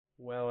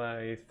Well,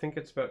 I think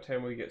it's about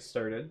time we get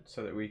started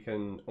so that we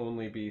can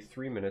only be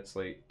 3 minutes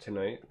late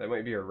tonight. That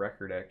might be a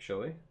record,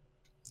 actually.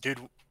 Dude,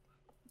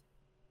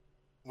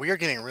 we are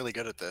getting really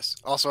good at this.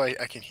 Also, I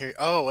can hear.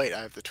 Oh, wait,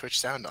 I have the Twitch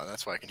sound on.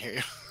 That's why I can hear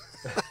you.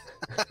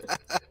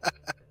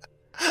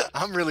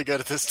 I'm really good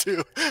at this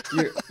too.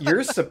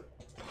 You're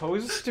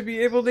supposed to be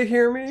able to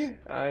hear me?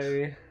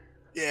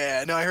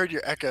 Yeah, no, I heard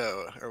your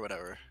echo or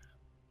whatever.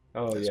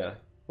 Oh, That's yeah. good.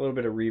 A little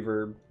bit of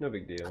reverb. No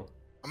big deal.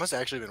 I must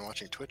have actually been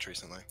watching Twitch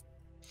recently.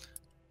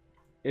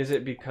 Is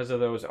it because of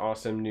those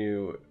awesome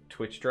new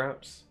Twitch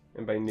drops?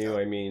 And by new, No,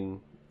 I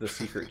mean the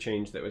secret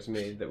change that was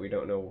made that we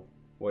don't know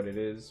what it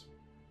is.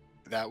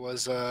 that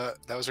was a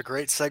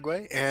great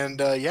segue, and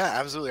yeah,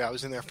 absolutely. I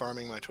was in there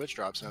farming my Twitch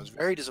drops, and I was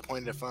very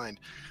disappointed to find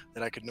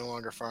that I could no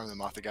longer farm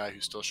them off the guy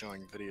who's still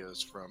showing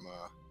videos from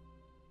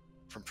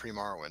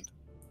pre-Morrowind.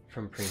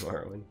 From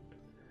Pre-Morrowind.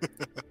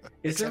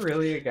 Is there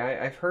really a guy?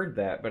 I've heard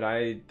that, but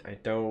I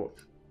don't.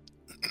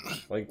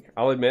 Like,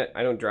 I'll admit,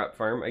 I don't drop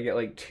farm. I get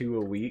like two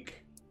a week.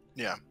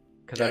 Yeah,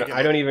 Because yeah,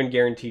 I don't even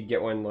guaranteed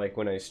get one like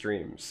when I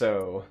stream.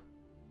 So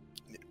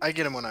I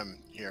get them when I'm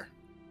here,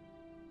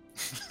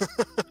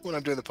 when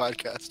I'm doing the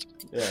podcast.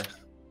 yeah,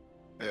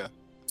 Yeah,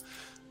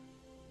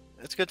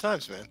 it's good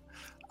times, man.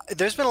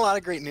 There's been a lot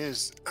of great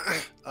news.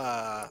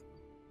 A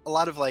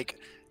lot of like,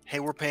 hey,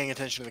 we're paying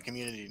attention to the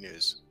community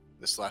news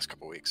this last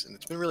couple weeks, and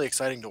it's been really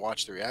exciting to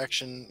watch the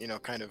reaction. You know,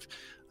 kind of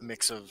a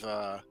mix of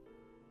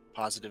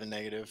positive and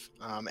negative,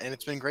 and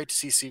it's been great to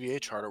see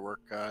CVH harder work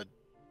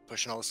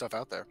pushing all the stuff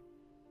out there.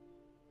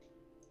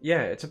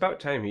 yeah. It's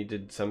about time he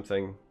did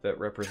something that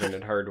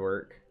represented hard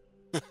work.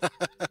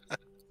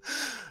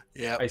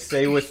 Yeah, I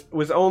say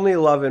with only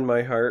love in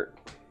my heart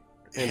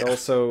and yeah,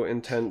 also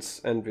intense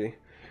envy.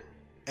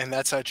 and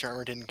that's how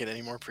Charmer didn't get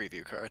any more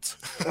preview cards.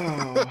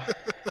 Oh,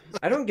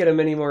 I don't get them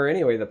anymore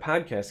anyway. The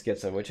podcast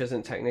gets them, which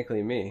isn't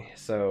technically me. You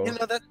So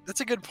know that's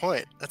a good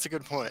point. That's a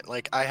good point.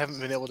 Like I haven't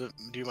been able to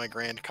do my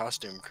grand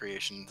costume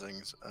creation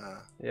things.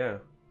 yeah.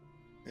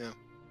 Yeah,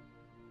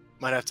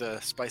 might have to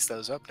spice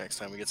those up next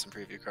time we get some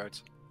preview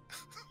cards.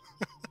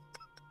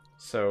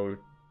 So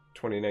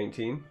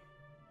 2019.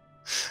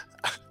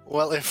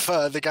 Well, if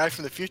the guy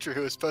from the future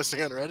who was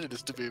posting on Reddit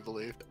is to be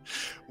believed,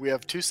 we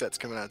have two sets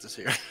coming out this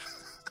year.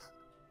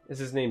 Is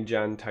his name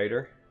John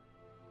Titer?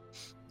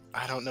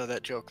 I don't know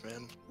that joke,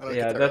 man. I don't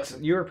Yeah, get that that's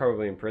reference. you were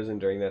probably in prison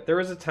during that. There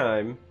was a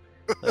time,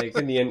 like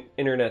in the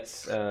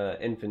internet's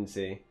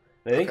infancy.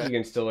 And I think Okay. you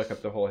can still look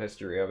up the whole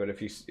history of it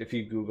if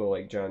you Google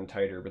like John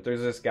Titer. But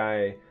there's this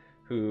guy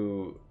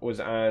who was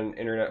on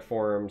internet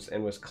forums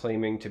and was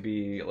claiming to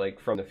be like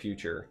from the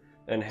future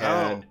and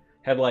Oh,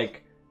 had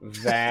like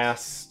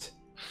vast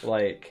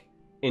like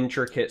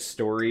intricate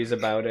stories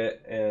about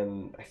it.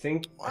 And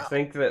I wow.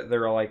 think that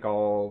they're like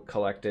all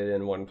collected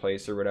in one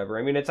place or whatever.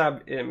 I mean it's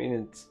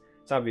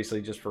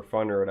obviously just for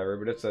fun or whatever,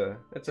 but it's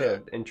Yeah,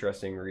 a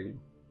interesting read.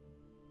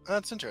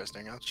 that's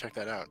interesting. I'll check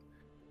that out.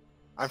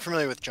 I'm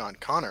familiar with John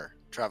Connor,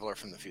 Traveler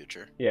from the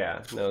Future.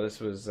 Yeah, no, this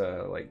was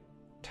like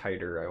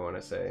tighter, I want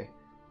to say.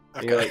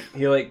 Okay.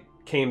 He like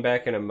came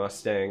back in a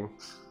Mustang.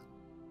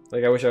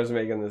 Like I wish I was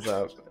making this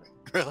up.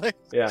 Really?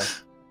 Yeah,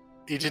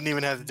 You didn't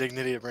even have the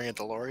dignity to bring a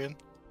DeLorean?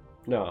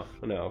 no,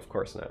 of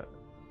course not.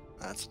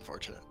 That's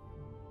unfortunate.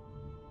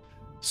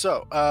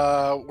 So,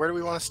 where do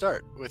we want to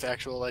start with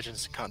actual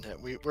Legends content?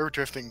 We're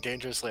drifting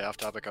dangerously off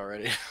topic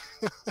already.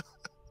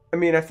 I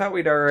mean, I thought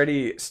we'd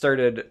already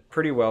started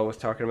pretty well with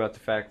talking about the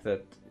fact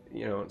that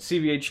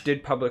CVH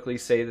did publicly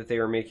say that they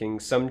were making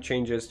some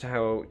changes to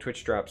how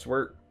Twitch drops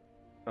work.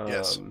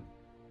 Yes. Um,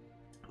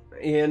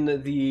 in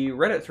the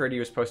Reddit thread he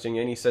was posting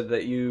in, he said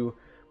that you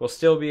will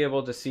still be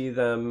able to see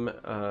them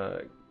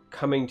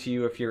coming to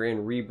you if you're in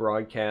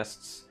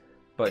rebroadcasts,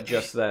 but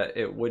just that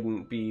it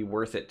wouldn't be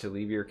worth it to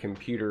leave your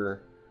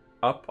computer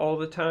up all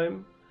the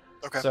time.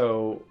 Okay.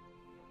 So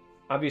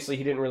obviously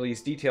he didn't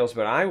release details,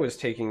 but I was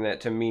taking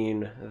that to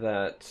mean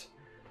that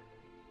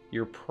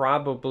you're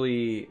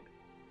probably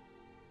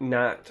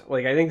not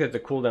like I think that the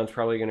cooldown's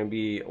probably going to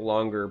be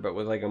longer, but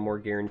with like a more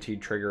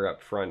guaranteed trigger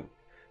up front,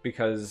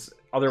 because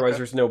otherwise Okay.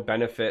 there's no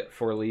benefit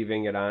for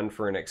leaving it on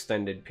for an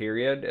extended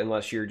period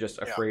unless you're just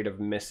Yeah. afraid of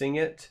missing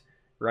it,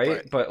 right?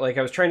 Right. But like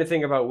I was trying to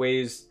think about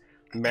ways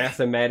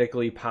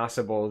mathematically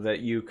possible that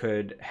you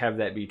could have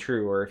that be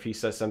true, or if he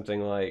says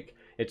something like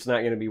it's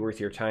not going to be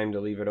worth your time to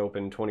leave it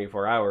open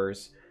 24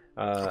 hours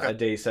Okay. a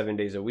day 7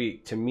 days a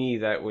week, to me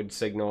that would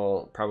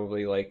signal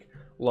probably like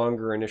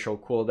longer initial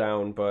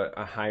cooldown but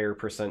a higher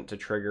percent to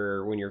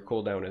trigger when your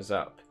cooldown is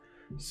up.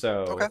 Okay.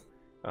 So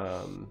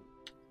um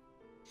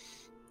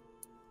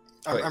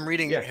I'm, but I'm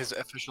reading yeah, his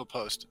official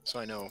post, so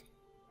I know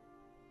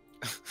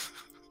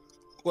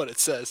what it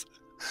says.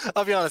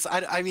 I'll be honest.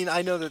 I mean,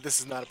 I know that this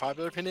is not a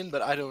popular opinion,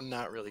 but I do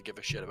not really give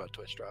a shit about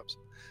Twitch drops.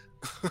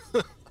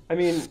 I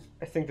mean,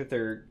 I think that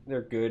they're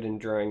good in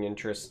drawing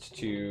interest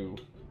to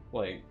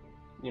like,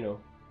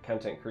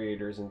 content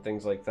creators and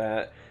things like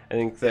that. I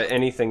think Yeah. that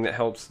anything that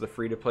helps the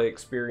free to play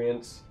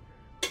experience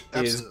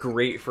is Absolutely.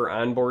 great for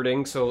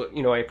onboarding. So,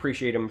 I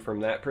appreciate them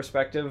from that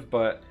perspective,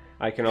 but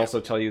I can Yeah.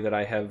 also tell you that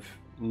I have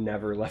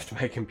never left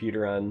my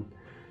computer on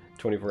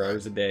 24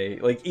 hours a day.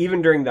 Like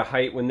even during the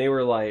height when they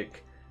were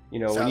like, you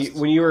know,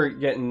 when you were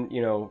getting,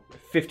 you know,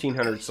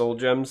 1,500 soul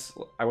gems,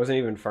 I wasn't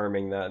even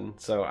farming then.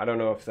 So I don't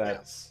know if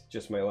that's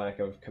just my lack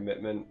of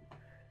commitment.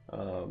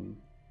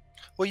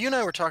 Well, you and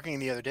I were talking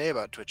the other day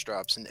about Twitch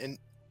drops, and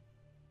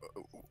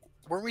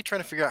weren't we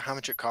trying to figure out how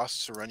much it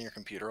costs to run your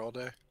computer all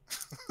day?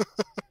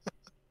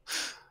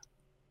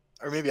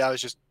 Or maybe I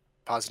was just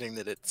positing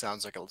that it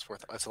sounds like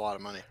it's a lot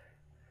of money.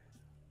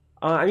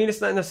 I mean, it's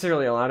not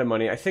necessarily a lot of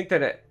money. I think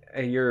that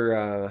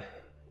you're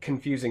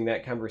confusing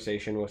that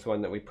conversation with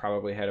one that we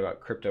probably had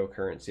about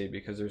cryptocurrency,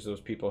 because there's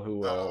those people who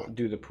will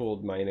do the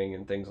pooled mining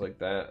and things like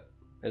that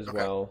as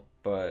well.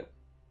 But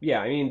yeah,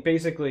 I mean,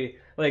 basically,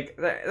 like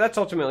that's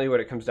ultimately what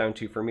it comes down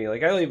to for me.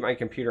 Like I leave my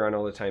computer on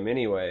all the time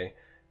anyway,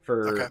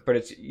 but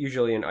it's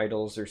usually in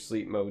idles or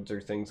sleep modes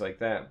or things like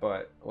that.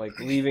 But like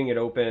leaving it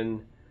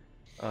open,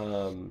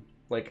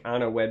 like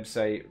on a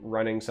website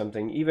running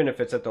something, even if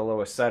it's at the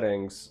lowest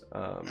settings,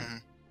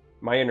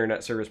 my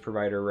internet service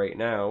provider right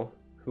now,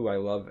 who I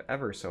love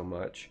ever so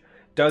much,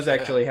 does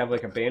actually have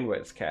like a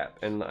bandwidth cap,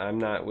 and I'm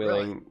not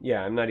willing. Really?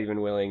 I'm not even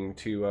willing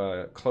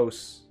to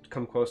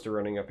come close to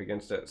running up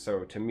against it.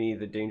 So to me,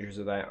 the dangers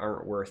of that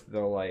aren't worth the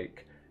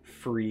like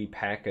free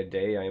pack a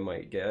day I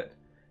might get.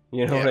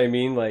 You know what I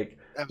mean? Like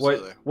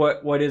absolutely.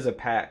 what is a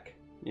pack?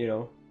 You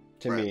know,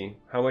 to me,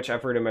 how much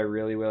effort am I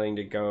really willing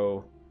to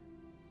go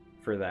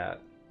for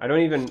that? I don't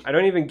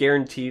even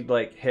guaranteed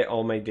like hit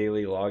all my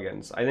daily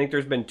logins. I think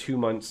there's been 2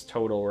 months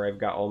total where I've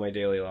got all my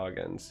daily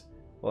logins.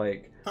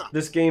 Like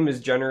this game is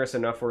generous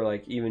enough where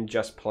like even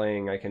just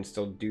playing I can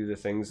still do the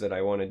things that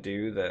I want to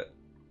do, that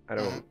I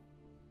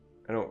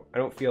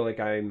don't feel like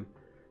I'm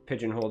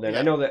pigeonholed in.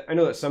 I know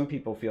that some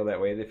people feel that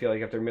way. They feel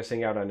like if they're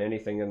missing out on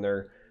anything then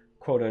they're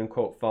quote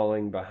unquote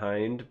falling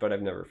behind, but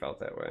I've never felt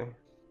that way.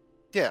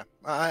 Yeah,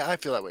 I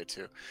feel that way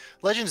too.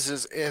 Legends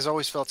has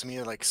always felt to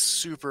me like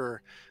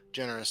super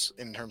generous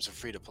in terms of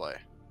free to play.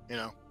 You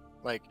know,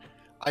 like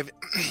I've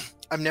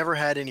never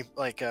had any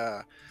like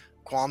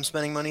qualm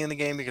spending money in the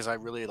game because I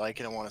really like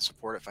it and want to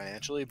support it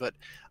financially. But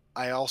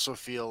I also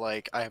feel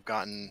like I have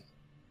gotten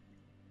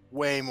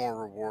way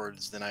more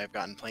rewards than I have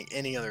gotten playing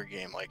any other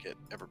game like it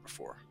ever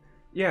before.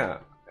 Yeah,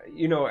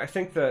 you know, I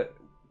think that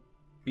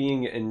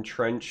being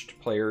entrenched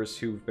players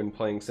who've been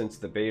playing since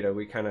the beta,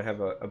 we kind of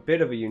have a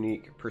bit of a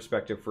unique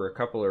perspective for a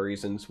couple of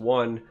reasons.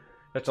 One,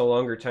 that's a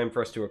longer time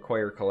for us to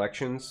acquire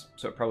collections,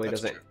 so it probably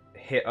doesn't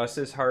hit us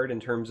as hard in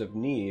terms of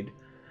need.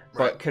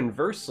 But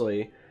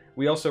conversely,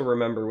 we also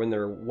remember when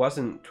there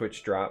wasn't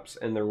Twitch drops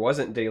and there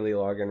wasn't daily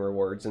login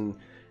rewards and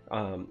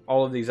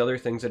all of these other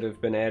things that have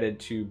been added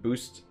to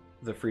boost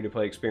the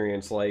free-to-play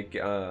experience, like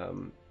you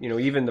know,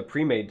 even the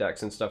pre-made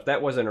decks and stuff,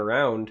 that wasn't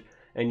around.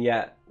 And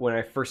yet, when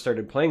I first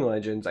started playing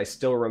Legends, I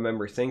still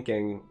remember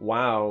thinking,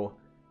 wow,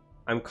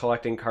 I'm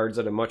collecting cards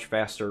at a much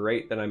faster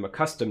rate than I'm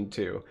accustomed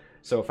to.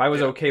 So if I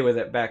was okay with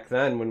it back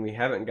then when we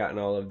haven't gotten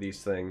all of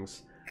these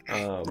things,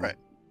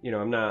 you know,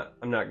 I'm not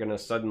going to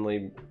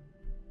suddenly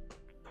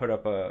put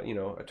up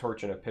a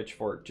torch and a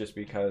pitchfork just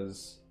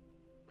because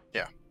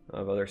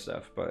of other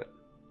stuff. But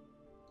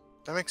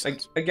that makes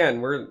sense. Again,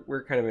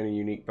 we're kind of in a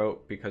unique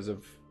boat because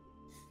of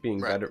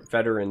being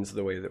veterans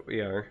the way that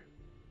we are.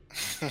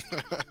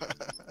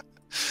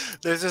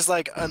 There's this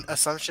like an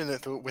assumption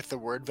that with the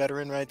word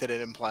veteran, right, that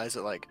it implies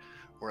that like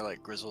we're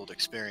like grizzled,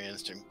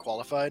 experienced, and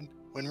qualified,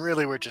 when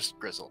really we're just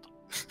grizzled.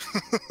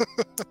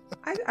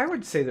 I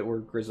would say that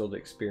we're grizzled,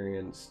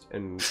 experienced,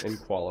 and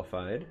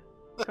qualified.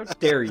 How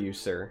dare you,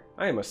 sir?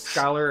 I am a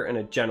scholar and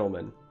a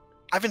gentleman.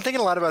 I've been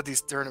thinking a lot about these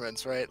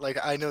tournaments, right? Like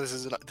I know this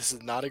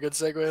is not a good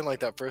segue in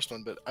like that first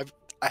one, but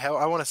I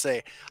want to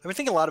say I've been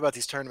thinking a lot about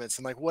these tournaments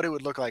and like what it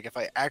would look like if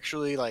I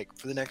actually like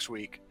for the next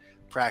week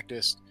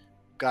practiced,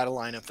 got a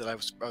lineup that I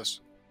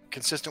was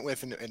consistent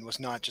with and was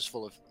not just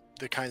full of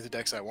the kinds of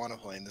decks I want to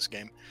play in this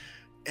game,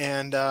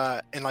 and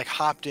like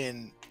hopped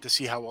in to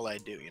see how well I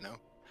do. You know,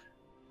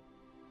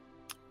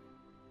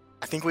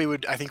 I think we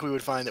would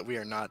find that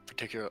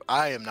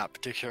I am not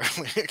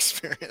particularly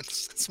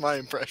experienced. That's my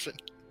impression.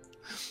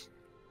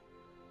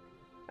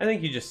 I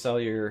think you just sell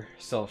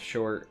yourself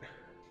short.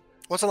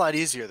 Well, it's a lot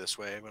easier this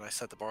way when I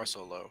set the bar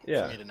so low for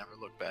me to never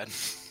look bad.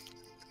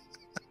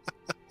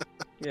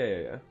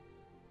 Yeah.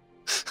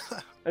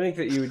 I think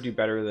that you would do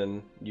better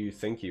than you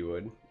think you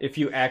would if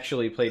you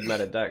actually played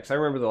meta decks. I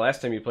remember the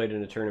last time you played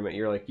in a tournament,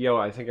 you're like, yo,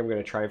 I think I'm going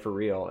to try for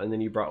real. And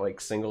then you brought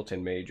like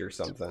Singleton Mage or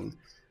something.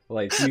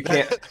 Like, you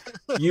can't...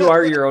 You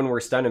are your own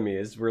worst enemy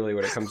is really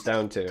what it comes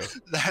down to.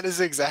 That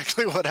is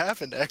exactly what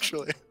happened,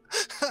 actually.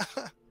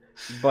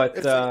 But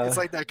it's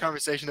like that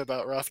conversation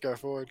about Hrothgar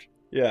Forge.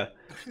 Yeah.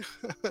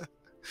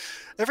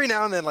 Every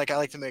now and then, like, I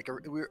like to make...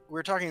 We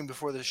were talking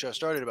before the show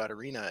started about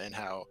Arena and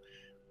how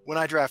when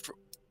I draft...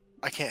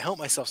 I can't help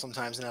myself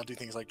sometimes, and I'll do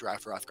things like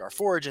draft Hrothgar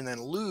Forge and then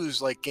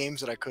lose like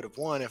games that I could have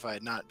won if I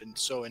had not been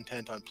so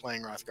intent on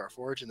playing Hrothgar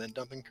Forge and then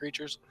dumping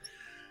creatures.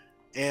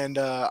 And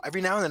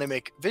every now and then I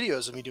make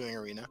videos of me doing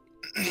Arena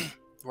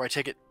where I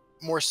take it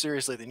more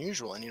seriously than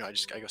usual, and I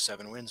go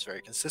 7 wins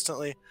very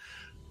consistently.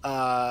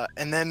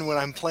 And then when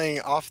I'm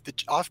playing off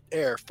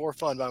air for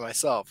fun by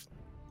myself,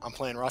 I'm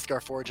playing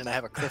Rothgar Forge, and I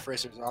have a Cliff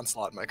Racer's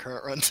Onslaught in my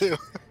current run too.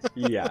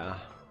 Yeah.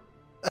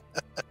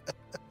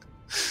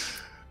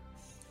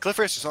 Cliff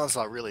Racer's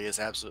Onslaught really is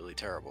absolutely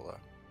terrible,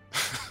 though.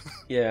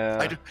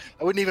 Yeah.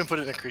 I wouldn't even put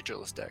it in a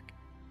creatureless deck.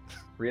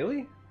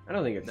 Really? I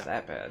don't think it's No.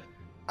 that bad.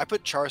 I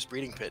put Char's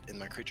Breeding Pit in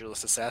my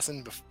creatureless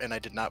assassin, and I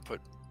did not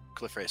put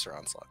Cliff Racer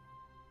Onslaught.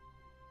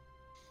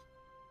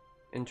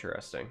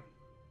 Interesting.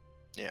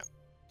 Yeah.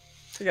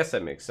 I guess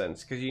that makes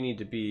sense because you need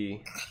to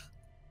be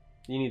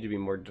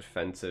more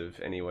defensive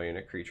anyway in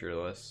a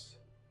creatureless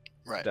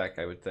Right. deck,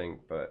 I would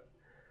think. But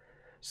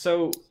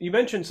so you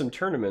mentioned some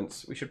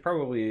tournaments. We should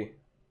probably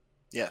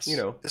Yes. You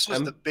know, this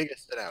was the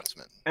biggest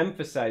announcement.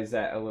 emphasize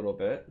that a little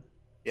bit.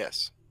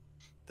 Yes.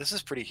 This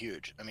is pretty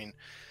huge. I mean,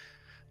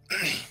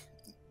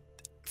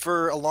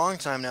 for a long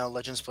time now,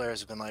 Legends players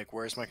have been like,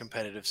 where's my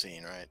competitive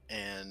scene, right?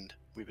 And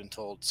we've been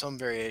told some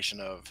variation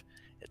of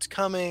it's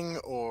coming,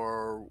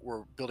 or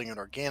we're building it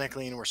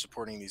organically and we're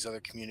supporting these other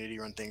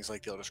community-run things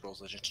like the Elder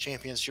Scrolls Legends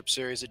Championship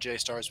Series that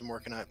J-Star's been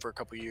working on for a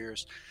couple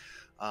years.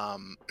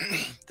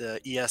 The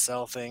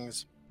ESL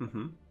things,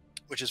 Mm-hmm.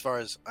 which as far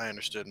as I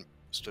understood,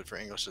 stood for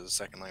English as a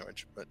second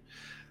language. But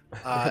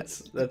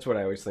That's what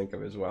I always think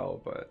of as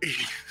well. But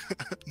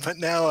but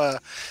now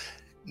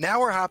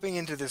we're hopping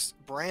into this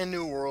brand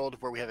new world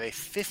where we have a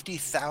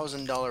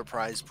 $50,000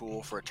 prize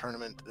pool for a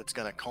tournament that's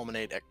going to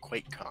culminate at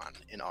QuakeCon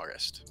in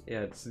August.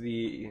 yeah, it's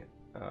the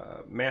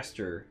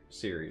Master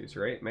Series,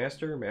 right?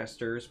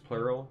 Masters,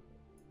 plural.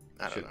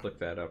 I don't Should know. look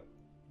that up.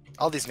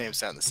 All these names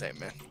sound the same,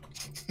 man.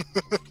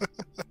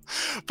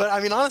 But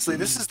I mean, honestly,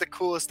 this is the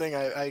coolest thing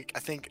I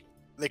think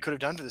they could have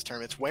done for this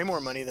tournament. It's way more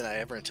money than I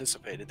ever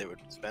anticipated they would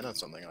spend on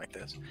something like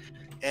this.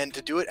 And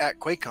to do it at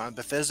QuakeCon,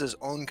 Bethesda's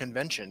own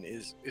convention,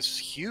 is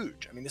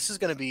huge. I mean, this is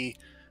going to be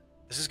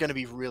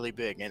really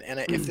big. And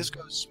if this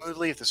goes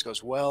smoothly, if this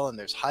goes well, and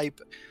there's hype,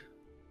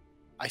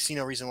 I see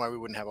no reason why we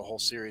wouldn't have a whole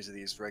series of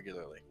these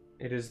regularly.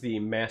 It is the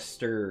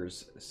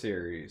Masters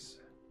Series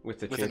with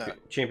the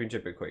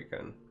championship at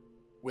QuakeCon.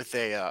 With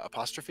a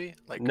apostrophe,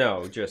 like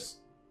No, just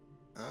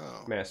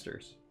oh,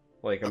 Masters,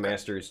 like a Okay.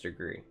 master's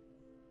degree,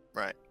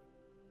 right.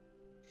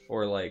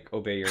 or like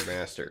obey your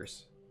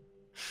masters.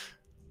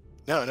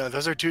 No,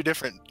 those are two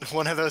different.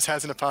 One of those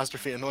has an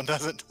apostrophe and one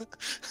doesn't.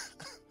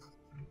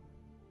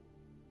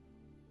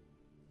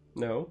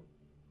 No,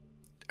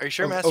 Are you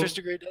sure Oh, master's oh.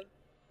 degree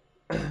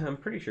does? I'm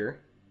pretty sure.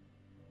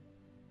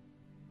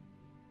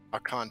 Au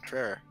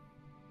contraire.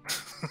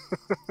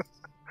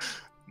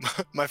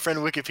 My friend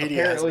Wikipedia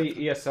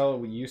Apparently, has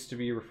ESL used to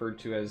be referred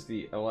to as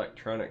the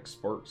Electronic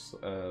Sports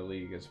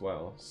League as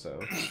well.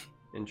 So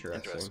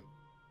interesting. Interesting.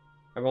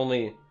 I've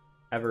only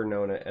ever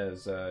known it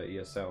as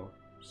ESL.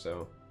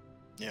 So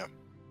Yeah.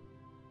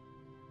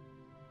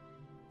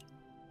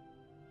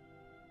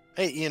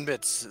 Hey, Ian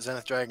Bits,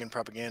 Zenith Dragon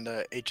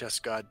Propaganda, HS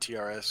God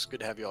TRS. Good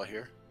to have you all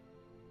here.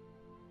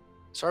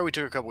 Sorry we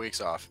took a couple weeks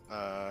off.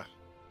 yeah,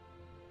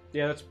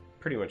 that's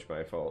pretty much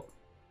my fault.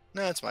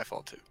 No, it's my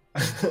fault too.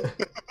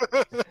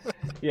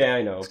 Yeah,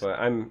 I know, but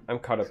I'm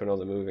caught up in all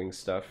the moving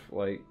stuff.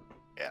 Like,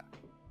 Yeah.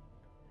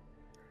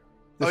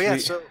 this Oh yeah,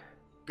 week- so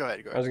go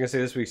ahead. I was gonna say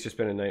this week's just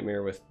been a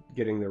nightmare with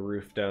getting the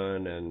roof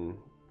done and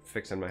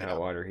fixing my Yeah. hot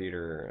water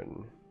heater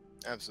and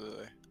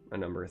Absolutely. a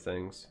number of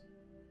things.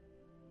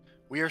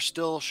 We are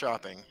still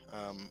shopping.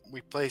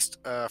 We placed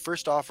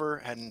first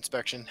offer, had an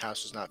inspection.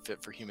 House was not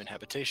fit for human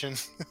habitation.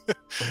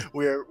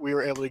 we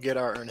were able to get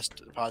our earnest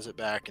deposit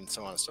back, and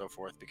so on and so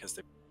forth, because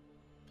they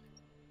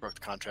broke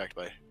the contract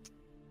by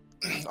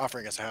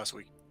offering us a house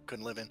we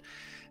couldn't live in.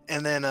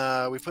 And then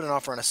we put an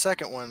offer on a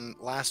second one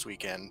last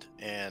weekend,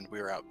 and we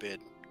were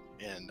outbid,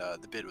 and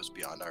the bid was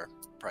beyond our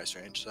price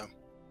range. So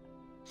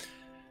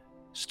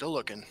still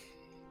looking.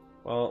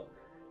 Well,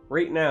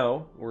 right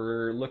now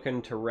we're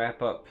looking to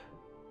wrap up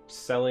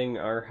selling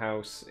our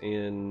house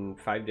in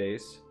 5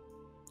 days.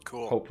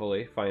 Cool.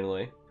 Hopefully,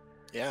 finally.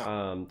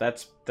 Yeah.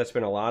 That's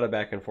been a lot of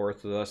back and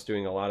forth with us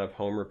doing a lot of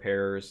home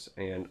repairs,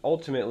 and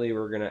ultimately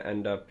we're gonna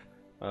end up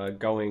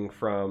going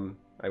from.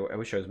 I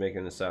wish I was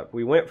making this up.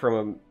 We went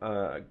from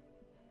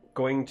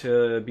going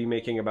to be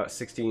making about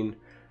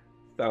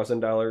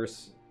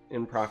 $16,000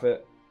 in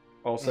profit,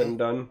 all said and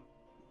done,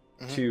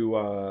 Mhm. to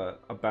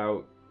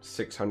about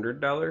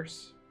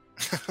 $600,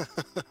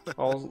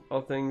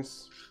 all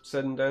things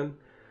said and done.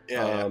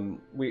 Yeah.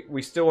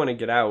 We still want to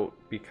get out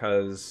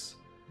because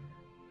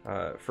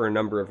for a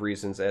number of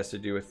reasons, it has to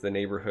do with the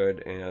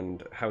neighborhood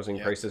and housing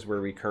Yeah. prices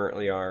where we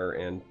currently are,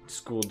 and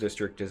school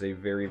district is a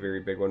very, very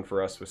big one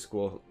for us, with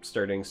school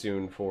starting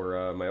soon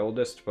for my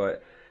oldest.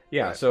 But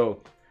yeah, Right.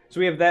 so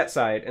we have that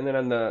side, and then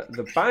on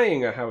the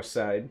buying a house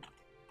side,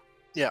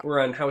 Yeah. we're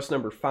on house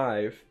number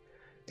 5.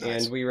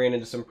 Nice. And we ran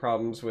into some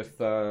problems with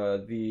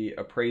the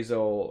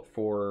appraisal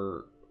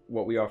for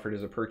what we offered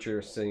as a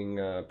purchasing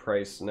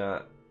price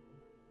not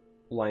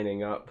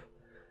lining up.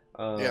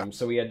 Yeah.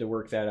 So we had to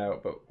work that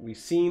out. But we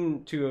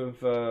seem to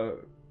have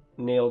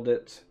nailed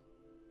it.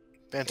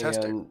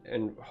 Fantastic.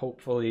 And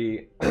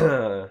hopefully,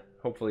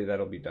 hopefully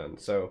that'll be done.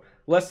 So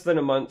less than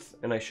a month,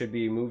 and I should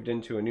be moved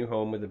into a new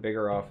home with a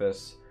bigger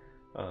office.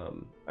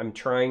 I'm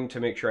trying to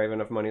make sure I have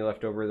enough money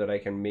left over that I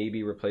can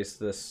maybe replace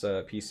this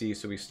PC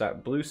so we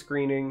stop blue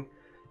screening.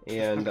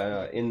 And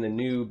in the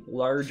new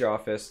large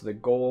office, the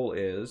goal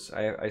is,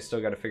 I still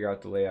got to figure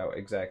out the layout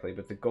exactly,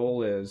 but the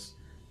goal is,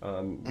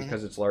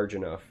 because it's large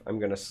enough, I'm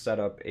going to set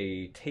up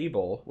a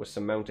table with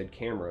some mounted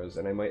cameras,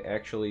 and I might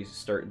actually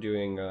start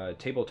doing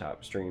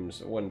tabletop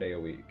streams 1 day a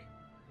week.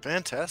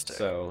 Fantastic.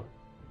 So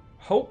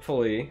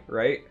hopefully,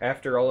 right,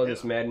 after all of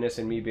this madness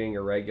and me being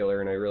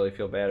irregular, and I really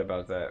feel bad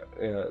about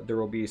that, there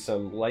will be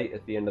some light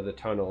at the end of the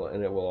tunnel,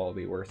 and it will all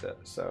be worth it.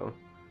 So,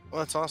 well,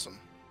 that's awesome.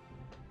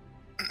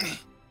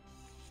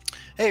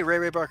 Hey,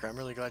 Ray Barker, I'm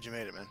really glad you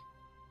made it,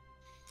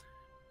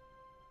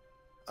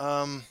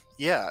 man.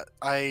 Yeah,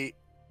 I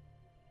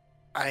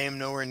am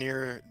nowhere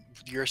near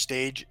your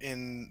stage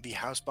in the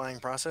house buying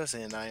process,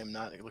 and I am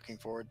not looking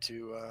forward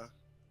to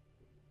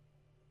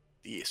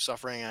the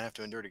suffering I have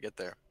to endure to get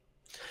there.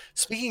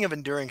 Speaking of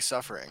enduring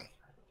suffering,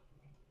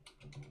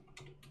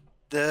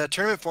 the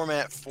tournament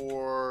format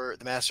for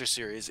the Master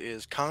Series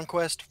is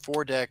Conquest,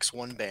 4 decks,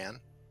 1 ban.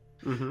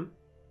 Mm-hmm.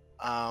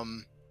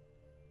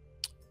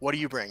 What do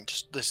you bring?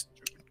 Just this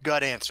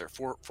gut answer.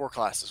 Four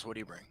classes. What do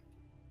you bring?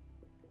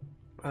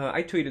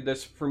 I tweeted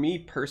this. For me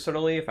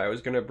personally, if I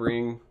was going to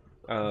bring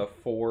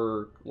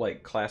 4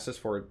 like classes,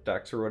 4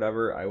 decks or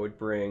whatever, I would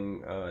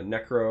bring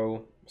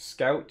Necro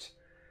Scout.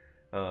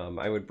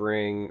 I would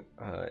bring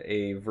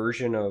a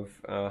version of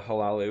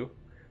Halalu.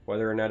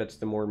 Whether or not it's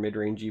the more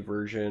mid-rangey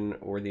version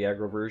or the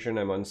aggro version,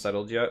 I'm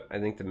unsettled yet. I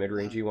think the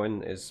mid-rangey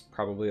one is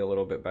probably a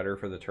little bit better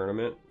for the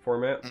tournament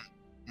format.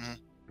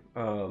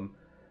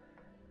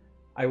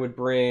 I would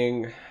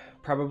bring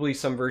probably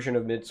some version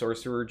of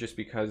Mid-Sorcerer, just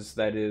because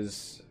that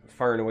is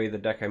far and away the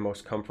deck I'm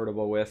most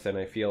comfortable with, and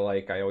I feel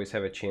like I always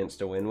have a chance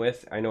to win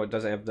with. I know it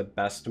doesn't have the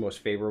best, most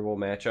favorable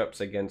matchups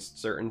against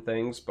certain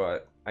things,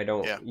 but I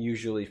don't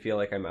usually feel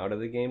like I'm out of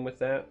the game with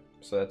that.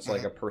 So that's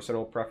like a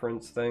personal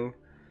preference thing.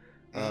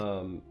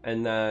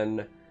 And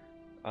then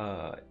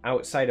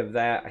outside of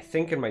that, I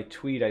think in my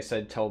tweet I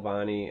said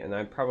Telvanni, and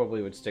I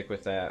probably would stick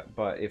with that.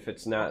 But if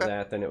it's not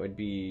that, then it would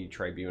be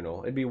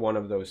Tribunal. It'd be one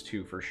of those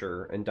two for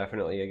sure, and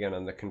definitely again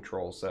on the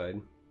control side.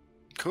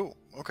 Cool.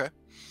 Okay.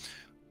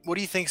 What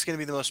do you think is going to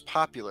be the most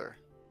popular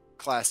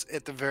class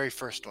at the very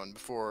first one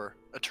before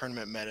a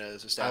tournament meta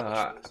is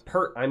established?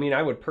 I mean,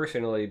 I would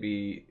personally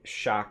be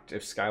shocked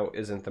if Scout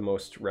isn't the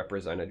most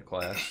represented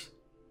class.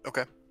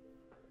 Okay.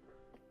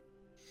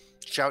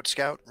 Shout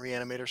Scout,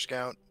 Reanimator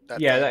Scout.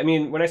 I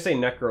mean, when I say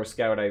Necro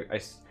Scout, I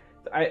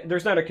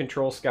there's not a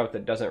Control Scout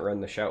that doesn't run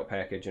the Shout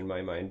package in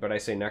my mind, but I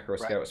say Necro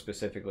Scout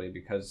specifically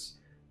because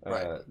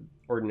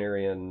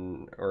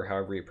Ordinarian, or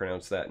however you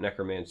pronounce that,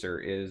 Necromancer,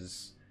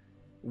 is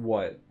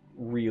what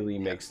really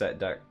makes that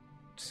deck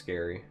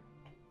scary.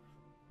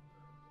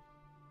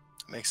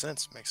 Makes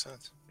sense.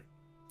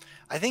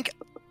 I think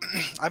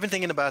I've been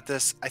thinking about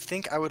this. I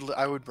think I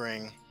would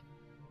bring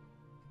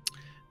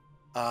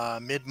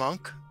Mid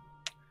Monk,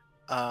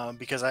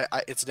 because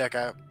it's a deck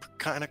I'm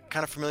kind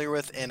of familiar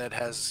with, and it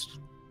has,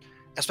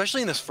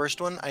 especially in this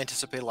first one, I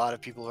anticipate a lot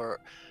of people who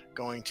are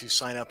going to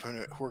sign up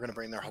who are going to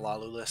bring their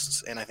Halalu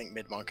lists, and I think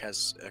Mid Monk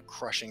has a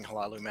crushing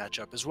Halalu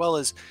matchup, as well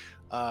as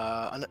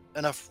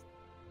enough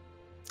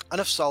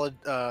solid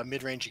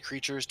mid-rangey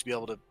creatures to be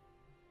able to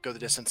go the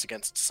distance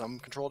against some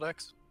control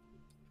decks.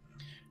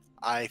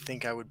 I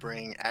think I would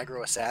bring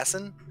Aggro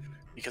Assassin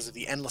because of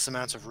the endless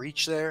amounts of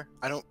reach there.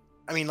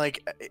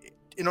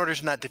 In order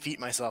to not defeat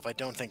myself, I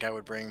don't think I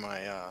would bring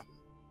my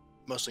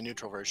mostly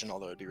neutral version,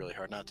 although it'd be really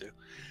hard not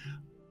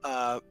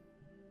to.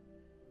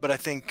 But I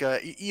think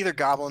either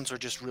goblins or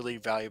just really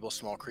valuable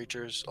small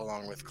creatures,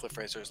 along with Cliff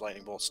Racers,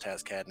 Lightning Bolts,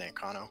 Tazcad, and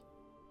Ankano.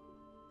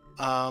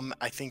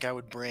 I think I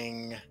would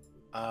bring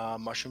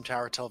Mushroom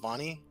Tower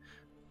Telvanni,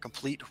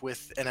 complete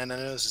with, and I know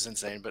this is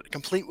insane, but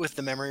complete with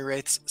the memory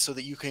wraiths, so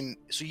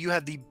you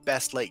have the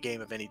best late game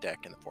of any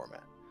deck in the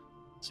format.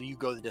 So you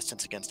go the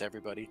distance against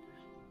everybody.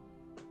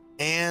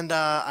 And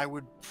I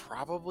would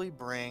probably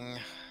bring,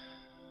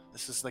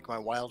 this is like my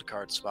wild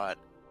card spot,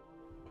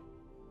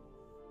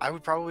 I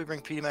would probably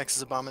bring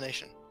PDMX's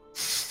Abomination.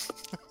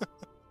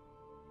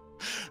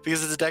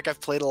 Because it's a deck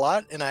I've played a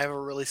lot, and I have a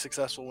really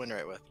successful win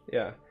rate with.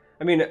 Yeah.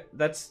 I mean,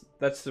 that's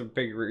the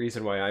big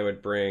reason why I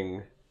would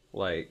bring,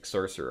 like,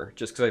 Sorcerer,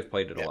 just because I've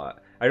played it a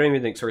lot. I don't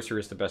even think Sorcerer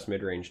is the best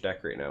mid-range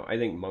deck right now. I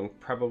think Monk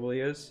probably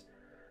is.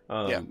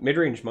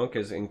 Mid-range Monk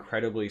is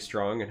incredibly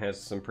strong and has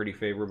some pretty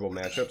favorable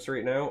matchups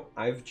right now.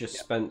 I've just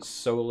spent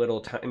so little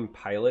time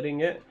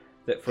piloting it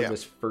that for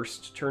this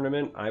first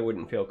tournament, I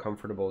wouldn't feel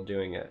comfortable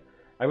doing it.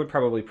 I would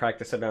probably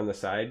practice it on the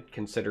side,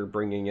 consider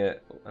bringing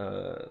it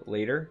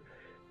later.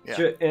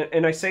 Yeah.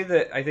 And I say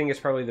that I think it's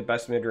probably the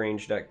best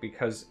mid-range deck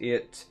because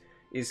it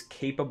is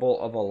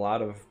capable of a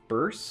lot of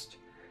burst,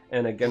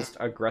 and against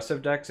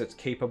aggressive decks, it's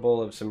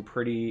capable of some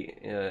pretty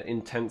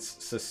intense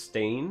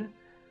sustain.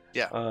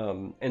 Yeah.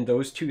 And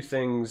those two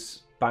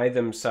things by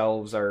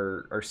themselves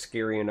are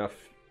scary enough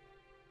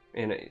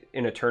in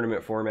a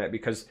tournament format,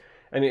 because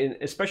I mean,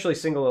 especially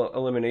single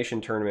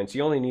elimination tournaments,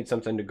 you only need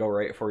something to go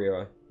right for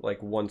you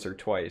like once or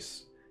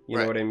twice. You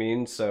know what I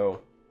mean? So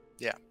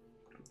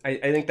I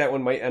think that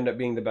one might end up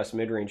being the best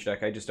mid-range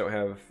deck. I just don't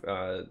have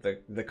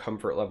the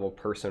comfort level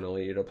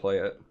personally to play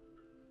it.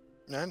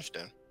 I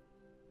understand.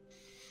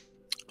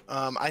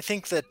 I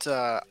think that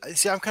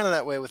see, I'm kind of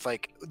that way with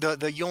like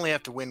the you only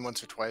have to win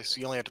once or twice.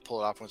 You only have to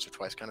pull it off once or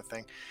twice kind of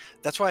thing.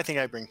 That's why I think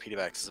I bring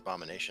Petabax's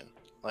Abomination.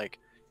 Like,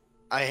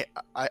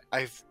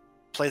 I've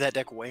played that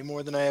deck way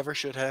more than I ever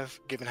should have,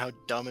 given how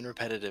dumb and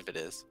repetitive it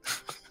is.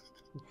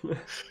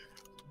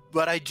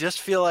 But I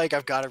just feel like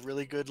I've got a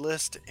really good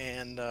list,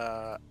 and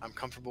I'm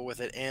comfortable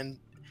with it, and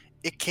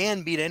it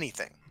can beat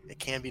anything. It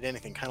can beat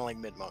anything, kind of like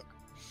Mid-Monk.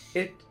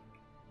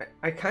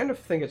 I kind of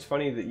think it's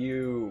funny that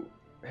you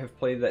have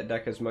played that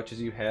deck as much as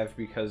you have,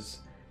 because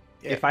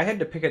if I had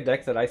to pick a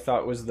deck that I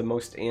thought was the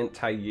most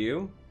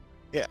anti-you,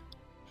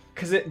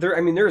 because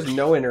there's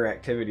no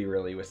interactivity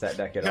really with that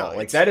deck at all.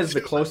 Like, that is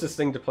the closest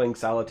thing to playing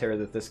Solitaire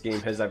that this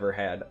game has ever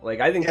had. Like,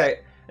 I think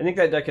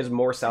that deck is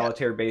more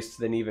Solitaire based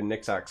than even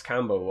Nixox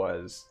combo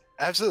was.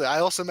 Absolutely, I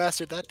also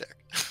mastered that deck.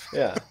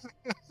 Yeah.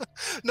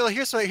 No,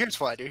 here's what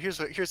I do. Here's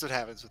what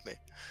happens with me.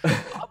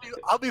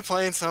 I'll be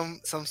playing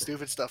some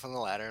stupid stuff on the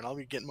ladder, and I'll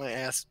be getting my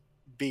ass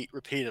beat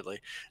repeatedly.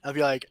 I'll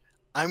be like,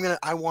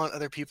 I want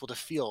other people to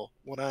feel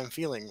what I'm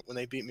feeling when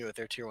they beat me with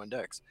their tier 1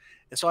 decks.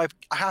 And so I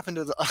hop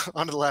onto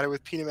the ladder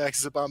with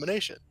Petabax's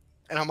Abomination.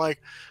 And I'm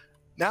like,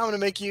 now I'm going to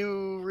make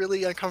you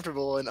really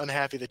uncomfortable and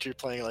unhappy that you're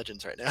playing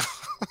Legends right now.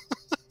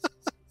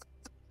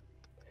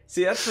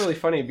 See, that's really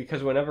funny,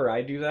 because whenever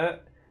I do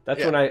that,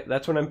 that's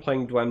when I'm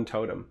playing Dwem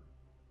Totem.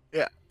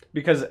 Yeah.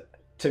 Because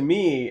to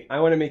me,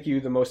 I want to make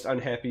you the most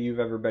unhappy you've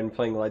ever been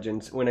playing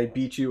Legends when I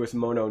beat you with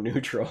mono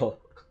neutral.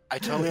 I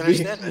totally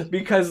understand that.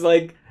 Because,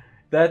 like,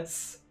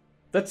 that's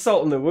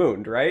salt in the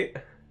wound, right?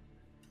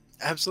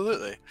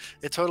 Absolutely.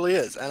 It totally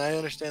is, and I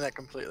understand that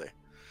completely.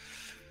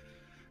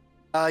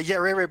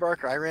 Ray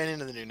Barker, I ran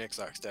into the new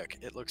Nixox deck.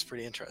 It looks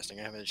pretty interesting.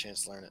 I haven't had a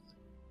chance to learn it.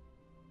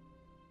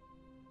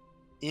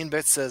 Ian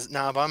Betts says,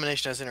 now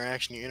Abomination has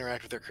interaction. You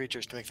interact with their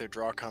creatures to make their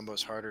draw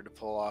combos harder to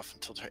pull off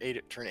until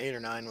turn 8 or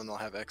 9 when they'll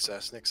have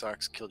excess.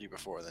 Nixox killed you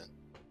before then.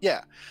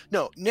 Yeah.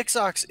 No,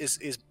 Nixox is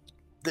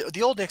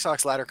the old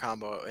Nixox ladder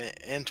combo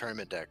and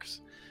tournament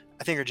decks,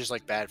 I think, are just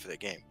like bad for the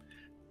game.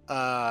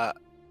 The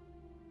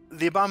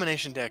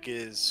Abomination deck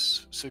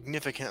is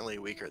significantly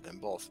weaker than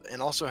both,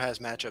 and also has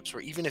matchups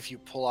where even if you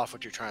pull off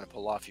what you're trying to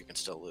pull off, you can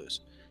still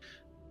lose.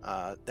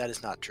 That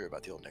is not true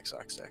about the old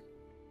Nixox deck.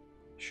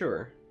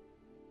 Sure.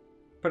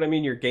 But I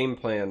mean, your game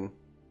plan,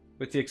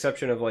 with the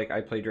exception of, like,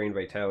 I play Drain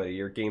Vitality,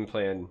 your game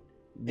plan,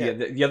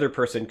 the other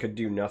person could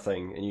do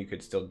nothing and you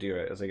could still do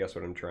it, is I guess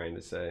what I'm trying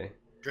to say.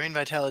 Drain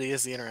Vitality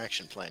is the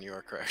interaction plan, you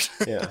are correct.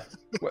 Yeah.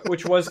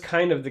 Which was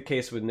kind of the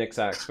case with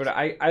Nixox, but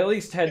I at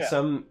least had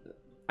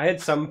I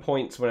had some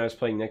points when I was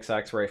playing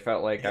Nixox where I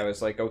felt like I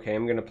was like, okay,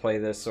 I'm going to play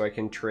this so I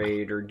can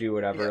trade or do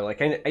whatever. Yeah.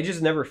 Like, I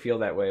just never feel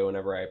that way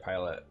whenever I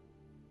pilot.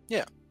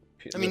 Yeah.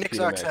 I mean,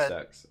 Nixox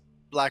had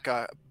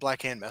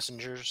Black Hand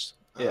Messengers.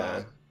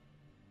 Yeah.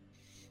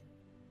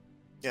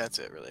 Yeah, that's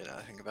it, really, now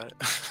I think about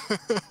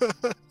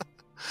it.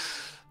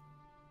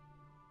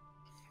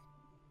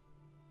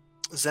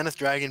 Zenith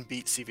Dragon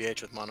beat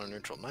CVH with mono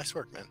neutral. Nice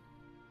work, man.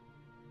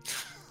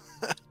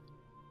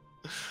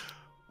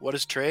 What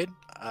is trade?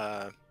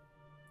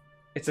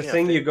 It's a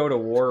thing you go to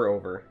war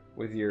over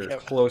with your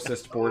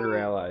closest border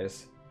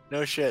allies.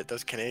 No shit,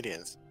 those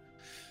Canadians.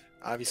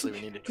 Obviously,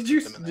 we need to. Did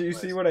you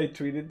see what I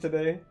tweeted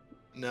today?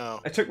 No.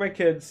 I took my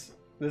kids.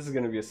 This is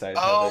going to be a side.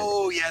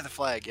 Oh yeah, the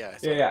flag. Yeah.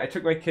 Yeah. I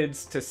took my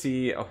kids to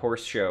see a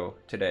horse show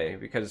today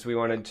because we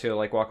wanted to,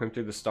 like, walk them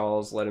through the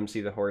stalls, let them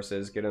see the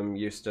horses, get them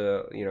used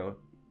to,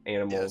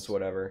 animals,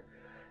 whatever.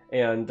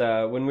 And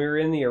when we were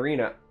in the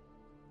arena,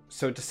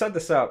 so to set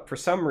this up, for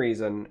some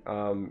reason,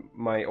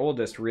 my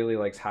oldest really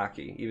likes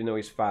hockey, even though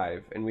he's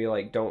 5, and we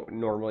don't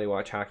normally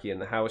watch hockey in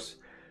the house.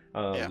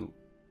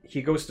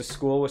 He goes to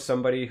school with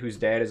somebody whose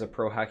dad is a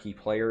pro hockey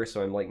player,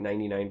 so I'm like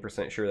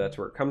 99% sure that's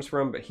where it comes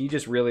from, but he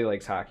just really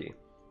likes hockey.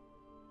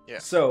 Yeah.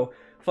 So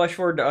flash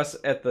forward to us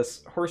at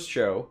this horse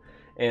show,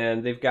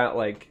 and they've got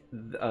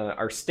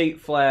our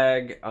state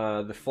flag,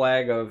 the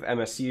flag of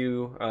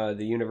MSU,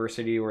 the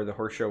university where the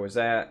horse show was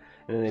at,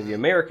 and then they have the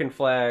American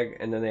flag,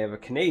 and then they have a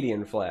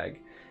Canadian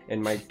flag.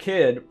 And my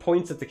kid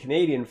points at the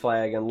Canadian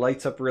flag and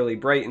lights up really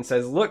bright and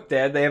says, "Look,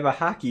 Dad, they have a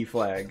hockey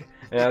flag."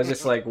 And I was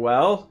just like,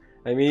 well,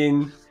 I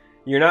mean,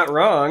 you're not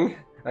wrong,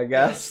 I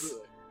guess.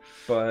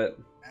 But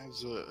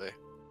absolutely.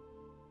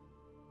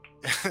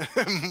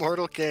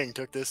 Mortal King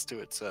took this to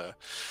its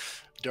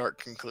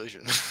dark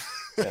conclusion.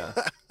 Yeah.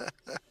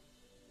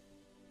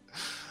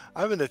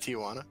 I've been to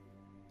Tijuana.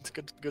 It's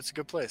a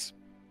good place.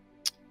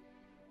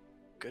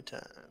 Good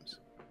times.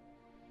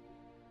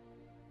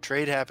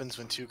 Trade happens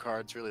when 2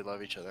 cards really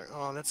love each other.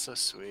 Oh, that's so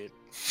sweet.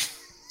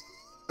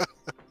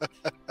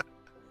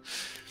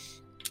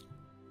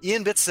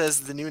 Ian Bitz says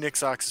the new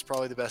Nixox is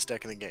probably the best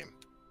deck in the game.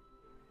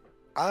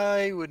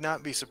 I would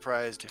not be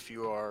surprised if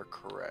you are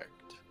correct.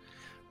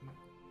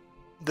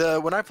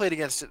 When I played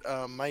against it,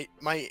 my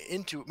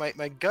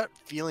gut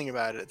feeling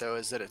about it though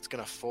is that it's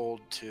gonna fold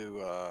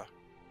to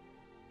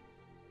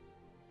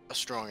a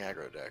strong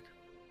aggro deck.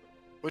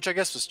 which I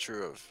guess was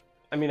true of.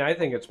 I mean, I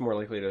think it's more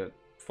likely to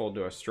fold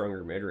to a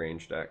stronger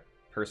mid-range deck,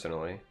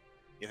 personally.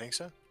 You think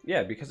so?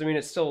 Yeah, because I mean,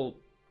 it still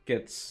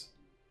gets,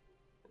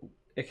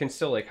 it can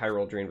still like high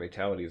roll drain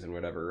vitalities and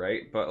whatever,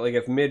 right? But like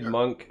Sure. if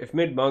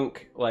mid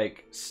monk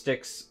like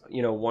sticks,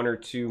 one or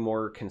two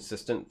more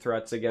consistent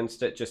threats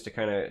against it, just to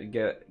kind of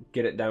get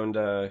it down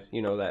to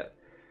that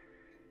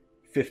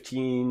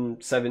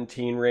 15,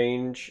 17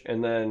 range,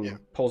 and Yeah. then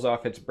pulls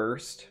off its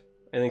burst.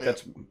 I think Yeah.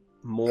 that's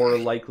more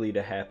likely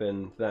to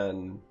happen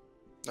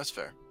That's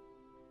fair.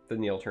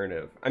 than the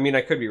alternative. I mean,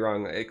 I could be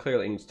wrong. It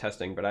clearly needs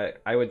testing,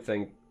 but I would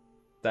think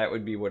that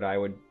would be what I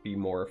would be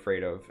more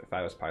afraid of if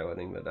I was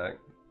piloting the deck.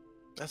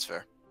 That's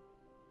fair.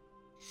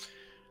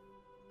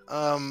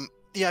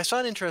 Yeah, I saw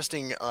an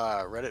interesting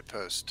Reddit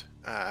post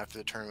after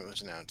the tournament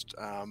was announced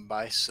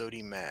by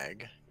Sodi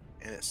Mag,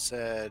 and it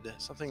said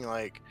something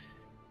like,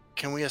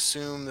 "Can we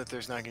assume that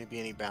there's not going to be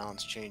any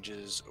balance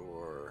changes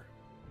or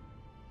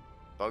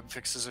bug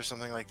fixes or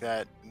something like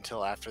that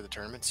until after the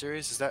tournament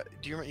series?" Is that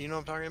you know what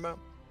I'm talking about?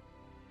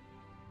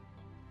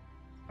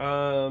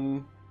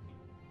 Um,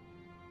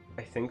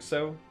 I think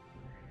so.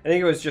 I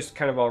think it was just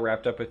kind of all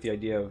wrapped up with the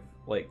idea of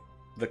like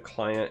the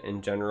client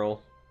in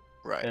general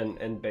Right.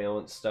 and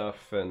balance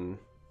stuff and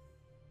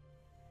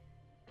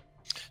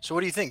So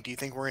what do you think? Do you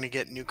think we're going to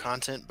get new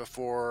content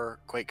before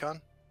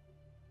QuakeCon?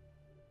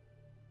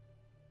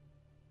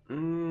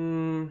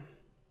 mm,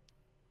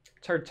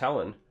 it's hard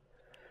telling.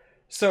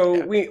 So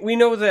Yeah. we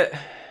know that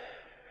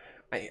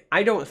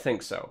I don't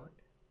think so.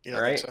 You All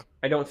don't think right, so?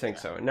 I don't think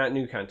Yeah. so. Not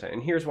new content,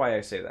 and here's why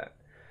I say that.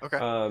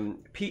 Okay.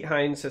 Pete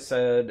Hines has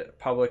said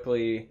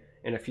publicly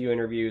in a few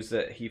interviews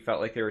that he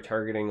felt like they were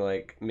targeting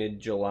like mid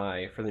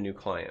July for the new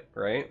client,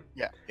 right?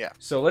 Yeah. Yeah.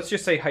 So let's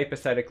just say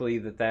hypothetically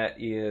that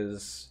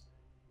is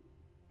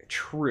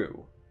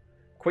true.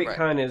 Right.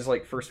 QuakeCon is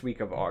like first week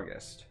of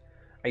August.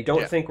 I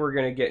don't Yeah. think we're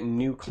going to get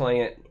new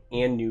client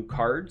and new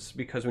cards,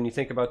 because when you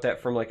think about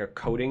that from like a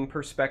coding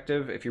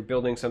perspective, if you're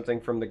building something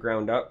from the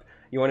ground up,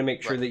 you want to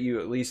make sure Right. that you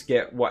at least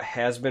get what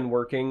has been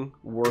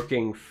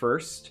working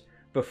first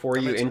before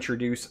That you makes sense.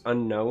 introduce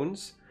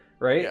unknowns,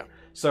 right? Yeah.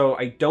 So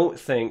I don't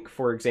think,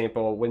 for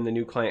example, when the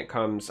new client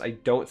comes, I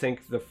don't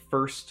think the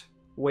first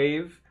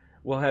wave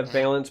will have Mhm.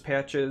 balance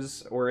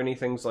patches or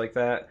anything like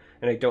that,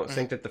 and I don't Mhm.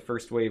 think that the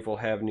first wave will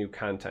have new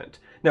content.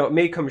 Now, it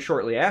may come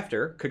shortly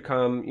after. Could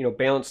come,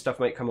 balance stuff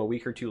might come a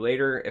week or two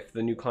later if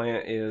the new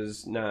client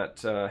is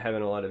not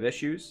having a lot of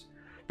issues.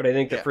 But I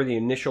think that Yeah. for the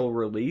initial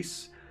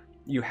release,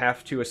 you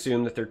have to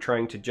assume that they're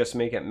trying to just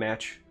make it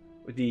match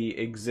the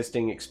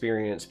existing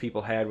experience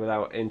people had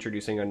without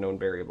introducing unknown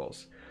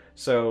variables.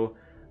 So,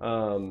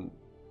 um,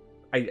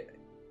 I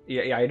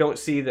yeah, I don't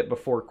see that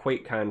before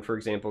QuakeCon, for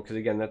example, because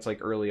again, that's like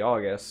early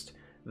August.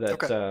 That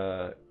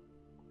Okay.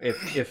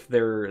 If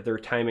their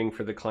timing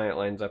for the client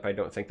lines up, I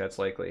don't think that's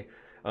likely.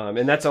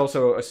 And that's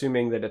also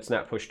assuming that it's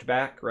not pushed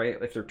back, right?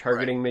 If they're Right.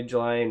 targeting mid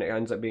July and it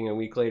ends up being a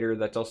week later,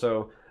 that's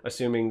also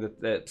assuming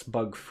that that's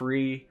bug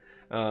free,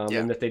 Yeah.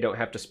 and that they don't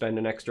have to spend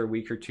an extra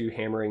week or two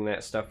hammering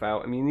that stuff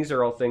out. I mean, these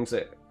are all things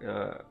that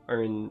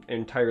are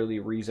entirely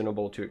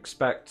reasonable to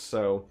expect.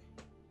 So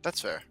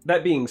That's fair.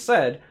 that being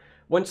said,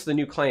 once the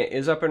new client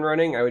is up and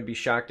running, I would be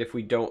shocked if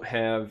we don't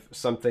have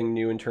something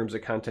new in terms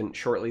of content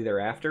shortly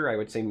thereafter. I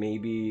would say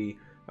maybe,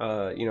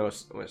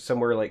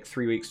 somewhere like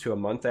 3 weeks to a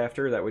month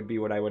after. That would be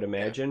what I would Yeah.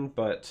 imagine.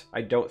 But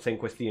I don't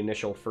think with the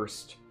initial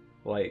first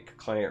like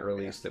client Yeah.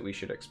 release that we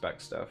should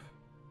expect stuff.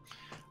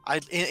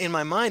 In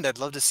my mind, I'd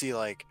love to see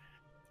like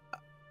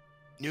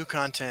new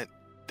content,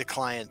 the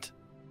client,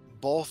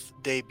 both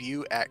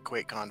debut at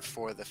QuakeCon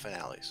for the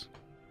finales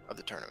of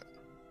the tournament.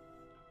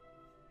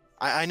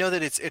 I know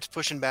that it's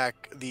pushing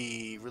back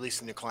the release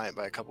of the new client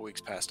by a couple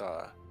weeks past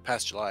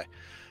July,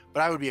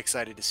 but I would be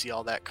excited to see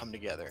all that come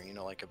together. You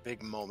know, like a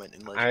big moment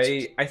in Legends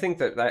season. I think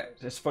that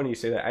it's funny you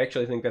say that. I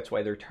actually think that's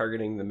why they're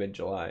targeting the mid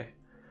July.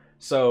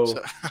 So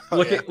So,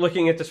 oh yeah,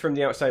 looking at this from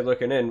the outside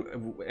looking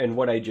in, and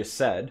what I just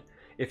said,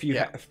 if you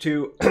yeah, have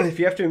to if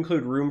you have to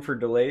include room for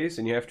delays,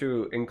 and you have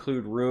to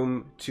include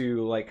room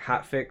to like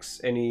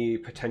hotfix any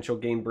potential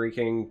game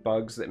breaking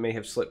bugs that may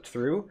have slipped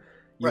through,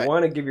 you right.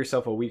 want to give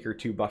yourself a week or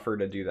two buffer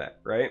to do that,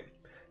 right?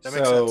 That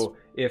makes sense. So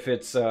if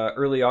it's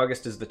early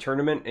August is the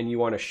tournament and you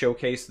want to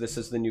showcase this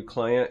is the new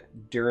client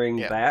during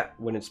Yeah, that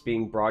when it's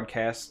being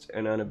broadcast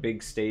and on a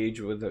big stage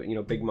with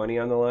big money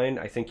on the line,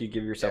 I think you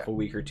give yeah, yourself a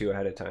week or two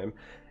ahead of time.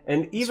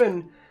 And that's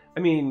fair. I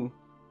mean,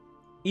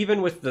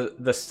 even with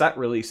the set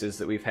releases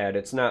that we've had,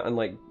 it's not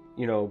unlike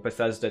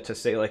Bethesda to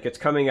say like it's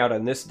coming out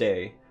on this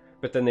day,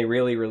 but then they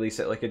really release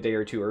it like a day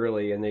or two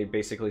early, and they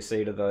basically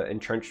say to the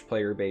entrenched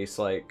player base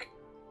like,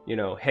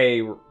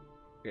 hey,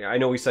 I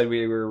know we said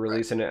we were Right,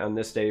 releasing it on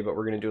this day, but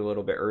we're gonna do a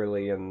little bit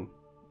early, and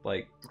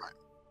like right.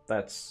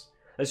 that's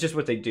just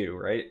what they do,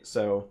 right?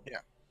 So Yeah.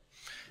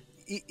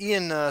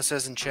 Ian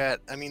says in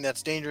chat, I mean,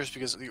 that's dangerous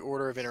because the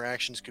order of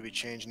interactions could be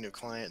changed in new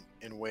client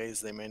in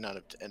ways they may not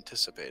have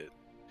anticipated.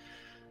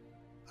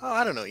 Oh,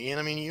 I don't know, Ian.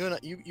 I mean,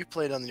 you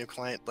played on the new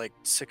client like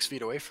 6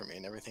 feet away from me,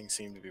 and everything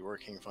seemed to be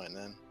working fine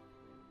then.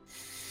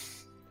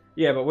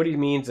 Yeah, but what he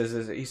means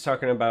is he's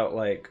talking about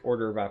like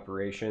order of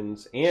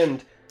operations,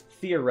 and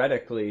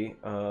theoretically,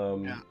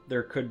 Yeah.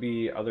 there could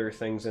be other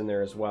things in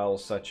there as well,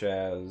 such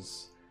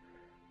as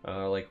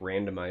like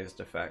randomized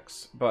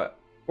effects. But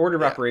order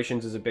of Yeah.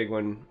 operations is a big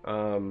one.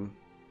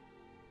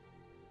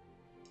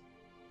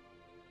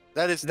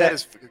 That is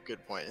That a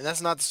good point, and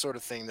that's not the sort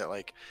of thing that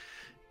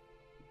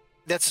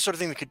that's the sort of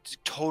thing that could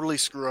totally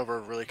screw over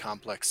a really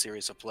complex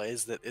series of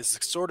plays. That is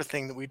the sort of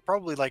thing that we'd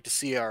probably like to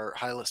see our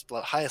highest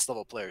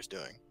level players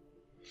doing.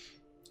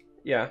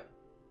 yeah,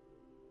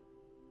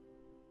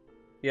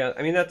 yeah.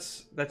 I mean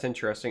that's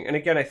interesting, and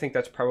again, I think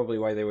that's probably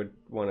why they would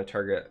want to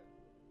target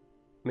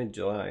mid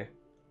July,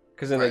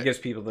 because then that Right. gives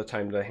people the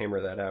time to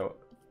hammer that out.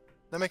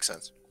 That makes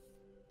sense.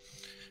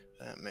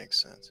 That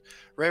makes sense.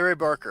 Ray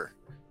Barker,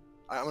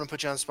 I'm going to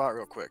put you on the spot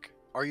real quick.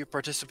 Are you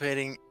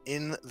participating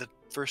in the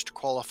first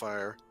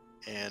qualifier?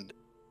 And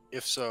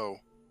if so,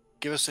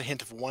 give us a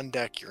hint of one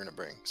deck you're going to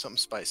bring. Something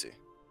spicy.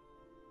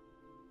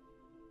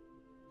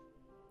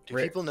 Do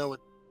Ray people know what?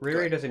 Ray, Go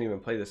Ray ahead. doesn't even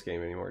play this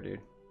game anymore, dude.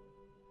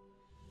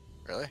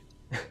 Really?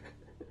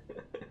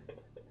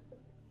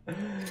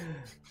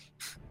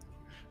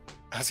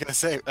 I was going to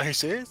say, are you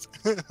serious?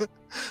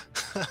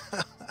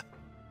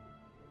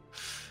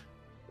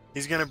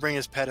 He's going to bring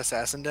his pet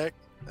assassin deck?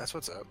 That's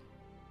what's up.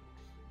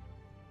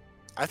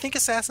 I think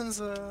Assassin's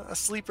a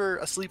sleeper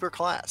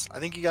class. I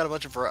think you got a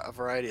bunch of a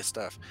variety of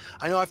stuff.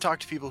 I know I've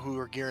talked to people who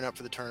are gearing up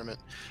for the tournament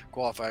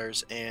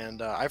qualifiers,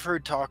 and I've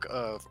heard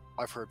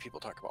people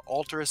talk about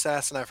Alter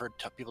Assassin. I've heard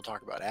people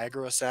talk about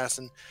Aggro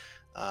Assassin.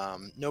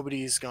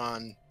 Nobody's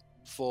gone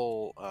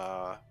full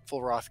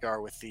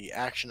Rothgar with the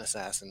Action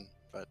Assassin,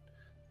 but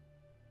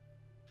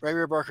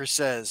Ray Barker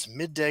says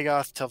mid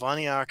Dagoth,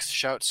 Telvaniox,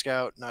 Shout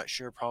Scout. Not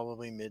sure,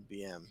 probably mid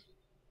BM.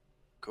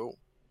 Cool.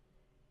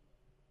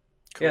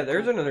 Yeah, Cool,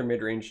 there's cool, another cool.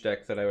 mid-range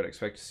deck that I would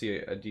expect to see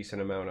a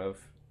decent amount of.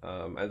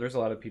 There's a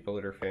lot of people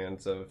that are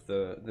fans of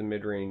the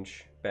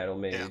mid-range battle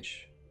Yeah.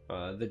 mage,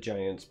 the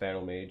giants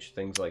battle mage,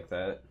 things like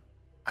that.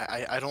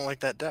 I don't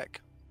like that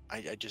deck.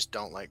 I just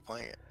don't like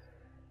playing it.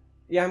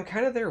 Yeah, I'm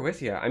kind of there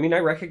with you. I mean, I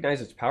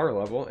recognize its power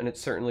level, and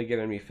it's certainly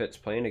given me fits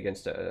playing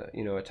against a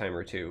time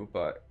or two.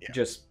 But Yeah.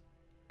 just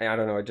I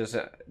don't know, it just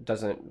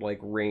doesn't like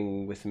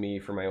ring with me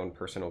for my own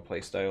personal play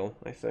style,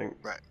 I think.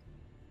 Right.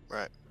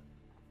 Right.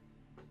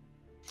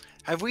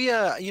 Have we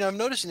I've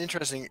noticed an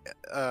interesting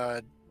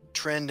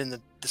trend in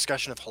the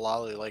discussion of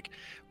Halalu. Like,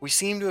 we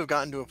seem to have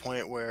gotten to a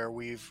point where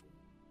we've,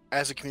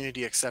 as a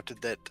community,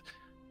 accepted that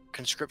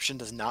conscription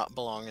does not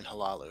belong in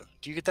Halalu.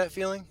 Do you get that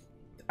feeling?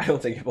 I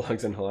don't think it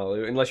belongs in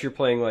Halalu unless you're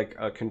playing like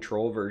a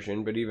control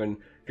version. But even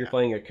if you're Yeah.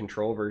 playing a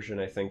control version,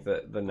 I think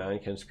that the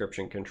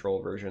non-conscription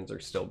control versions are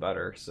still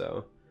better.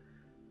 So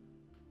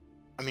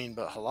I mean,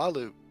 but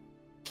Halalu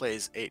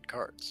plays 8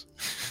 cards.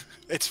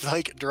 It's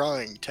like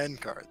drawing 10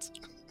 cards.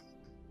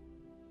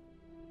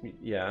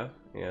 yeah,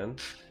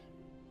 and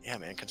Yeah,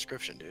 man,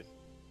 conscription, dude.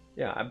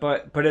 yeah,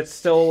 but it's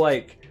still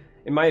like,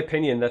 in my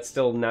opinion, that's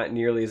still not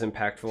nearly as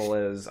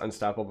impactful as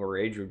Unstoppable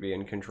Rage would be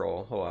in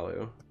Control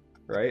Halalu,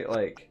 right?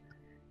 Like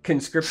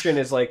conscription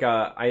is like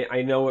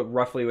I know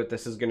roughly what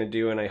this is going to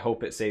do, and I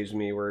hope it saves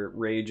me. Where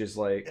Rage is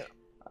Yeah. like,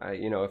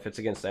 if it's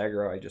against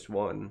aggro, I just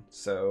won.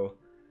 So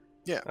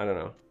Yeah. I don't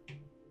know.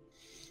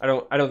 I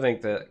don't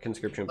think that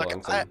conscription Look,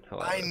 belongs I in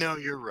I Halalu. know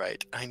you're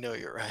right. I know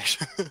you're right.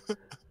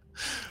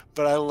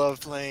 But I love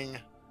playing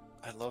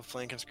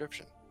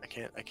conscription. I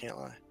can't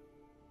lie.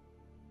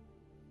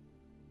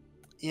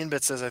 Ian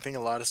Bit says I think a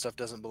lot of stuff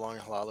doesn't belong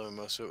in Halalu, and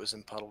most of it was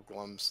in Puddle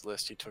Glum's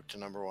list he took to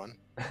number 1.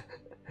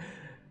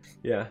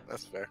 yeah,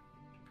 That's fair.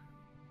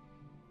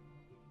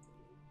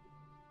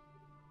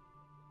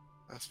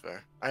 That's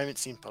fair. I haven't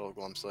seen Puddle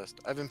Glum's list.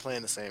 I've been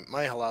playing the same.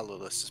 My Halalu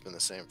list has been the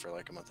same for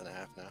like a month and a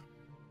half now.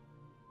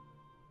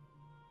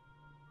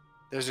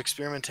 There's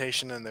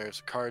experimentation and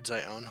there's cards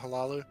I own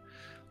Halalu.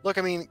 Look,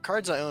 I mean,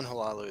 cards I own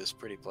Halalu is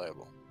pretty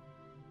playable.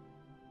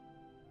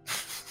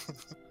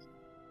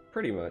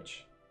 pretty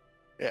much.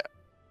 Yeah.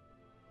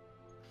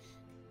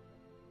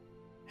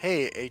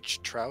 Hey,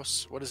 H.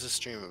 Trouse, what is this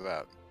stream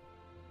about?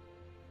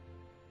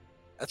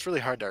 That's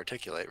really hard to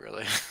articulate,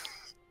 really.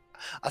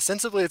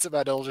 Ostensibly, it's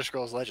about Elder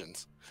Scrolls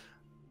Legends.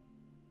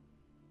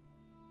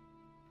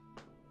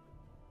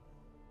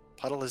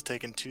 Puddle has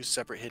taken 2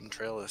 separate hidden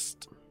trail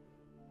lists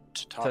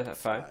to top To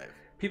 5.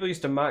 People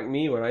used to mock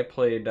me when I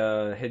played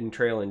Hidden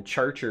Trail and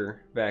Charcher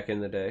back in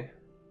the day.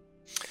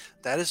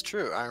 That is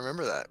true. I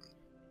remember that.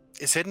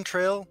 Is Hidden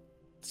Trail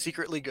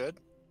secretly good?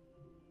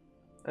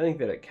 I think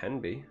that it can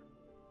be.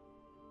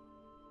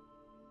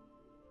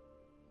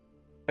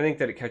 I think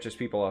that it catches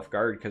people off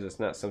guard because it's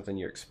not something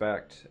you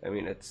expect. I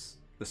mean, it's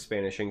the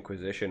Spanish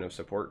Inquisition of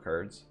support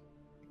cards.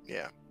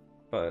 Yeah,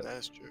 But that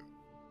is true.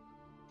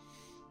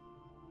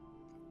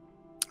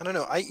 I don't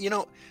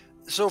know.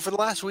 So for the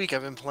last week,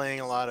 I've been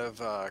playing a lot of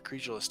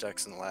creatureless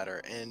decks in the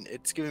ladder, and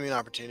it's giving me an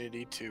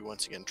opportunity to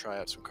once again try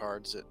out some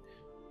cards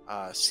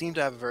that seem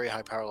to have a very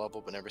high power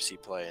level but never see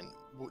play. And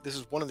this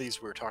is one of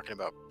these we were talking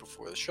about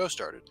before the show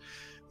started,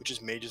 which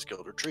is Mage's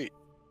Guild Retreat.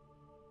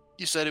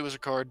 You said it was a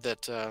card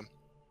that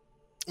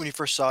when you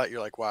first saw it,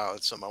 you're like, wow,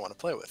 it's something I want to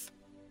play with.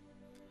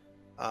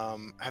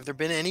 Have there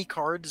been any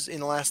cards in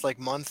the last like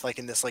month, like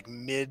in this like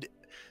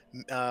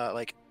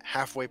like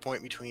halfway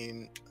point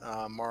between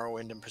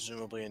Morrowind and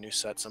presumably a new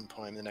set some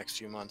point in the next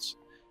few months,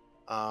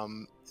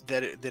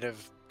 that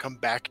have come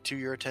back to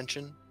your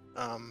attention?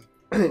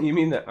 You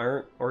mean that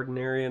aren't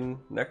Ordinary and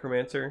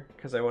Necromancer?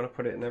 Because I want to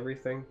put it in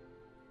everything.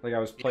 Like I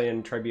was Yeah,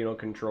 playing Tribunal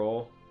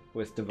Control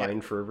with yeah,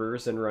 Divine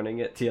Fervors and running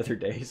it the other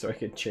day so I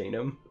could chain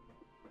them.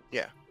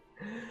 yeah.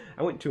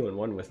 I went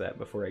 2-1 with that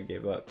before I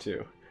gave up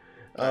too.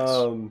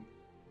 Nice. Um,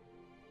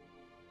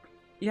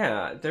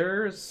 yeah,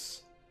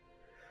 there's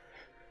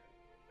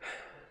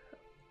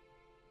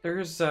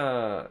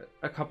a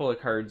couple of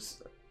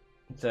cards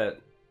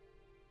that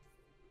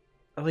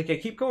like I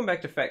keep going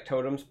back to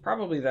Factotums.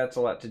 Probably that's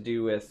a lot to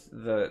do with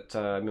that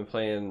I've been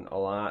playing a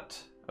lot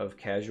of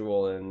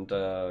casual and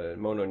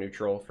mono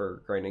neutral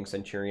for grinding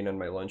Centurion on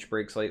my lunch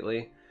breaks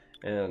lately,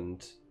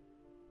 and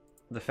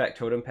the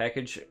Factotum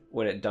package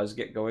when it does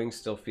get going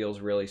still feels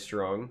really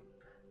strong.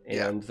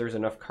 Yeah, And there's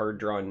enough card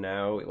draw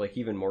now, like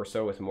even more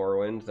so with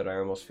Morrowind, that I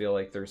almost feel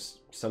like there's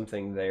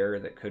something there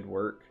that could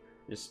work.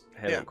 Just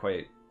yeah. haven't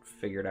quite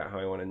figured out how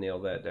I want to nail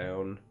that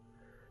down.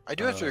 I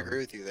do have to Um, agree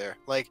with you there.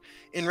 Like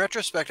in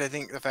retrospect, I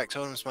think the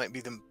Factotums might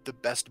be the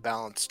best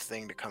balanced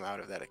thing to come out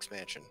of that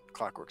expansion,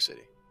 Clockwork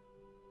City.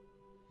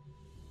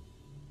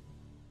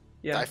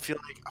 yeah, I feel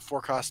like a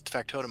 4-cost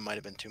Factotum might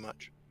have been too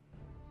much,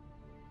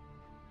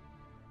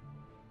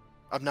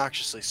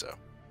 obnoxiously so.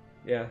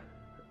 yeah.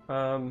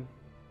 Um,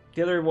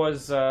 the other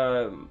was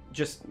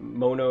just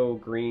mono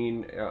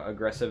green,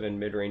 aggressive and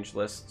mid range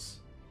lists.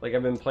 Like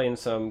I've been playing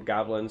some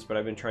goblins, but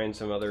I've been trying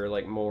some other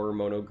like more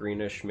mono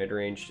greenish mid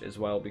range as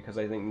well because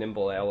I think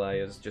Nimble Ally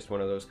is just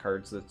one of those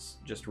cards that's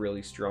just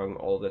really strong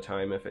all the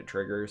time if it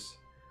triggers.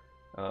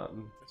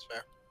 Um, That's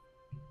fair.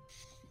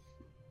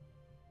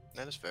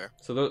 That is fair.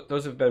 so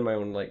those have been my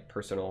own like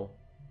personal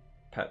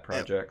pet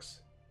Yeah,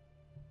 projects.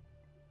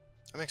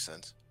 that makes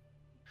sense.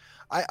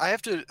 I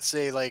have to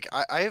say, like,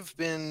 I have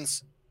been,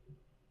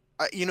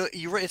 you know,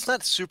 it's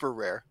not super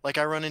rare. Like,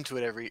 I run into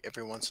it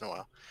every once in a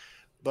while.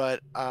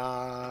 But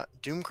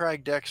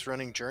Doomcrag decks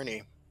running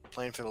Journey,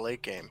 playing for the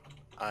late game.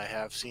 I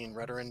have seen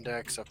Redoran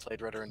decks. I've played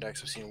Redoran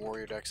decks. I've seen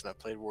Warrior decks, and I've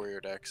played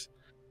Warrior decks.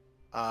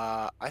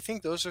 I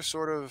think those are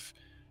sort of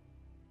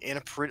in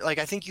a pretty like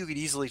I think you could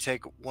easily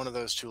take one of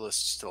those two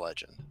lists to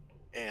Legend,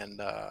 and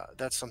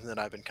that's something that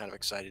I've been kind of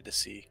excited to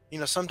see. You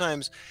know,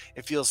 sometimes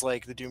it feels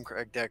like the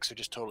Doomcrag decks are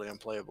just totally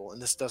unplayable,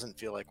 and this doesn't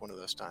feel like one of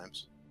those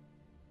times.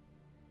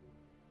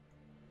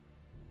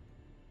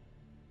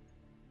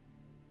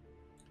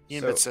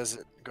 Ian Bit So says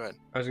it. Go ahead.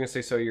 I was gonna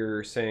say, so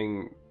you're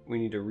saying we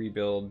need to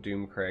rebuild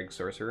Doomcrag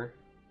Sorcerer?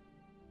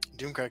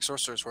 Doomcrag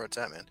Sorcerer is where it's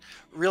at, man.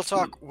 Real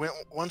Hmm. talk.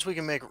 Once we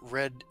can make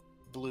red,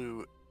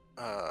 blue,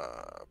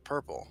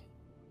 purple,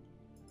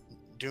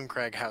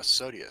 Doomcrag House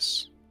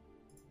Sodius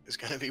is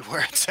gonna be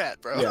where it's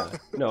at, bro. Yeah,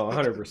 no,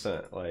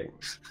 100%. Like,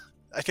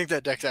 I think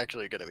that deck's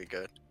actually gonna be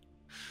good.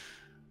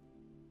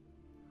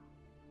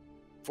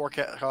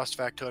 4-cost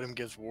Factotum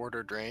gives Ward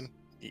or Drain.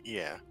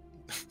 Yeah,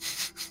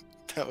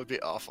 that would be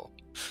awful.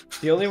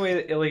 the only way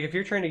that, like, if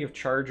you're trying to give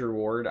charge or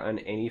ward on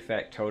any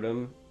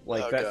Factotum,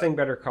 like, Oh that god. thing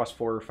better cost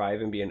 4 or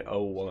 5 and be an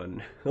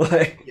 0-1.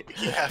 Like,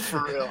 Yeah,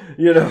 for real.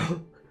 you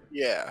know?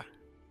 Yeah,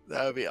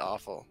 that would be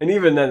awful. And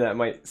even then, that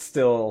might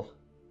still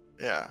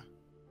Yeah,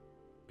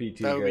 be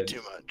too that would be good.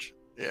 too much.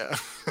 Yeah,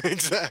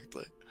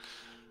 exactly.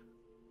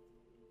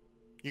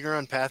 You can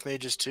run Path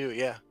Mages too.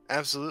 Yeah,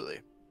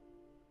 absolutely.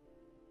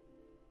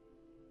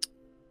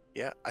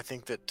 Yeah, I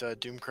think that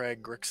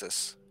Doomcrag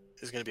Grixis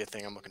is going to be a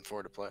thing I'm looking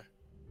forward to play.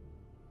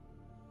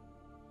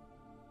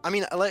 I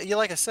mean,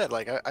 like I said,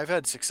 like I've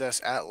had success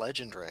at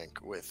Legend rank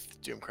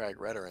with Doomcrag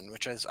Redoran,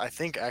 which is I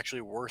think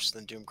actually worse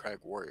than Doomcrag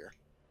Warrior.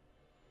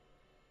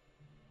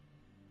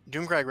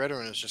 Doomcrag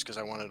Redoran is just because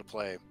I wanted to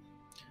play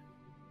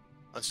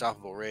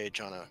Unstoppable Rage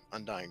on a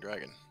Undying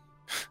Dragon.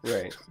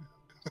 Right.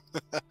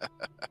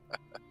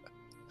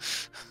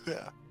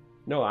 Yeah.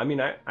 No, I mean,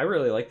 I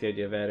really like the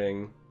idea of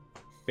adding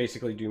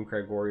basically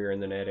Doomcrag Warrior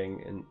and then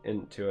adding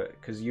into it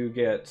because you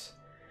get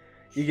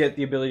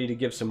the ability to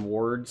give some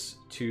wards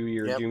to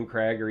your Yep.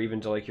 Doomcrag or even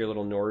to like your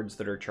little Nords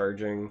that are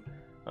charging.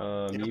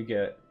 Yep. You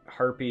get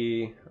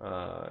Harpy.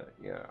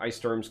 Yeah, Ice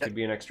Storms Yep. could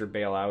be an extra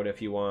bailout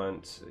if you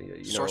want.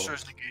 You know,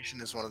 Sorcerer's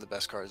Negation is one of the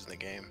best cards in the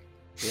game.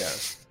 yeah.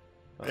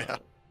 Yeah. Uh,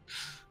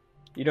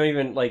 you don't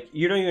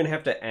even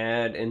have to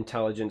add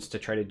intelligence to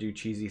try to do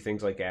cheesy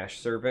things like Ash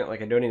Servant.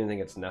 Like I don't even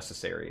think it's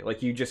necessary.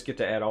 Like you just get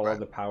to add all Right. of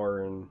the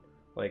power and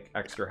like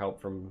extra help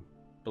from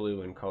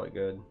blue and call it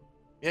good.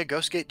 Yeah,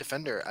 Ghostgate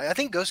Defender. I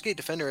think Ghostgate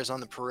Defender is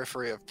on the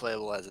periphery of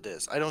playable as it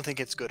is. I don't think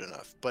it's good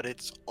enough, but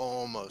it's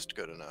almost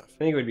good enough. I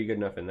think it would be good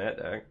enough in that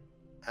deck.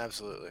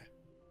 Absolutely.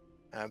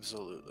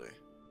 Absolutely.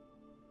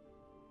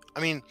 I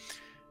mean,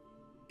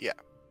 yeah,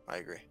 I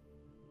agree.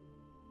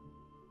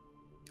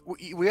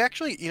 We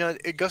actually, you know,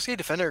 Ghostgate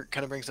Defender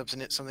kind of brings up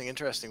something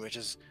interesting, which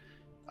is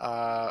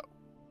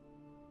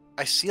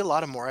I see a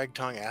lot of Morag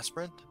Tong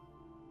Aspirant.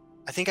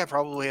 I think I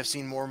probably have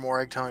seen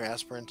more Egg Tongue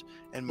Aspirant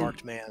and Hmm.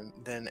 Marked Man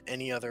than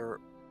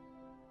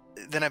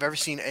I've ever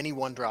seen any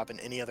one drop in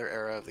any other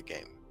era of the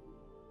game.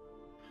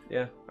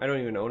 Yeah, I don't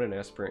even own an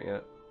aspirant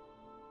yet.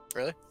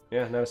 Really?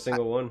 Yeah, not a I,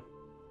 single one.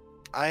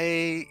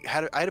 I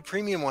had a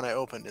premium one I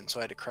opened, and so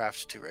I had to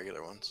craft 2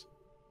 regular ones.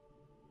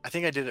 I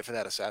think I did it for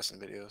that assassin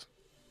videos,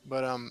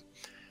 but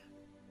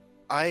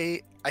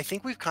I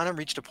think we've kind of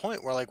reached a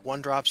point where like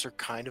one drops are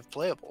kind of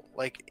playable.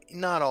 Like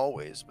not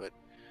always, but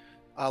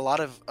a lot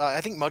of I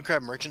think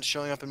Mudcrab Merchant's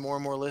showing up in more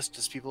and more lists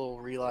as people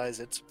realize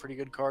it's a pretty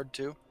good card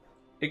too.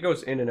 It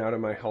goes in and out of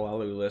my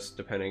Halalu list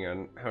depending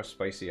on how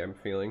spicy I'm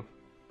feeling.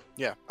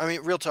 Yeah, I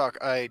mean, real talk.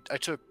 I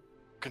took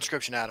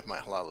conscription out of my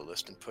Halalu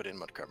list and put in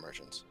Mudcrab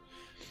Merchants.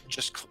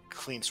 Just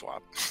clean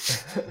swap.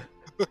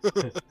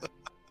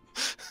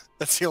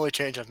 That's the only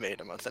change I've made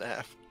in a month and a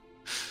half.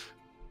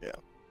 Yeah.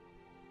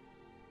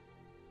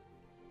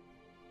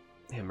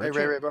 Yeah, Hey,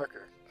 Ray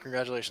Barker.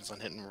 Congratulations on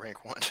hitting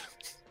rank 1.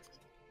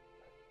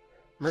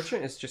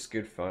 Merchant is just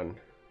good fun.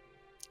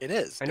 It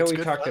is. I know It's we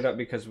good talked fun. it up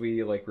because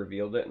we like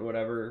revealed it and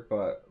whatever,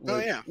 but Oh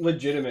yeah.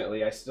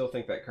 legitimately, I still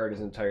think that card is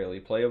entirely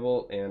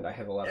playable, and I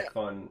have a lot Yeah. of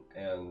fun.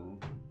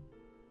 And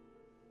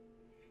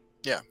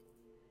Yeah.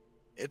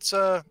 It's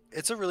a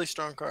really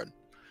strong card.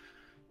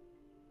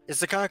 It's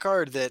the kind of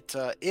card that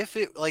if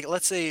it like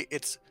let's say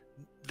it's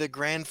the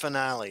grand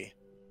finale,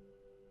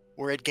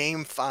 we're at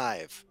game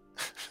 5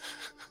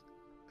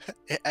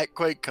 at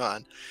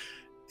QuakeCon,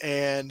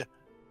 and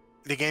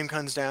the game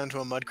comes down to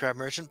a Mudcrab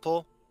Merchant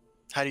pull.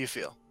 How do you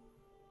feel?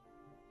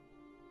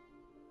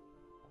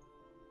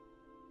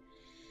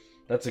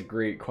 that's a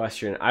great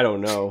question. I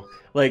don't know.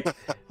 Like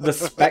the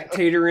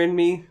spectator in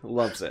me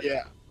loves it.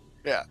 Yeah.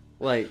 Yeah.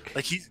 Like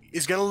Like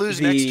he's gonna lose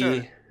next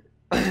turn.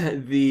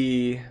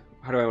 the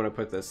how do I want to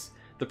put this?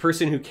 The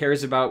person who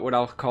cares about what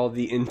I'll call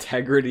the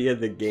integrity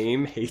of the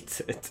game hates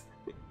it.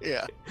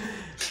 Yeah.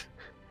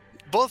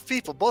 Both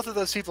of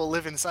those people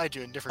live inside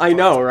you in different I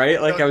know, parts.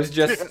 right? Like I was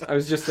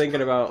just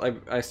thinking about.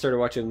 I started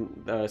watching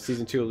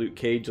season 2 of Luke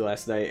Cage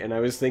last night, and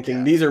I was thinking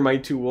Yeah. these are my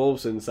 2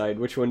 wolves inside.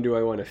 Which one do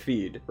I want to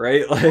feed?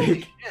 Right?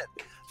 Like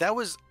That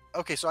was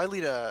okay. So I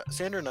lead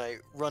Sandra and I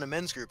run a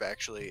men's group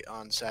actually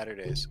on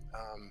Saturdays,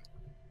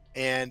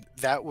 and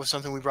that was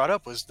something we brought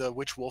up was the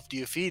which wolf do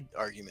you feed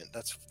argument.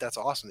 That's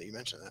awesome that you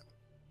mentioned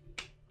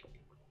that.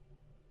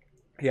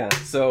 yeah.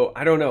 So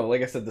I don't know.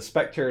 Like I said, the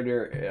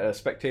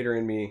spectator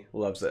in me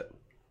loves it,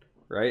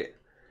 right?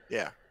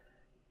 Yeah.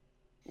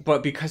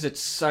 But because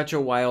it's such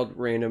a wild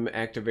random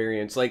act of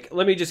variance, like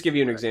let me just give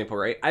you an example,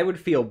 right? I would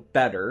feel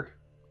better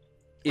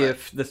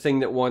if the thing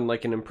that won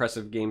like an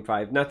impressive game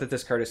 5, not that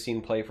this card has seen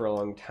play for a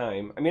long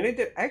time. I mean,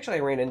 I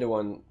ran into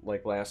one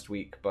like last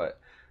week, but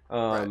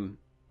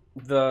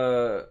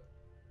the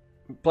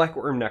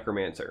Blackworm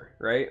Necromancer,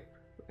 right?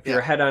 If you're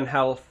ahead on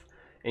health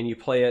and you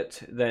play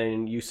it,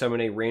 then you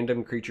summon a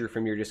random creature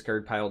from your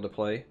discard pile to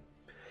play.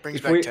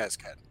 Brings back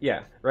Tazcat.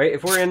 Yeah, right?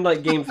 If we're in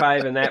like game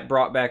 5 and that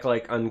brought back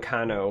like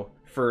Uncano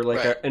for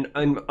like an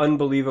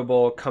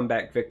unbelievable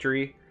comeback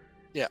victory,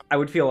 yeah, I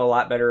would feel a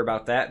lot better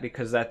about that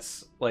because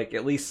that's like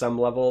at least some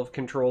level of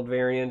controlled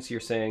variance. You're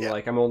saying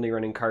like I'm only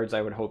running cards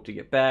I would hope to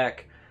get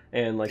back,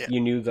 and like you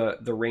knew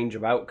the range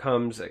of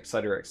outcomes, et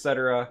cetera, et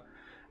cetera.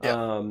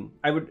 Yeah.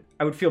 I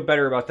would feel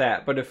better about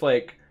that. But if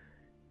like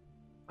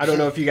I don't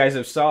know if you guys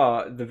have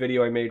saw the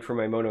video I made for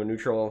my mono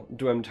neutral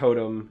Dwem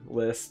Totem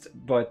list,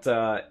 but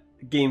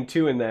game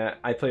 2 in that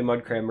I play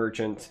Mudcrab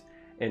Merchant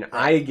and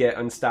I get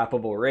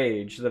Unstoppable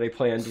Rage that I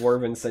play on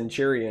Dwarven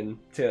Centurion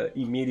to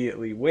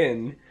immediately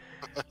win.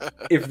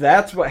 If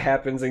that's what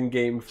happens in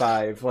game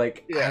 5,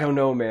 like I don't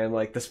know, man,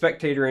 like the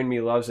spectator in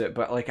me loves it,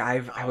 but like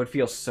I would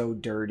feel so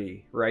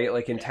dirty, right?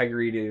 Like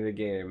integrity to the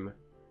game.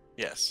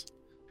 Yes.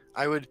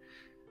 I would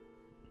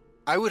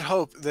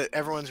hope that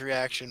everyone's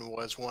reaction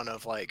was one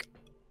of like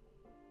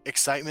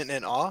excitement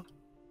and awe,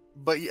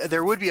 but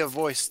there would be a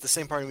voice, the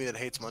same part of me that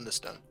hates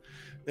Mundustone.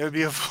 There would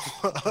be a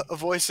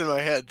voice in my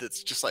head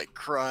that's just like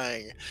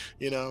crying,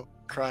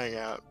 crying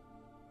out.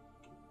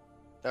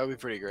 That would be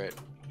pretty great.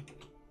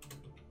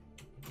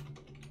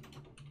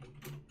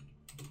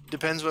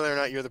 Depends whether or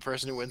not you're the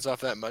person who wins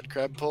off that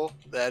Mudcrab pull.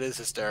 That is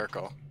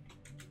hysterical.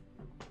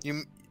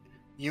 You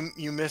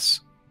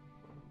miss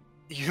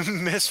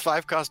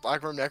 5-cost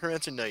Blackworm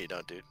Necromancer? No, you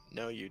don't, dude.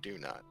 No, you do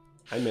not.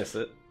 I miss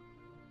it.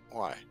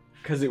 Why?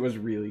 Because it was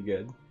really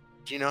good.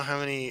 Do you know how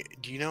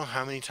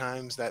many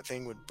times that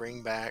thing would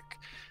bring back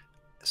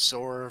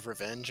Soar of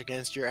Revenge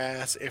against your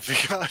ass if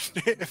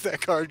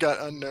that card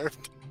got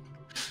unnerved?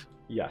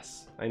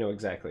 Yes, I know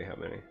exactly how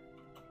many.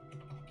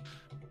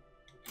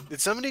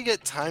 Did somebody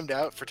get timed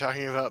out for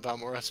talking about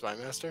Balmora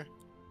Spymaster?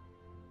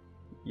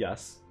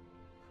 Yes.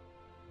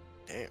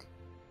 Damn.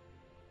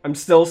 I'm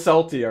still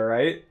salty, all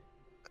right?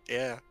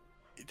 Yeah.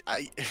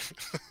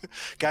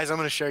 Guys, I'm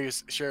going to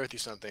share with you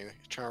something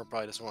Charmer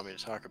probably doesn't want me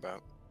to talk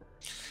about.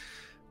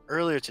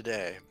 Earlier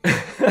today,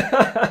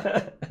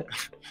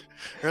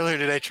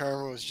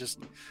 Charmer was just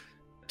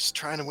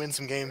trying to win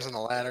some games on the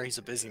ladder. He's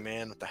a busy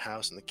man with the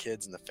house and the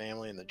kids and the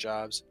family and the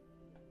jobs.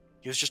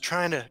 He was just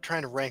trying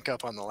to rank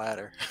up on the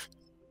ladder.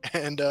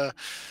 and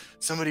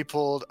somebody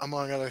pulled,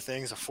 among other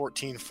things, a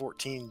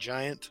 14-14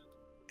 giant.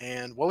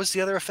 And what was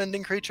the other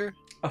offending creature?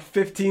 A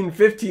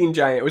 15-15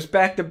 giant. It was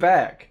back to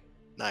back.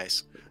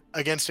 Nice.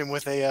 Against him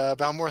with a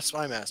Balmorth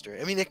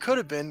Spymaster. I mean, it could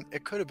have been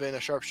a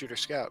Sharpshooter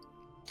Scout,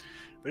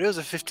 but it was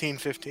a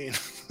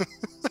 15-15.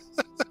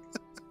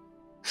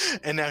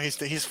 And now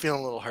he's feeling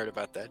a little hurt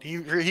about that.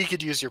 He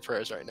could use your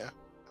prayers right now.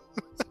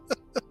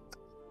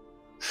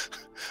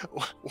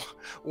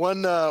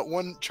 One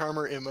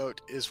charmer emote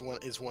is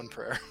one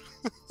prayer.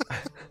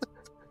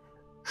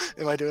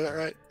 Am I doing it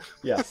right?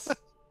 Yes.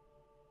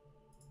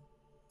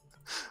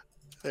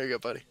 There you go,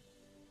 buddy.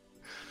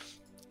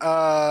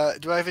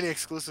 Do I have any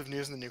exclusive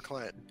news in the new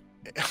client?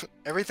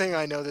 Everything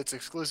I know that's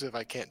exclusive,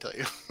 I can't tell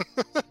you.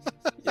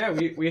 Yeah,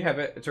 we have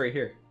it. It's right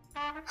here.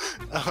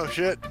 Oh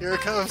shit! Here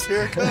it comes!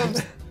 Here it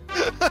comes!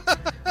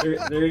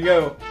 there you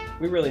go.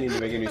 We really need to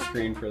make a new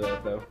screen for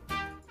that, though.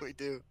 We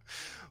do.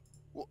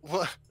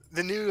 What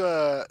the new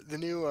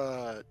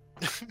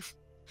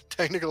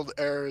technical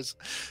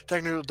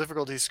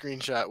difficulties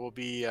screenshot will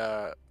be?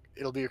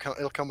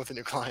 It'll come with a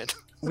new client.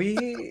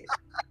 We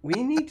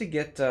need to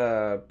get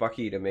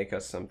Bucky to make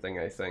us something.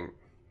 I think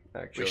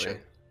actually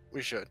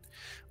we should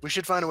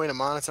find a way to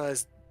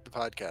monetize the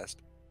podcast,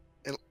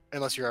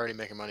 unless you're already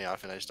making money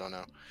off it. I just don't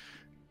know.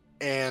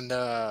 And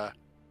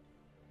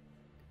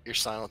your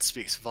silence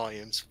speaks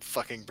volumes,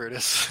 fucking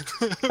Brutus.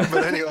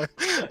 But anyway,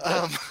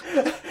 and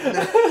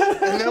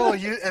then we'll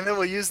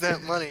use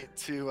that money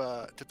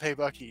to pay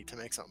Bucky to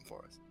make something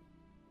for us.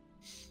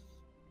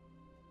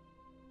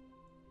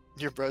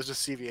 Your bros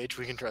just CVH,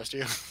 we can trust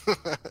you.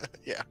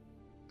 Yeah.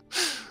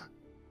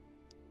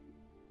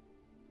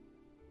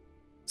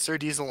 Sir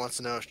Diesel wants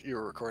to know if you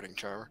were recording,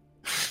 Charmer.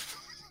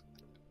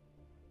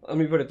 Let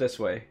me put it this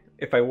way: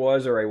 if I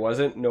was or I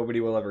wasn't,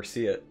 nobody will ever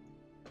see it.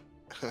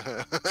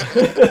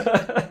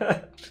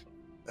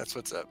 That's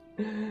what's up.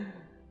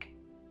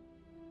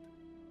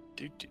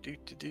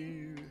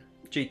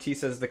 JT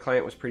says the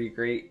client was pretty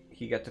great.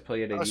 He got to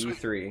play it at sweet.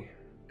 E3.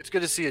 It's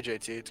good to see you,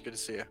 JT. It's good to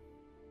see you.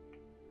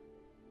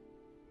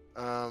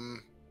 Are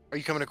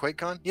you coming to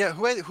QuakeCon? Yeah,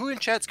 who in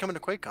chat's coming to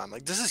QuakeCon?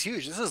 Like, this is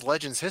huge. This is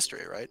Legends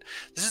history, right?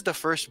 This is the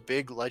first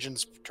big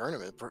Legends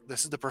tournament.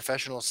 This is the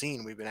professional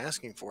scene we've been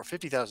asking for.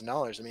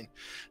 $50,000. I mean,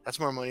 that's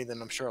more money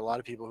than I'm sure a lot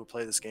of people who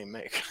play this game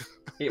make.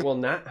 It will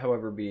not,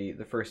 however, be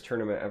the first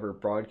tournament ever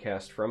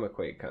broadcast from a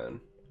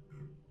QuakeCon.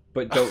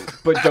 But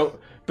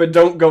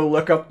don't go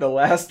look up the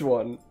last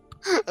one.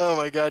 Oh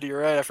my god,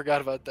 you're right. I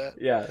forgot about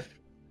that. Yeah.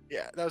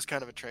 Yeah, that was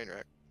kind of a train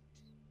wreck.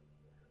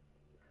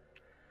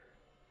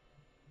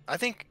 I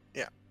think,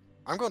 yeah,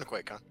 I'm going to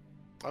QuakeCon.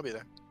 I'll be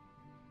there.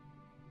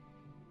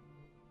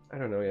 I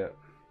don't know yet.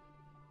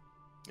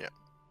 Yeah.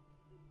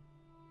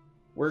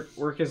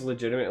 Work is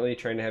legitimately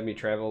trying to have me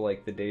travel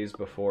like the days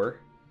before.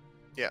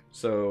 Yeah.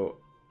 So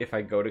if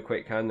I go to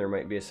QuakeCon, there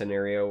might be a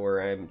scenario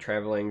where I'm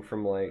traveling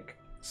from like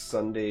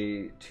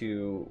Sunday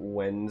to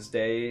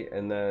Wednesday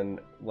and then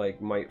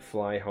like might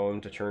fly home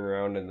to turn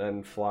around and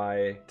then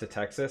fly to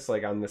Texas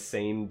like on the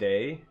same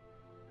day.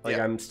 Like,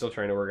 yeah. I'm still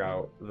trying to work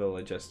out the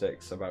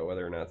logistics about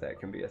whether or not that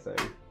can be a thing.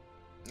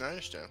 I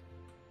understand.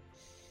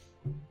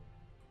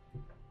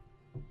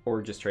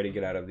 Or just try to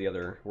get out of the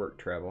other work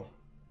travel.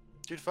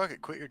 Dude, fuck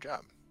it. Quit your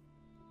job.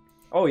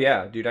 Oh,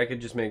 yeah. Dude, I could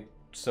just make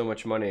so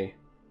much money.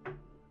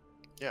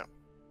 Yeah.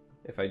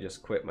 If I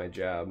just quit my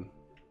job.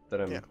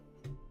 That I'm,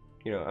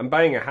 you know, I'm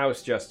buying a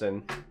house,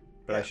 Justin.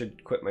 But I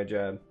should quit my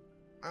job.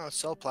 Oh,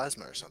 sell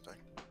plasma or something.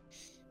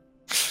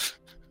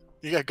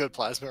 You got good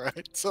plasma,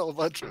 right? Sell a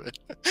bunch of it.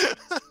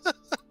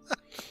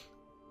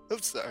 I'm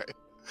sorry.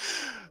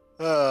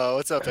 Oh,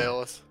 what's up,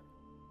 Alice?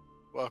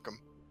 Welcome.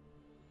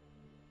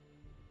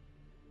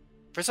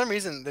 For some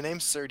reason, the name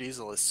Sir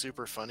Diesel is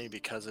super funny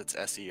because it's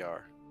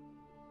SER.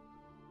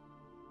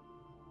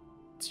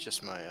 It's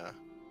just my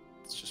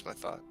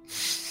thought.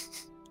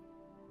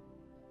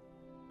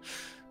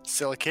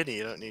 Sell a kidney,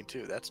 you don't need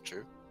to. That's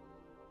true.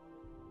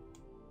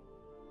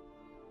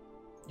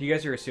 You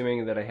guys are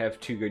assuming that I have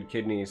 2 good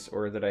kidneys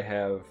or that I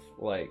have,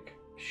 like,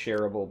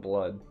 shareable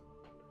blood.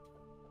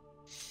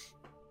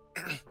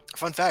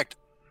 Fun fact,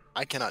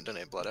 I cannot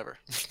donate blood ever.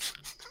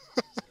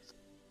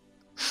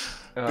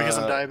 Because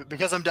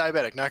I'm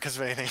diabetic, not because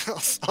of anything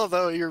else.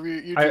 Although you'd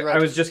be right. I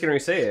was just going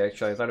to say,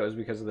 actually, I thought it was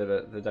because of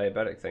the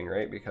diabetic thing,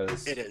 right?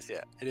 Because it is,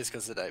 yeah. It is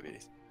because of the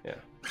diabetes. Yeah.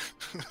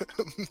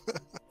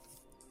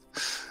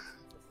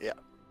 Yeah.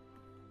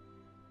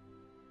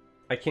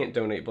 I can't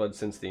donate blood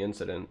since the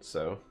incident,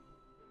 so...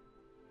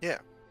 Yeah.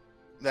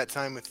 That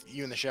time with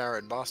you in the shower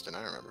in Boston,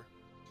 I remember.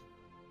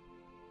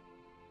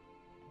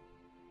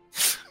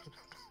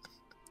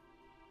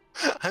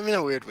 I'm in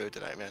a weird mood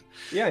tonight, man.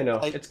 Yeah, I know.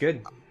 It's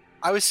good.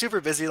 I was super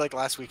busy, like,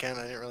 last weekend.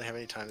 I didn't really have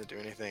any time to do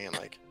anything, and,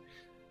 like,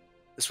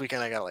 this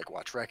weekend I gotta, like,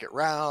 watch Wreck-It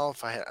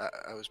Ralph. I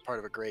was part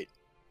of a great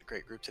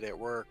group today at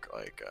work.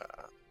 Like,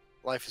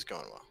 life is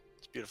going well.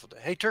 It's a beautiful day.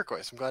 Hey,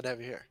 Turquoise, I'm glad to have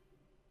you here.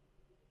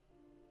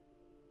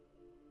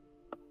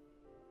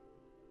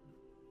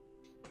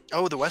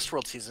 Oh, the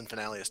Westworld season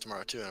finale is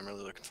tomorrow too, and I'm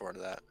really looking forward to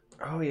that.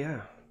 Oh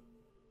yeah.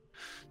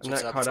 I'm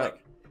not caught up.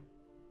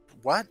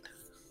 What?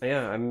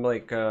 Yeah, I'm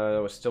like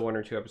was still 1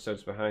 or 2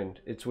 episodes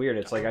behind. It's weird.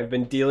 It's like I've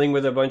been dealing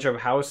with a bunch of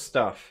house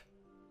stuff.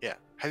 Yeah.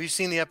 Have you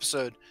seen the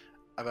episode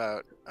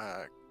about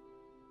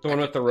The one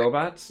with the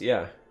robots?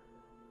 Yeah.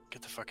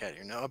 get the fuck out of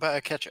here? No,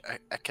 about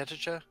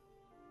Akechicha?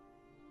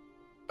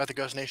 About the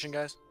Ghost Nation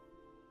guys?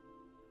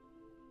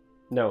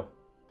 No.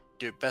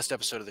 Dude, best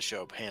episode of the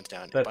show, hands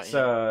down.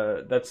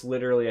 That's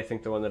literally I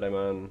think the one that I'm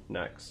on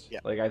next. Yeah.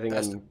 Like I think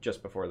Best. I'm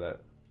just before that.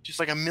 Just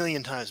like a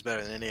million times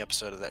better than any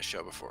episode of that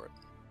show before it.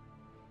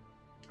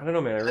 I don't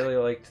know, man. I really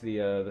liked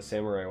the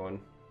samurai one.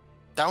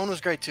 That one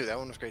was great too.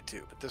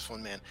 But this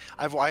one, man,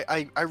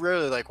 I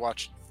rarely like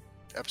watch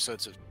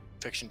episodes of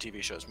fiction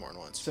TV shows more than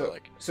once.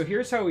 So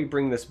here's how we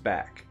bring this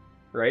back,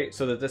 right?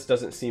 So that this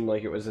doesn't seem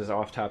like it was as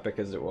off topic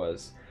as it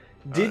was.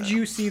 Did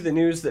you see the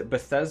news that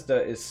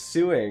Bethesda is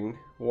suing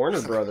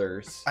Warner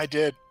Brothers? I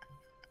did.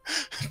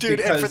 Dude,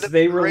 because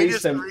they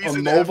released a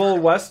mobile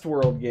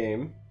Westworld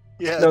game.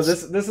 Yeah. No,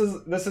 this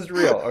is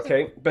real,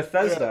 okay?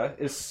 Bethesda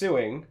is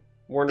suing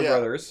Warner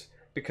Brothers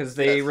because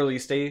they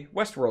released a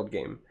Westworld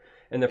game.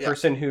 And the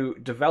person who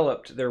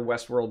developed their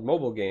Westworld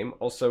mobile game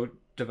also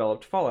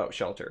developed Fallout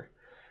Shelter.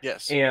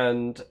 Yes.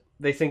 And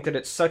they think that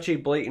it's such a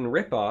blatant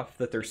ripoff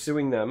that they're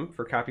suing them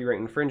for copyright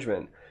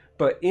infringement.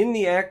 But in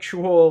the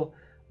actual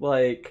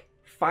like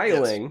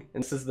filing,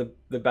 and this is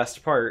the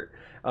best part,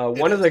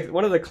 one of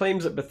the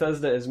claims that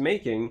Bethesda is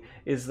making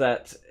is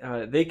that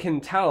they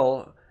can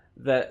tell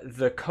that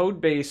the code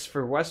base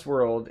for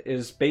Westworld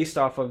is based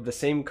off of the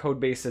same code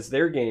base as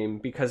their game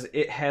because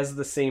it has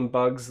the same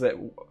bugs that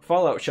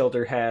Fallout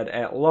Shelter had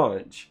at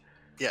launch.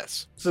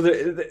 Yes. So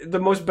the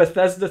most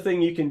Bethesda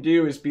thing you can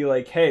do is be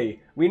like,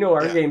 hey, we know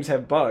our games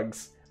have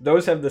bugs.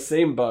 Those have the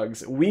same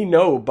bugs. We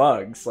know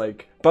bugs.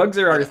 Like, bugs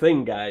are our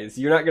thing, guys.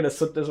 You're not going to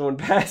slip this one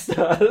past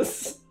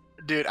us.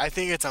 Dude, I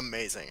think it's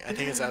amazing. I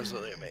think it's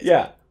absolutely amazing.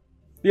 Yeah.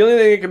 The only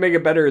thing that could make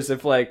it better is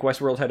if, like,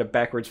 Westworld had a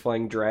backwards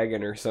flying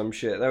dragon or some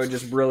shit. That would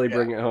just really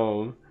bring it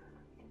home.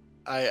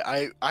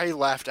 I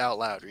laughed out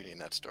loud reading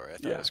that story. I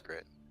thought it was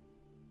great.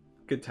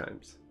 Good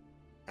times.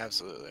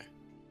 Absolutely.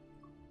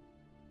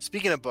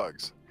 Speaking of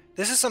bugs,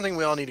 this is something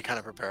we all need to kind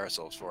of prepare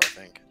ourselves for, I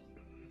think.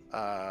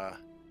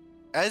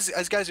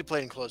 As guys who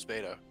played in closed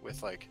beta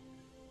with, like,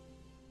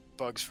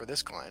 bugs for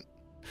this client,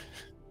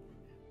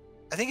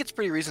 I think it's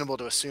pretty reasonable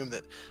to assume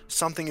that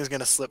something is going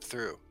to slip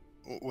through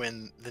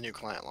when the new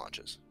client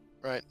launches,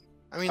 right?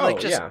 I mean,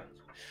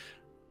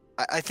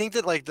 I think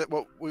that like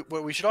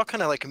what we should all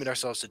kind of like commit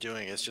ourselves to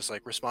doing is just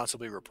like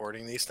responsibly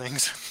reporting these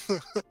things,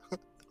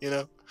 you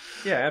know?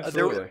 Yeah,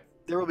 absolutely.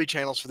 There will be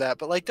channels for that,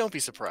 but like, don't be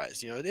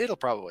surprised. You know, it'll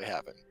probably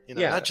happen. You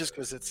know, not just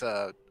because it's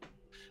an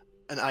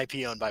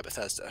IP owned by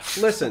Bethesda.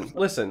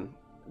 Listen.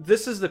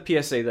 This is the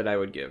PSA that I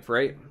would give,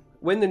 right?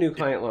 When the new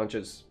client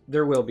launches,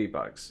 there will be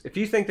bugs. If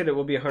you think that it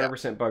will be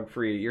 100% bug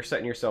free, you're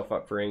setting yourself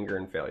up for anger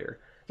and failure.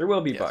 There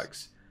will be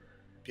bugs.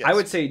 Yes. I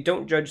would say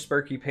don't judge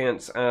Sparky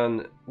Pants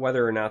on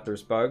whether or not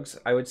there's bugs.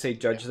 I would say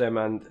judge them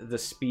on the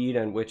speed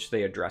on which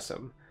they address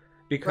them.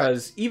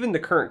 Because even the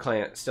current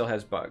client still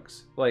has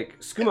bugs. Like,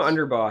 Skooma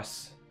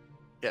Underboss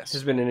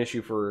has been an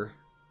issue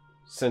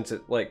since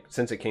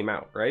it came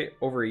out, right?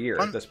 Over a year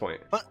at this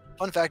point.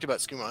 Fun fact about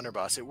Skooma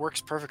Underboss, it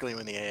works perfectly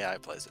when the AI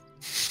plays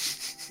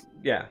it.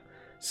 Yeah.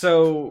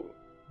 So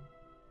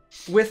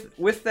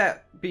with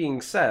that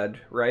being said,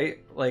 right?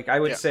 Like, I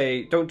would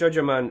say don't judge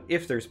them on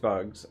if there's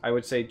bugs. I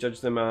would say judge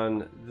them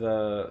on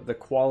the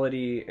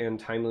quality and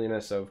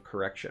timeliness of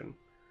correction.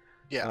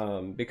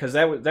 Yeah. Because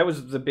that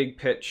was the big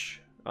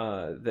pitch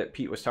that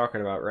Pete was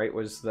talking about, right?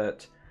 Was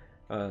that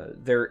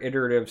their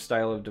iterative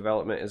style of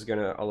development is going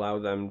to allow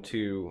them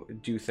to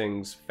do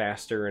things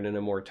faster and in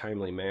a more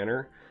timely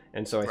manner.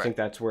 And so I think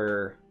that's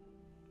where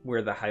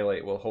the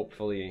highlight will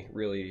hopefully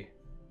really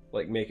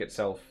like make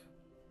itself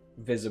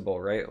visible,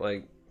 right?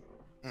 Like,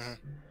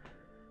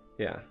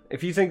 yeah.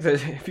 If you think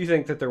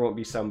that there won't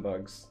be some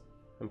bugs,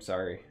 I'm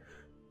sorry.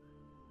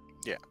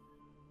 Yeah.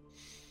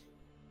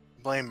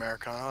 Blame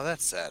Maricon. Oh,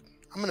 that's sad.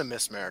 I'm gonna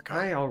miss Maricon.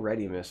 I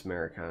already miss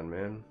Maricon,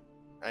 man.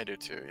 I do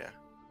too. Yeah,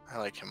 I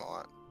like him a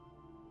lot.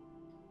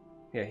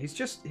 Yeah, he's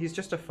just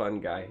a fun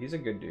guy. He's a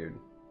good dude.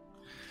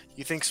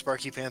 You think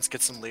Sparky Pants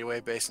gets some leeway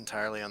based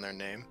entirely on their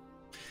name?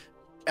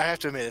 I have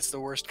to admit, it's the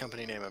worst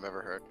company name I've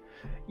ever heard.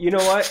 You know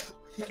what?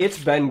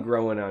 It's been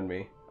growing on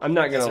me. I'm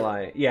not gonna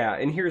lie. Yeah,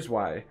 and here's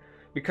why.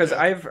 Because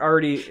I've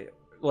already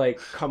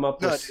like come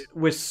up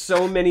with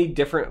so many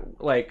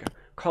different, like,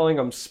 calling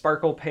them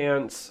Sparkle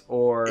Pants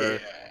or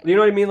you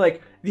know what I mean?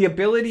 Like, the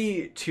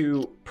ability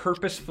to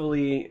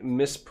purposefully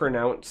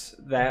mispronounce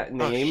that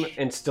name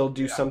and still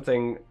do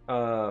something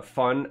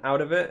fun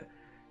out of it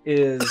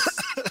is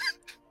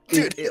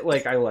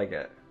like, I like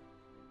it.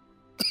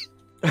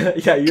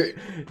 Yeah,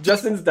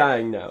 Justin's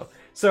dying now.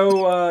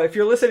 So if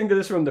you're listening to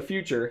this from the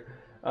future,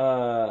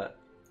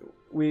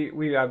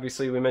 we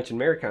obviously mentioned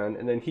Maricon,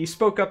 and then he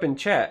spoke up in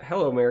chat.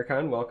 Hello,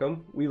 Maricon,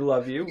 welcome. We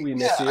love you. We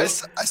miss you. I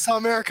saw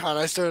Maricon.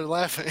 I started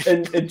laughing.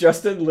 And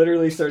Justin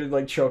literally started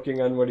like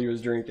choking on what he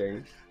was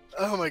drinking.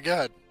 Oh my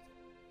god,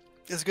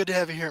 it's good to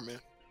have you here,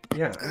 man.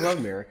 Yeah, I love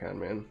Maricon,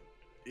 man.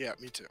 Yeah,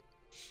 me too.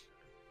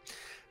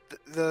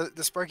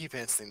 The Sparky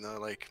Pants thing though,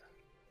 like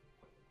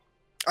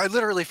I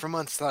literally for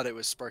months thought it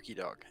was Sparky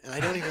Dog, and I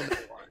don't even know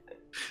why.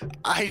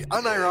 I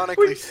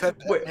unironically said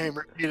that name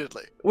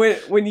repeatedly.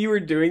 When you were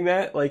doing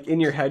that, like in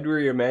your head, were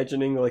you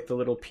imagining like the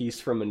little piece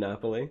from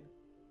Monopoly?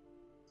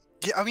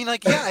 Yeah, I mean,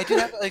 like, yeah, I did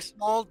have a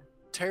small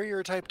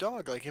terrier type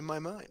dog, like in my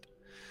mind.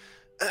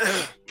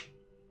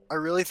 I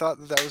really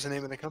thought that was the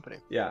name of the company.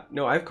 Yeah,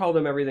 no, I've called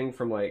them everything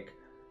from like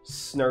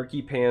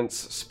Snarky Pants,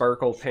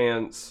 Sparkle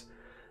Pants,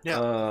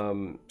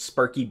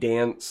 Sparky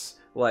Dance,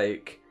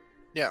 like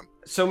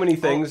so many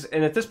things.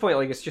 And at this point,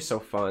 like it's just so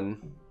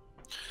fun.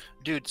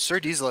 Dude, Sir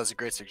Diesel has a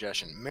great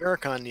suggestion.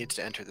 Maricon needs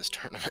to enter this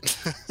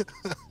tournament.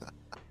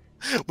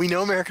 We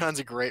know Maricon's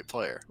a great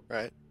player,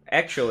 right?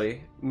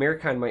 Actually,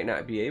 Maricon might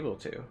not be able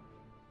to.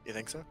 You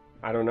think so?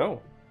 I don't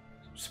know.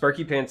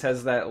 Sparky Pants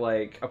has that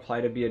like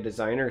apply to be a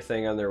designer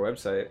thing on their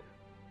website.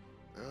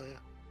 Oh yeah.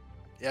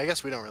 Yeah, I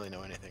guess we don't really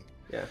know anything.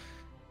 Yeah.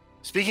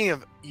 Speaking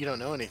of you don't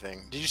know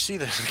anything, did you see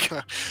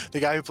the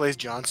guy who plays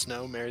Jon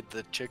Snow married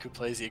the chick who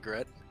plays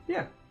Ygritte?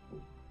 Yeah.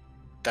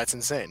 That's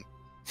insane.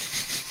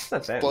 It's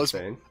not that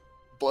insane.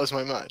 Blows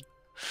my mind.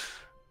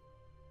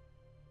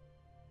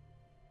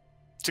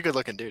 It's a good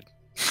looking dude.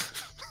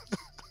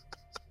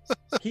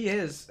 He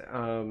is.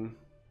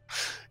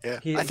 Yeah.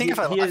 I think if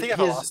I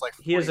lost like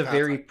 40 he is a pounds,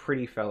 very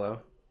pretty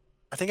fellow.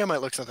 I think I might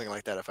look something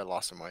like that if I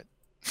lost some weight.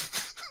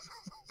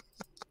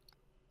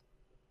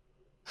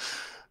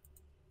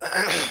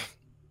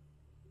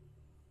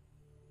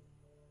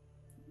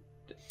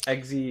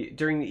 Eggsy,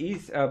 during the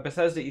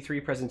Bethesda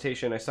E3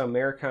 presentation, I saw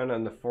Maricon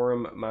on the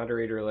forum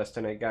moderator list,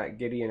 and I got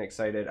giddy and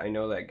excited. I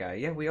know that guy.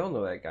 Yeah, we all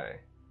know that guy.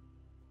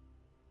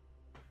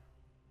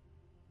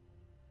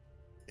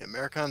 Yeah,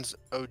 Maricon's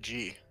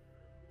OG.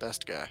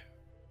 Best guy.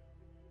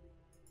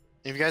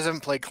 If you guys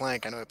haven't played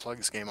Clank, I know I plug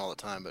this game all the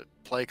time, but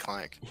play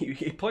Clank.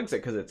 He plugs it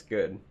because it's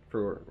good,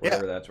 for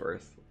whatever that's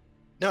worth.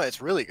 No,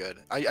 it's really good.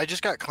 I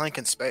just got Clank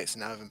in space,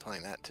 and now I've been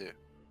playing that too.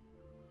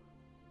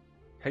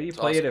 How do you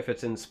play it if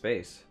it's in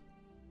space?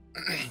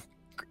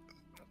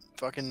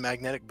 Fucking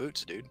magnetic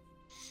boots, dude.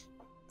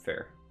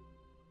 Fair.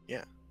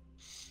 Yeah.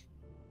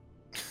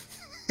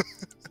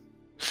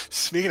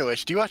 Speaking of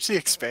which, do you watch The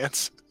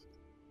Expanse?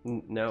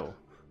 No.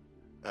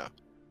 Oh.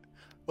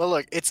 Well,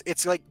 look, it's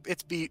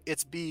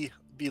B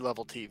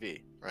level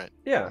TV, right?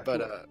 Yeah.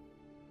 But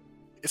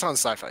it's on the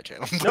Sci-Fi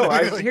Channel. No,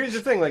 here's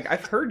the thing. Like,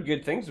 I've heard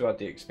good things about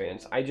The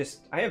Expanse. I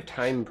have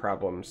time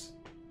problems.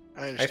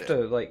 I understand. I have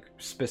to like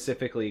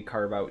specifically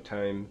carve out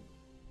time.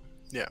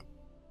 Yeah.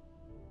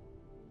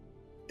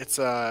 It's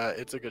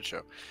a good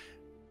show.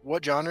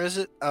 What genre is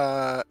it?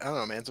 I don't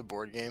know, man. It's a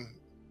board game.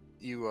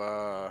 You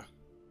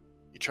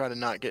try to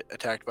not get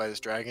attacked by this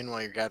dragon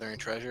while you're gathering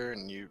treasure,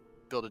 and you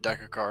build a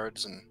deck of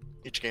cards, and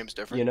each game's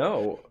different. You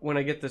know, when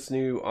I get this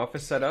new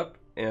office set up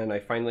and I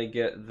finally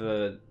get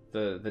the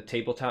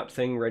tabletop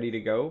thing ready to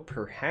go,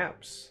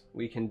 perhaps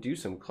we can do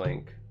some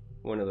Clank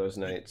one of those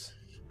nights.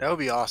 That would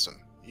be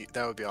awesome.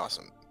 That would be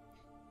awesome.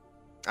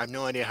 I have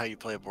no idea how you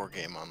play a board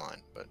game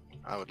online, but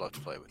I would love to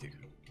play with you.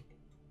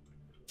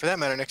 For that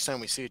matter, next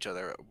time we see each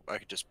other, I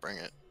could just bring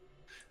it.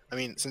 I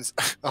mean, since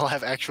I'll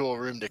have actual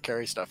room to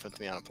carry stuff with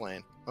me on a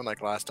plane,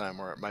 unlike last time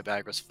where my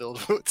bag was filled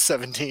with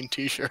 17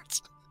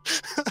 t-shirts.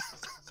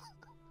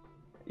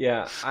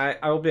 Yeah,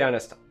 I will be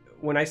honest.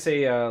 When I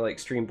say like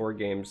stream board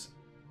games,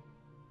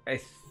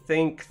 I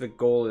think the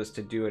goal is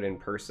to do it in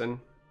person.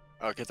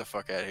 Oh, get the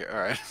fuck out of here! All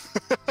right.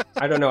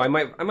 I don't know. I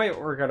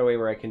might work out a way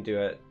where I can do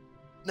it.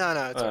 No,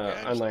 it's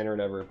okay. Online or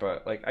whatever.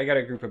 But like, I got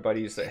a group of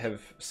buddies that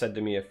have said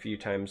to me a few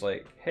times,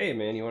 like, "Hey,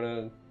 man, you want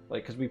to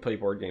like?" Because we play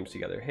board games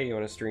together. Hey, you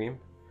want to stream?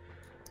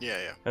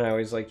 Yeah. And I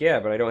always like,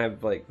 yeah, but I don't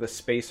have like the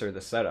space or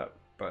the setup.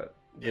 But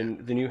the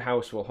new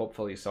house will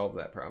hopefully solve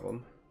that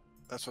problem.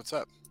 That's what's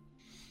up.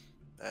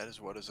 That is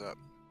what is up.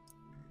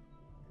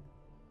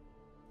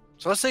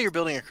 So let's say you're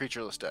building a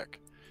creatureless deck,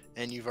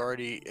 and you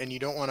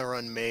don't want to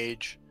run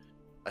mage,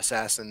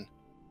 assassin,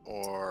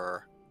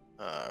 or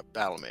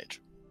battle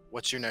mage.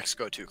 What's your next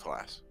go-to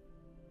class?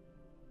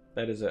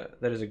 That is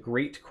a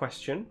great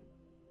question.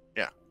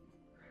 Yeah.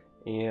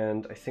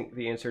 And I think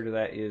the answer to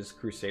that is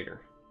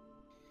Crusader.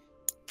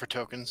 For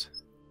tokens?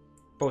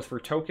 Both for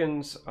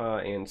tokens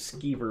and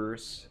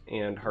skeevers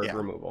and hard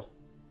removal.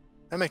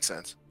 That makes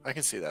sense. I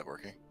can see that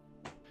working.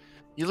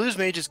 You lose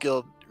Mage's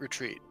Guild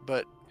Retreat,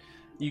 but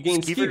you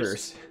gain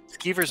skeevers.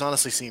 Skeevers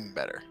honestly seem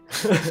better.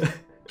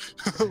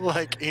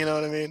 Like, you know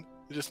what I mean?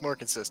 They're just more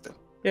consistent.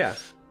 Yeah.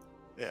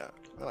 Yeah,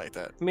 I like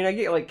that. I mean, I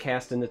get like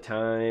Cast into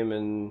Time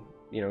and,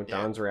 you know,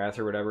 Dawn's Wrath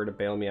or whatever to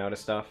bail me out of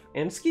stuff.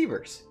 And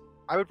skeevers.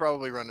 I would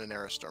probably run an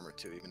Aerostorm or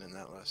two even in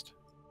that list.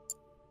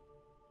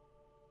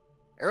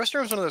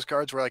 Aerostorm's one of those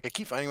cards where like I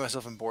keep finding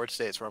myself in board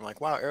states where I'm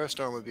like, wow,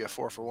 Aerostorm would be a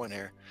 4-for-1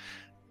 here.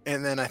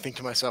 And then I think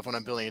to myself when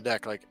I'm building a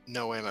deck, like,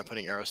 no way am I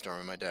putting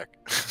Aerostorm in my deck.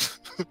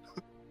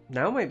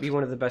 Now might be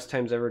one of the best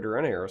times ever to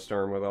run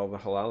Aerostorm with all the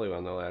Halalu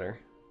on the ladder.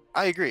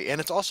 I agree, and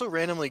it's also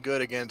randomly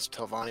good against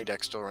Telvanni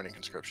decks still running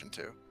Conscription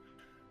too.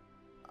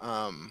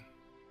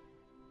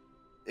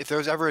 If there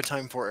was ever a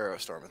time for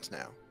Aerostorm, it's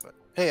now. But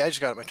hey, I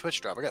just got my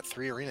Twitch drop. I got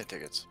 3 arena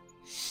tickets.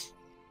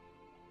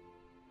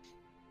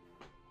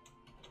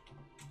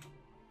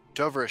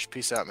 Tovarish,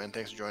 peace out, man.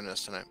 Thanks for joining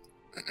us tonight.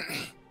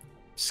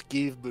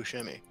 Skeeve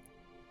Buscemi.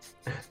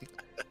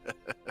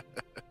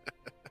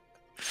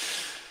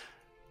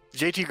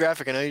 JT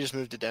Graphic, I know you just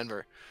moved to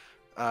Denver.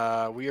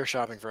 We are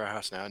shopping for a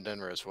house now in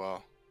Denver as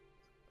well.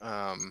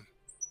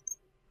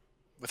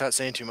 Without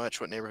saying too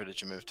much, what neighborhood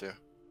did you move to?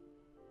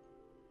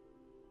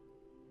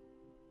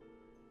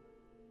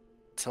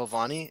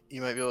 Tilvani,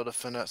 you might be able to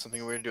find out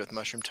something weird to do with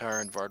Mushroom Tower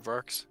and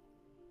Vardvarks.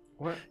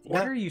 What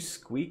Yeah. are you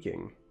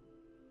squeaking?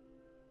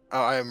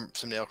 Oh, I have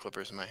some nail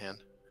clippers in my hand.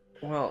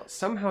 Well,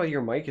 somehow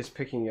your mic is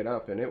picking it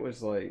up, and it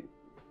was like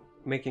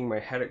making my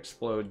head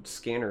explode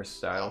scanner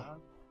style.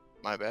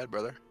 My bad,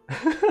 brother.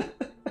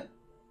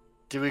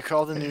 Did we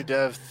call the new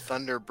dev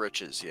Thunder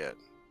Britches yet?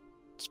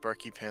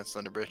 Sparky Pants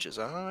Thunder Britches.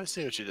 Oh, I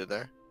see what you did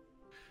there.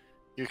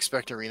 You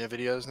expect arena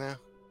videos now?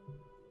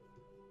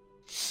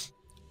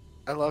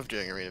 I love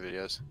doing arena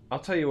videos. I'll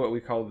tell you what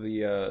we call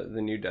the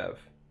new dev.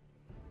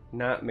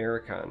 Not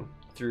Maricon,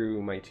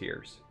 through my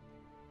tears.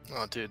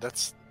 Oh, dude,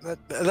 that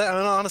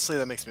honestly,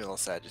 that makes me a little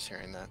sad just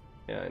hearing that.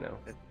 Yeah, I know.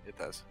 It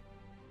does.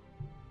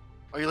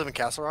 Oh, you live in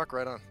Castle Rock?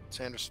 Right on.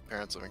 Sandra's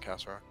parents live in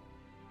Castle Rock.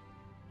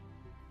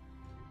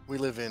 We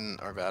live in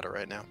Arvada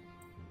right now.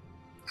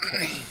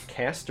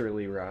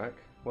 Casterly Rock.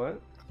 What?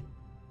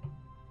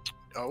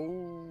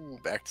 Oh,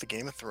 back to the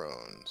Game of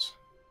Thrones.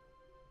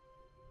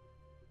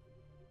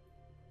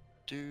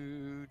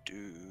 Do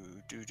do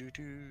do do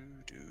do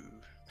do.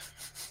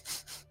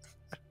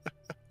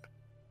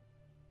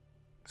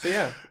 So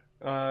yeah,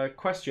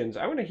 questions.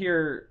 I want to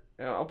hear.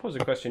 I'll pose a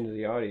question to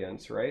the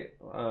audience, right?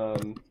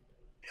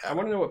 I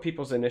want to know what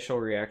people's initial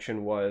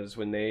reaction was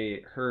when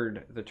they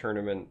heard the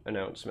tournament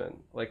announcement.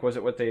 Like, was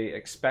it what they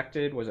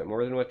expected? Was it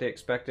more than what they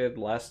expected?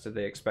 Less? Did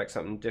they expect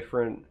something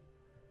different?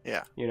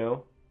 Yeah. You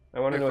know, I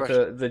want to Good know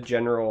question. what the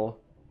general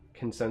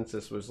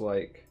consensus was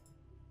like.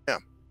 Yeah.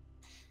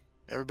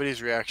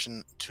 Everybody's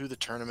reaction to the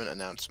tournament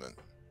announcement.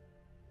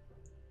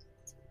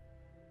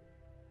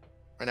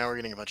 Right now, we're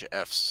getting a bunch of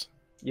Fs.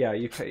 Yeah,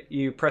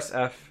 you press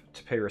F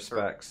to pay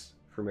respects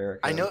for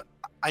America.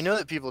 I know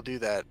that people do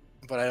that,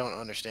 but I don't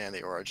understand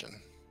the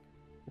origin.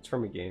 It's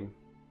from a game.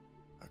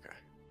 Okay.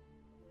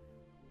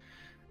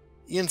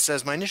 Ian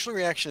says, my initial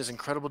reaction is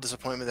incredible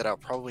disappointment that I'll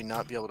probably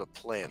not be able to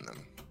play in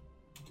them.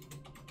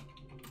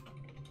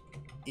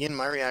 Ian,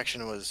 my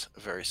reaction was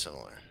very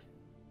similar.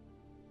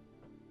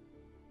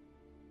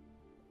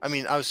 I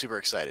mean, I was super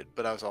excited,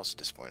 but I was also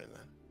disappointed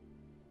then.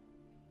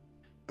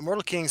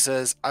 Immortal King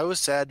says, I was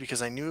sad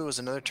because I knew it was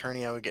another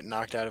tourney I would get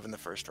knocked out of in the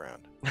first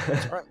round.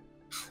 That's all right.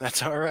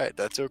 That's all right.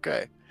 That's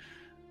okay.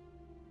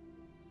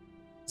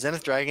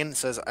 Zenith Dragon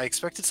says, I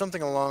expected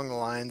something along the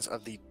lines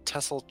of the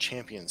Tessel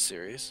Champions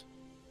series.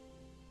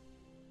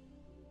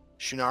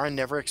 Shunara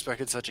never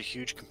expected such a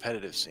huge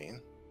competitive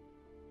scene.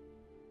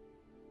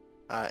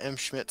 M.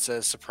 Schmidt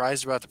says,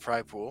 surprised about the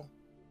prize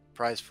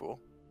pool.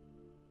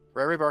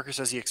 Ray Barker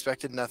says he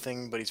expected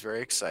nothing, but he's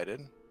very excited.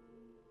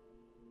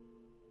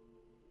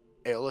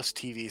 Aeolus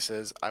TV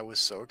says, I was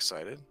so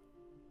excited.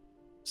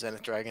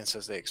 Zenith Dragon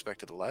says they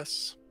expected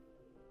less.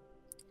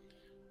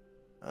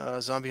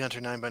 Zombie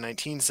Hunter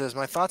 9x19 says,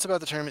 my thoughts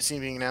about the tournament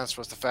scene being announced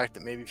was the fact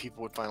that maybe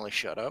people would finally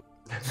shut up.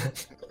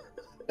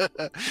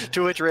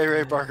 To which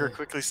Ray Barker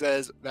quickly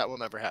says, that will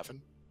never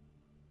happen.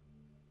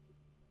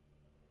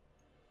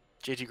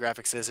 JT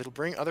Graphics says, it'll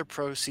bring other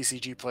pro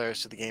CCG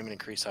players to the game and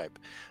increase hype.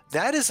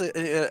 That is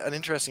an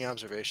interesting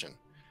observation.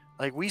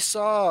 Like, we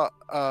saw,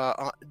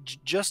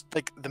 just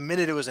like the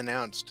minute it was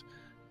announced,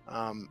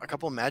 a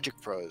couple of Magic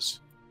pros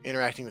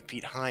interacting with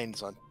Pete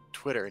Hines on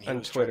Twitter. And he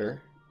was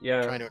Twitter.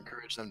 Trying to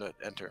encourage them to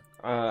enter.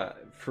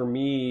 For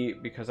me,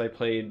 because I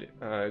played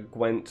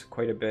Gwent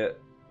quite a bit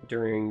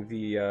during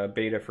the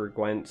beta for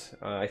Gwent,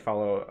 I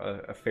follow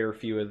a fair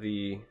few of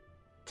the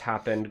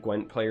top-end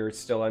Gwent players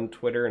still on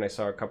Twitter, and I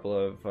saw a couple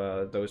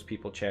of those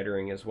people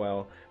chattering as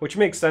well, which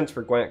makes sense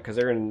for Gwent because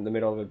they're in the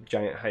middle of a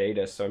giant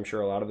hiatus, so I'm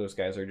sure a lot of those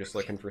guys are just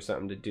looking for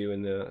something to do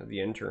in the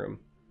interim.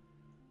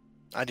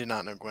 I did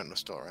not know Gwent was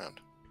still around.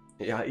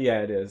 Yeah,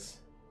 it is.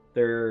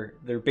 They're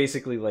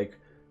basically like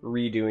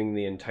redoing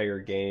the entire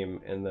game,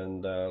 and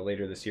then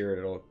later this year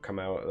it'll come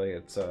out. Like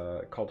it's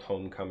called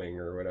Homecoming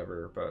or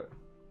whatever. But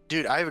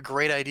dude, I have a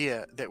great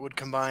idea that would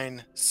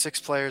combine 6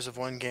 players of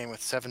one game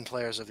with 7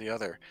 players of the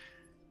other.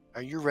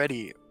 Are you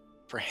ready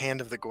for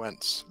Hand of the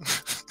Gwents?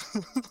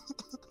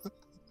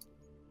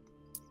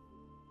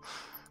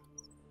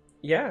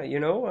 Yeah, you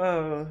know,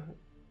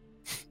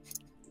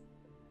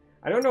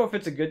 I don't know if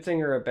it's a good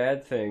thing or a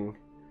bad thing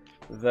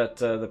that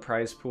the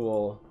prize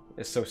pool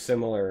is so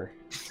similar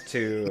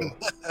to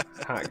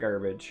Hot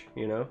Garbage,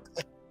 you know?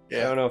 Yeah.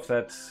 I don't know if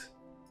that's...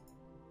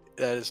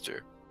 That is true.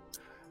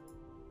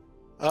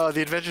 Oh,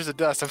 The Adventures of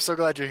Dust. I'm so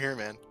glad you're here,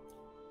 man.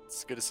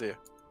 It's good to see you.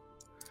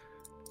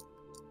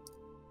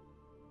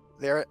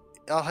 There,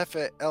 El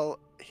Jefe El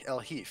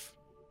Heef.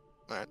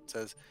 Alright,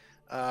 says,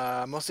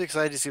 mostly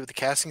excited to see what the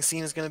casting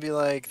scene is going to be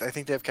like. I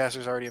think they have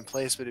casters already in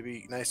place, but it'd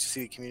be nice to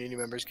see community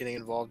members getting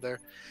involved there.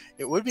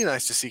 It would be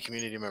nice to see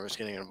community members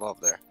getting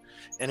involved there.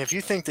 And if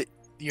you think that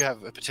you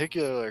have a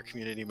particular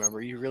community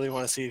member you really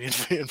want to see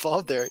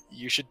involved there,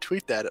 you should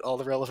tweet that at all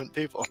the relevant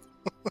people.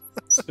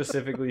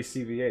 Specifically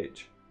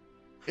CVH.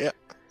 Yeah.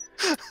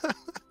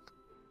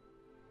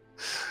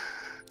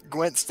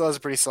 Gwent still has a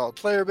pretty solid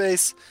player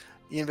base.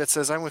 Ian Bit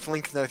says, I'm with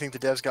Link that I think the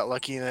devs got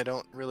lucky and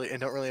don't really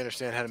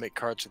understand how to make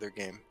cards for their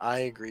game. I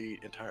agree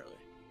entirely.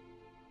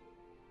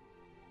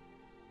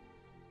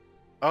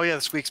 Oh yeah,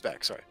 the squeak's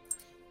back, sorry.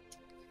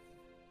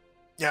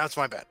 Yeah, that's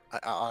my bad.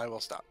 I will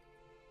stop.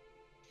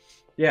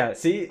 Yeah,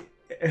 see,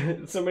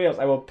 somebody else.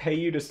 I will pay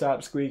you to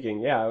stop squeaking.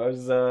 Yeah, I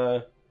was.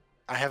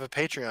 I have a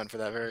Patreon for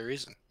that very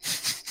reason.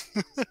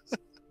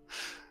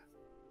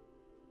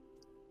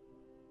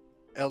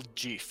 El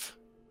Jeef.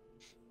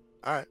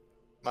 All right,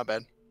 my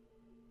bad.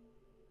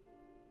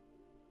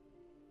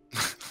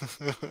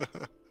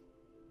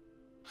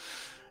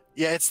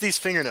 Yeah, it's these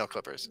fingernail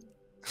clippers.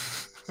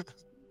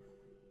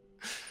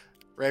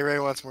 Ray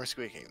wants more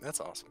squeaking. That's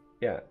awesome.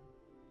 Yeah.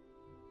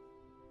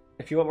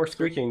 If you want more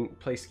squeaking,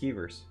 play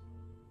Skeevers.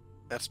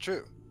 That's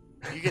true.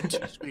 You get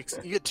 2 squeaks.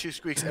 You get 2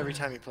 squeaks every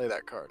time you play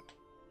that card.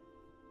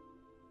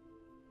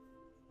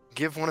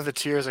 Give one of the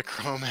tiers a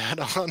Chrome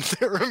add-on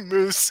that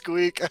removes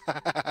squeak.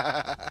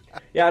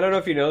 Yeah, I don't know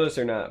if you know this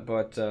or not,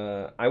 but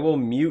I will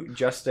mute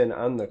Justin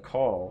on the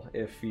call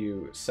if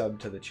you sub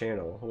to the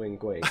channel.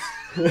 Wink, wink.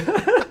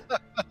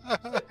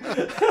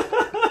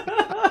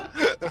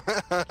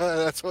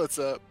 That's what's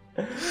up.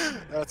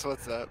 That's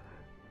what's up.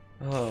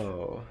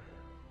 Oh.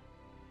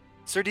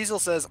 Sir Diesel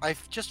says, I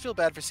just feel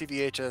bad for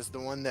CVH as the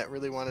one that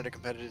really wanted a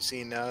competitive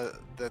scene. Now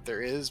that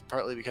there is,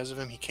 partly because of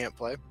him, he can't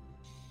play.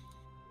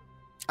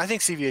 I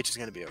think CVH is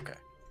going to be okay.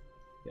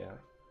 Yeah.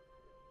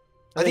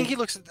 I think he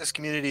looks at this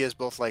community as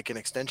both like an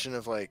extension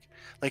of like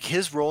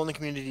his role in the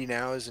community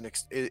now is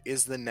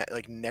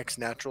the next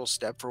natural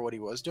step for what he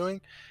was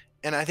doing,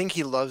 and I think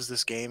he loves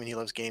this game and he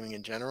loves gaming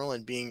in general,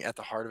 and being at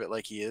the heart of it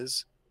like he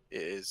is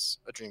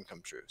a dream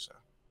come true. So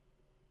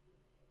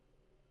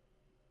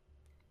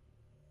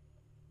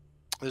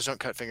they just don't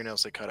cut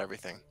fingernails; they cut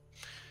everything.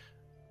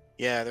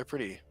 Yeah, they're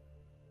pretty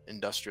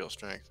industrial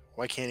strength.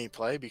 Why can't he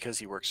play? Because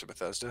he works for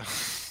Bethesda.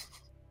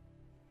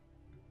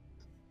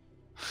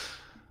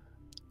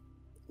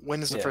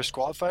 When is the first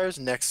qualifiers?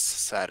 Next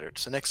Saturday.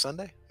 So next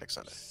Sunday? Next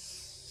Sunday.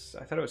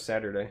 I thought it was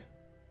Saturday.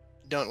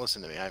 Don't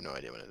listen to me. I have no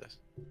idea when it is.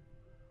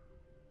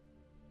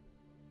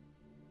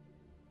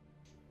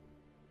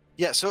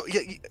 Yeah, so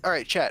yeah, all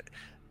right, chat.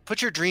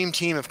 Put your dream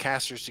team of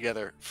casters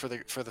together for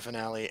the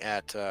finale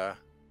at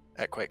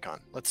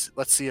QuakeCon. Let's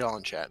see it all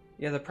in chat.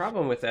 Yeah, the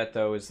problem with that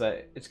though is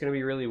that it's going to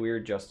be really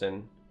weird,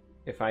 Justin,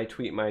 if I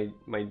tweet my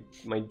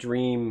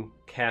dream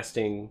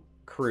casting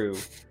crew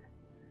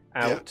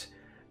out. Yeah.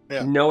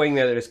 Yeah. Knowing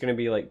that it's going to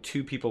be like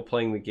 2 people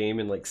playing the game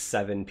and like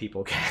 7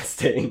 people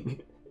casting.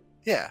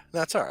 Yeah,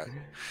 that's all right.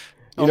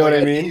 You know what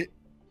I mean?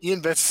 Ian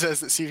Betts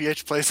says that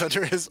CVH plays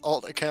under his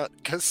alt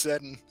account,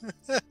 Cassetten.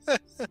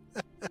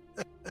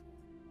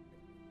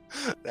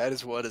 That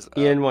is what is up.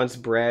 Ian wants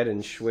Brad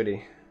and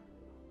Schwitty.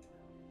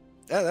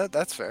 Yeah,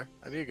 that's fair.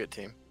 That'd be a good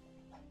team.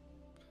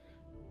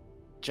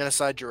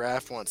 Genocide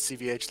Giraffe wants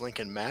CVH, Link,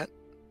 and Matt.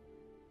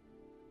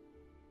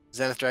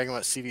 Zenith Dragon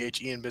wants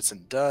CVH, Ian Bits,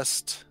 and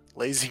Dust.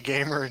 Lazy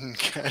Gamer and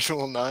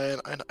Casual 9.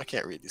 I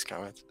can't read these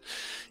comments.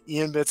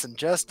 Ian Bits and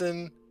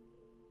Justin.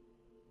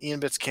 Ian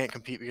Bits can't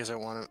compete because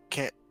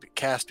can't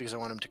cast because I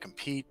want him to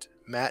compete.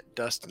 Matt,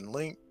 Dust, and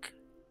Link.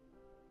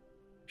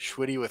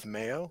 Schwitty with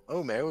Mayo.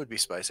 Oh, Mayo would be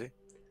spicy.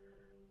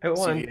 I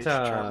want CVH,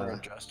 Charmer,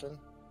 and Justin.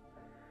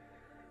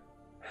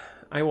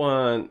 I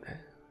want.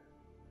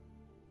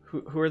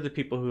 Who are the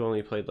people who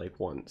only played like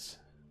once?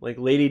 Like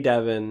Lady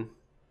Devon.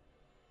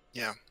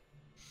 Yeah.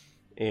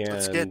 And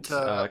let's get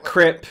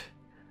Crip.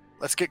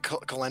 Let's get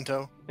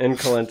Calento. And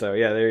Calento,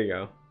 yeah, there you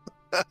go.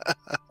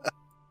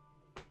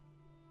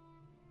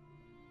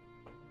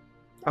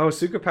 Oh,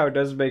 Sukapow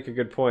does make a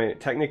good point.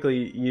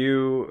 Technically,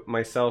 you,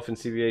 myself, and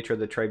CVH are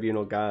the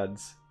tribunal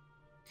gods.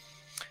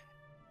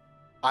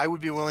 I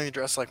would be willing to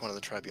dress like one of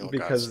the tribunal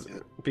gods.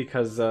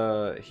 Because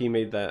he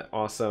made that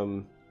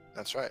awesome...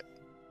 That's right.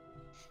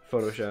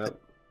 Photoshop.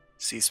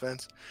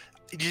 C-Spence.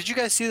 Did you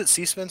guys see that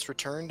C-Spence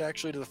returned,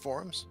 actually, to the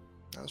forums?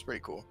 That was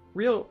pretty cool.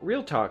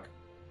 Real talk.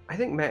 I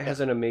think Matt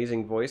has an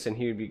amazing voice and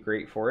he would be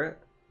great for it.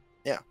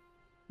 Yeah.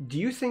 Do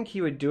you think he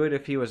would do it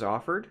if he was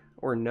offered?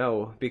 Or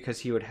no,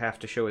 because he would have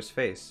to show his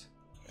face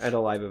at a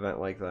live event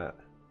like that?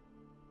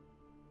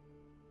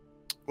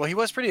 Well, he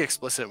was pretty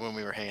explicit when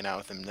we were hanging out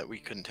with him that we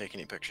couldn't take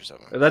any pictures of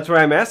him. That's what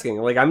I'm asking.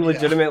 Like, I'm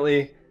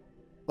legitimately...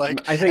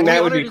 Like, I think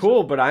that would be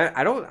cool, but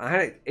I don't...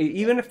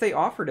 even if they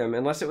offered him,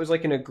 unless it was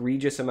like an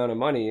egregious amount of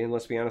money, and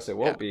let's be honest, it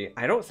won't be,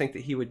 I don't think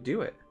that he would do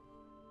it.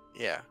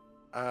 Yeah.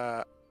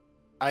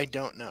 I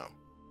don't know.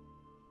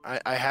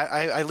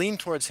 I lean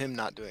towards him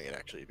not doing it,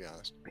 actually, to be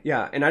honest.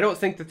 Yeah, and I don't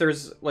think that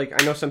there's,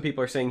 like, I know some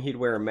people are saying he'd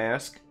wear a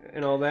mask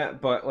and all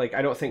that, but, like,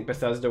 I don't think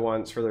Bethesda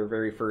wants, for their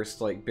very first,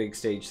 like, big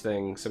stage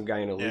thing, some guy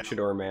in a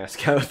luchador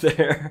mask out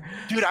there.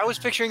 Dude, I was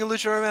picturing a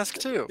luchador mask,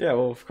 too. Yeah,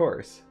 well, of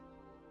course.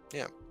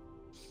 Yeah.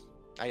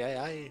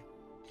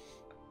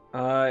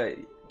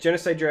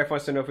 Genocide Giraffe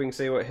wants to know if we can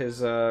say what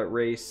his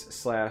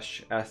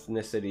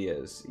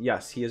race/ethnicity is.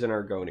 Yes, he is an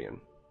Argonian.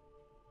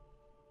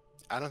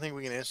 I don't think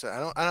we can answer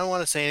that. I don't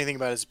want to say anything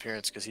about his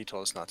appearance because he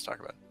told us not to talk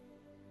about it.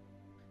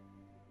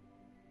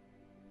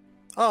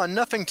 Oh,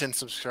 Nuffington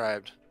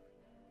subscribed.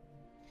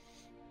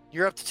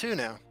 You're up to 2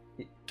 now.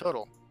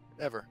 Total.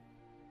 Ever.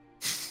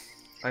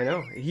 I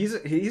know.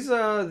 He's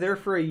there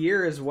for a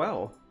year as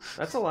well.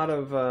 That's a lot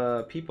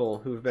of people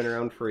who've been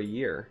around for a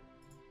year.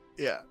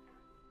 Yeah.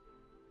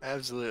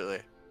 Absolutely.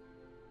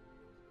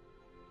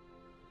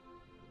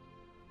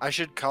 I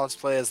should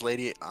cosplay as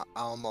Lady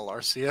Alma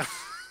Larcia.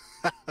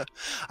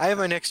 I have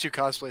my next 2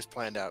 cosplays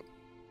planned out.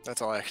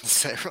 That's all I can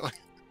say, really.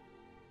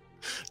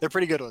 They're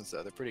pretty good ones,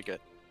 though. They're pretty good.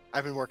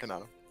 I've been working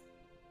on them.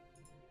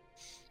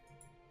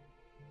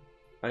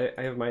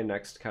 I have my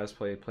next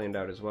cosplay planned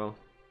out as well.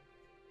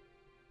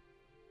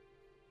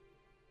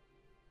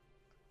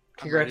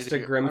 Congrats to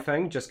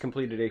Grimfang, just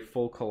completed a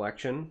full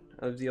collection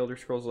of the Elder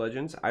Scrolls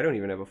Legends. I don't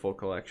even have a full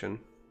collection.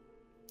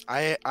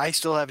 I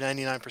still have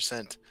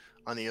 99%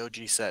 on the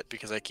OG set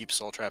because I keep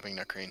soul trapping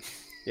Nakreen.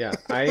 Yeah,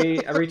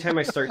 every time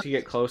I start to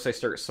get close, I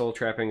start soul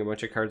trapping a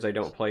bunch of cards I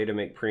don't play to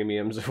make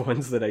premiums of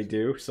ones that I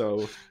do.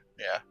 So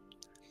yeah,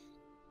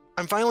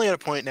 I'm finally at a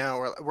point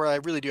now where I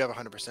really do have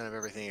 100% of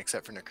everything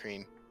except for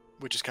Nakreen,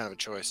 which is kind of a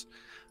choice.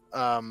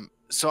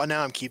 So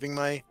now I'm keeping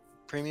my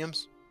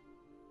premiums,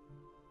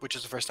 which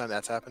is the first time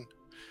that's happened.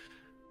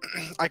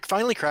 I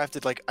finally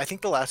crafted, like, I think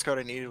the last card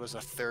I needed was a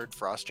 3rd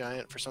Frost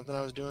Giant for something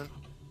I was doing.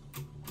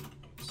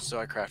 So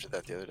I crafted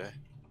that the other day.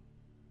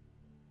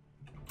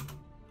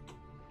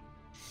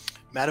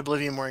 Mad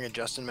Oblivion wearing a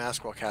Justin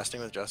mask while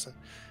casting with Justin.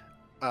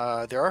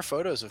 There are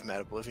photos of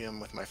Mad Oblivion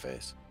with my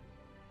face.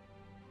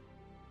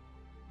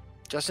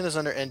 Justin is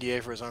under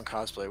NDA for his own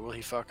cosplay. Will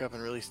he fuck up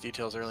and release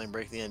details early and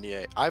break the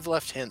NDA? I've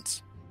left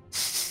hints.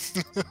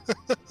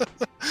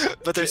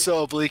 But they're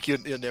so oblique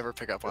you'll never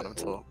pick up on them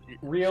until...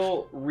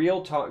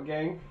 Real talk,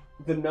 gang.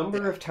 The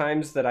number of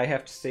times that I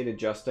have to say to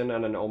Justin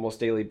on an almost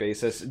daily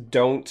basis,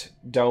 don't,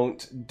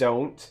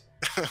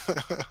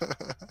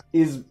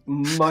 is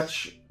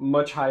much,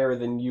 much higher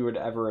than you would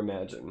ever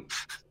imagine.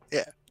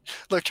 Yeah.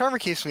 Look, Charmer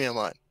keeps me in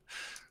line.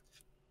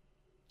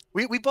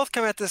 We both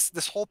come at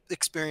this whole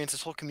experience,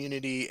 this whole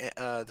community,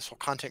 this whole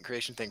content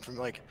creation thing from,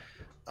 like,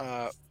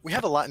 we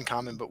have a lot in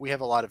common, but we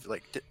have a lot of,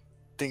 like,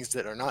 things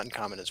that are not in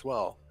common as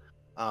well.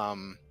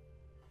 And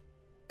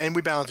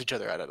we balance each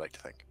other out, I'd like to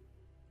think.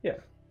 Yeah.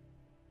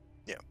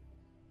 Yeah.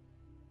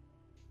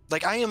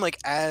 Like, I am, like,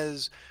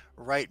 as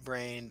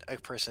right-brained a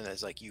person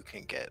as, like, you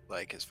can get,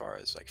 like, as far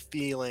as, like,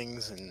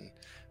 feelings and,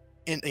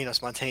 you know,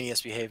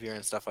 spontaneous behavior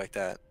and stuff like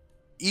that.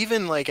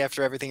 Even, like,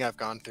 after everything I've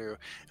gone through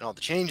and all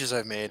the changes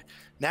I've made,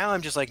 now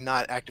I'm just, like,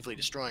 not actively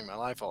destroying my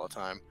life all the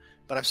time,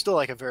 but I'm still,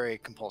 like, a very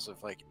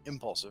compulsive, like,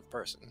 impulsive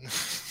person.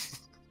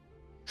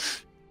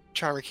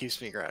 Charmer keeps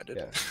me grounded.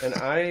 Yeah, and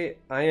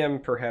I am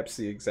perhaps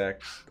the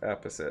exact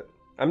opposite.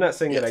 I'm not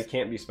saying that I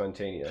can't be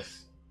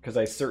spontaneous, because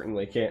I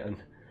certainly can.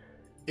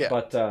 Yeah.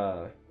 But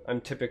I'm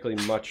typically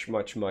much,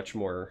 much, much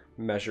more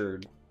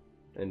measured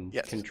and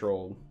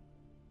controlled.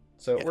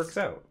 So it works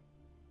out.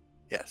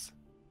 Yes.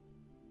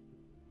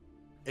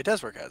 It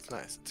does work out. It's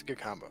nice. It's a good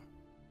combo.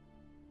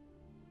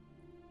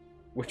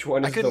 Which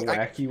one is the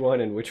wacky one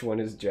and which one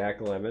is Jack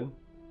Lemmon?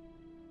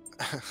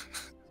 I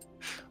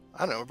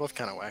don't know. We're both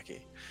kind of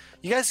wacky.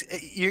 You guys,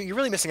 you're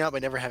really missing out by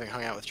never having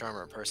hung out with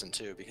Charmer in person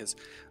too, because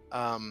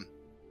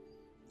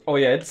oh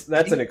yeah,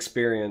 that's an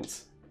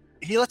experience.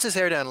 He lets his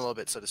hair down a little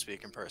bit, so to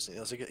speak, in person.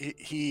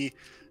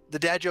 The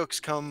dad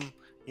jokes come,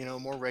 you know,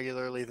 more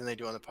regularly than they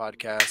do on the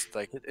podcast.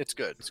 Like, it's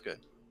good. It's good.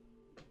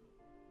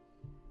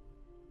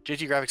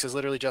 JT Graphics says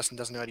literally Justin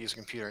doesn't know how to use a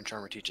computer and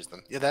Charmer teaches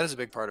them. Yeah, that is a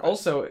big part of it.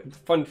 Also,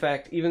 fun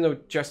fact, even though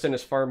Justin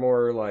is far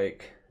more,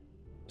 like,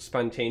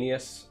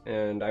 spontaneous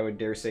and I would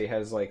dare say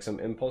has, like, some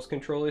impulse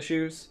control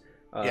issues,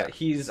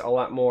 he's a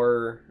lot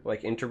more,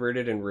 like,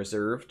 introverted and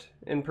reserved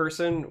in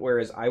person,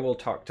 whereas I will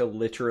talk to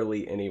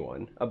literally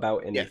anyone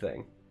about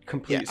anything.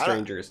 Complete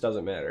strangers,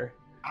 doesn't matter.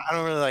 I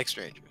don't really like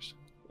strangers.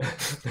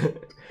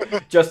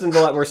 Justin's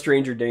a lot more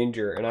stranger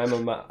danger, and I'm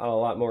a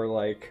lot more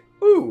like,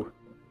 ooh.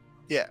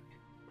 Yeah.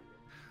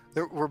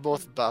 We're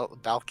both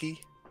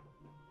bulky.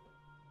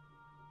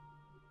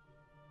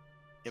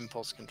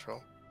 Impulse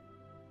control.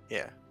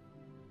 Yeah.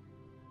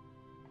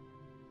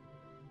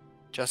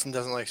 Justin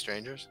doesn't like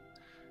strangers?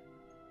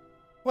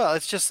 Well,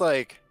 it's just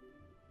like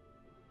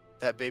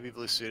that baby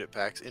blue suit at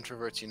PAX,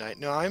 Introverts Unite.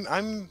 No,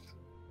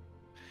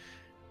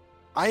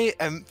 I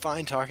am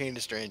fine talking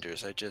to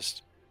strangers. I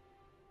just...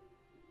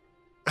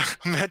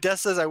 Matt Death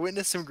says, I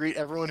witnessed him greet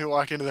everyone who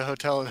walked into the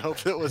hotel and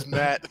hoped it was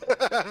Matt.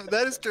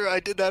 That is true. I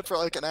did that for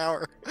like an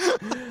hour.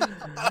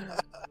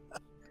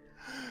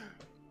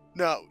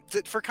 No,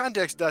 for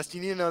context, Dust, you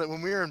need to know that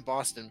when we were in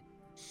Boston,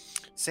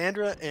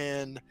 Sandra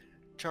and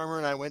Charmer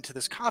and I went to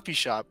this coffee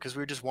shop because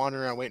we were just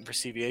wandering around waiting for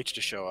CVH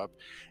to show up.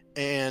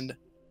 And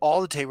all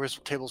the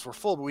tables were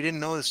full, but we didn't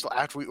know this till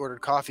after we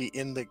ordered coffee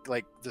in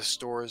the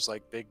stores,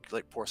 like big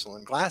like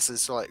porcelain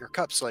glasses, so like your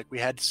cups. So like we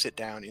had to sit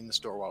down in the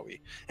store while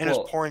and it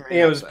was pouring rain.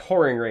 Yeah, it was outside.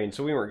 pouring rain,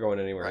 so we weren't going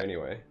anywhere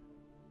anyway.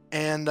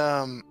 And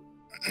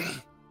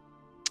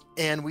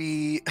and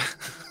we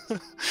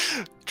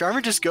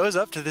Jarmer just goes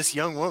up to this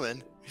young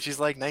woman. She's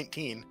like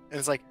 19, and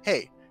it's like,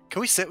 "Hey, can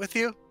we sit with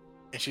you?"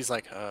 And she's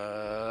like,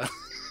 And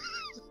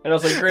I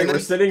was like, "Great, we're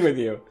sitting with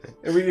you."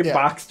 And we Yeah.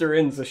 boxed her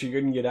in so she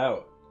couldn't get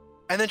out.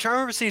 And then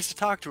Charmer proceeds to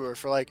talk to her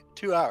for like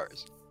 2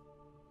 hours.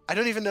 I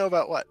don't even know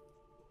about what,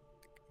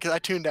 because I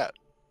tuned out.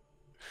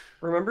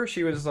 Remember,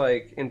 she was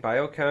like in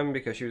biochem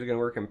because she was going to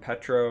work in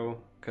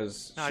Petro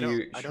because No, I don't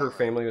her remember.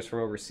 family was from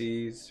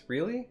overseas.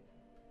 Really?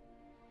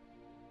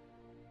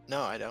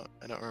 No, I don't.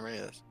 I don't remember any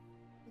of this.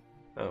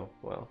 Oh,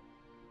 well.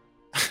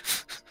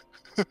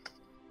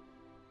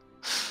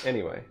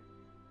 Anyway.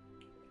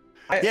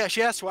 Yeah,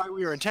 she asked why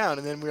we were in town,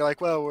 and then we were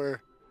like, "Well, we're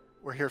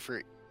here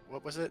for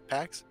what was it,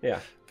 PAX?" Yeah.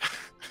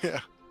 Yeah.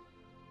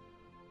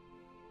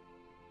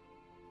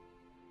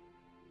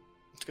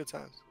 It's good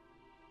times.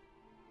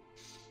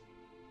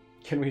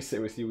 Can we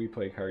sit with you? We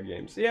play card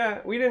games. Yeah,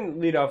 we didn't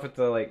lead off with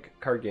the like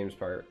card games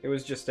part. It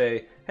was just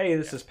a, hey,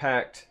 this is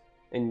packed,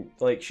 and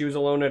like she was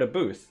alone at a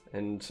booth,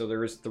 and so there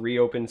was 3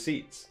 open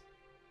seats.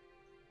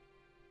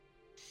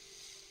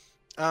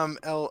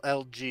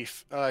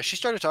 LLG. She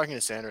started talking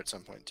to Sandra at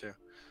some point too.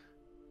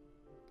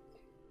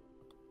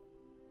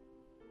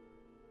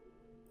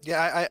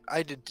 Yeah,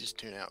 I did just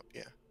tune out.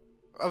 Yeah.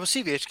 Oh, well,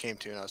 CVH came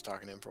too, and I was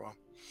talking to him for a while.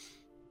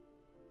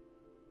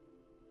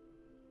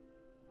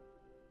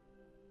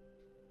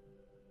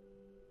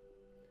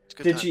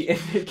 Did she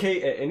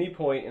indicate at any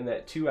point in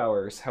that 2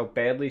 hours how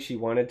badly she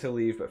wanted to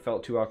leave but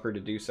felt too awkward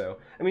to do so?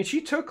 I mean,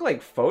 she took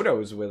like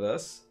photos with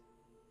us.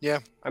 Yeah.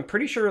 I'm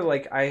pretty sure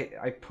like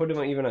I put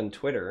them even on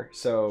Twitter.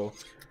 So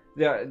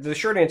the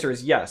short answer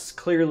is yes.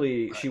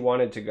 Clearly she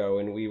wanted to go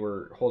and we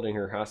were holding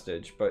her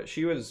hostage, but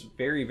she was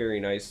very, very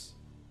nice,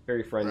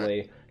 very friendly.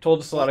 Right.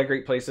 Told us a lot of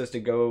great places to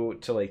go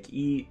to like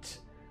eat.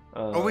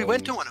 We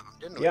went to one of them,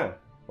 didn't we? Yeah.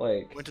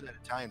 Like we went to that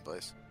Italian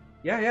place.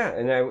 Yeah,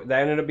 and that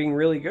ended up being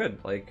really good.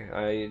 Like,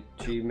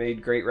 she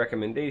made great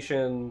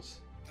recommendations.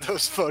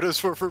 Those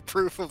photos were for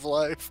proof of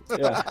life.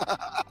 Yeah.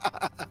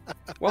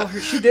 Well,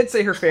 she did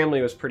say her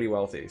family was pretty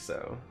wealthy,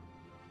 so.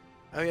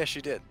 Oh yeah, she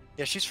did.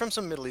 Yeah, she's from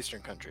some Middle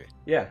Eastern country.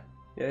 Yeah.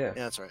 Yeah,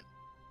 that's right.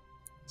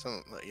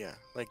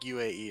 Like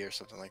UAE or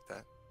something like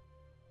that.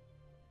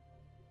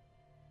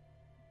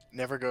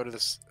 Never go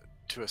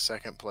to a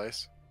second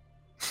place.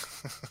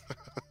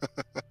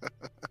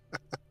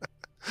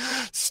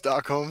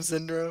 Stockholm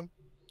syndrome.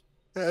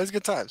 Yeah, it was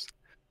good times.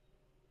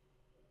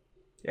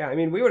 Yeah, I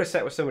mean, we would have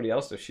sat with somebody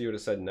else if she would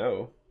have said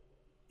no.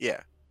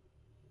 Yeah.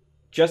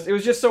 It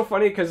was just so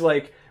funny because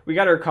like we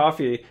got our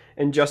coffee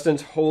and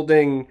Justin's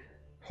holding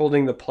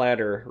the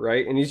platter,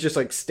 right? And he's just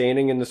like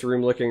standing in this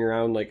room looking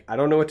around like, I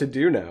don't know what to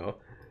do now.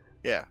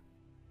 Yeah.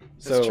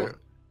 That's true.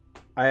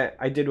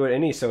 I did what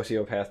any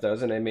sociopath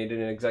does and I made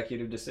an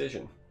executive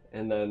decision.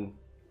 And then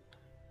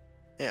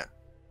yeah.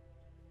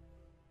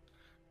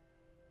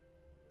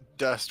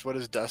 Dust. What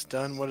has Dust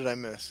done? What did I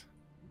miss?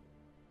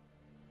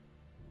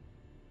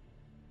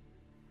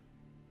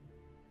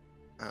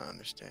 I don't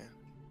understand.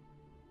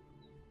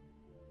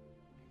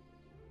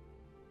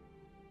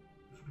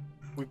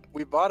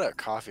 We bought a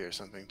coffee or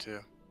something too.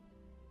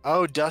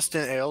 Oh, Dust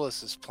and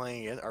Aeolus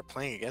are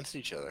playing against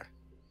each other.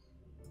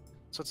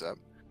 So what's up?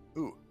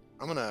 Ooh,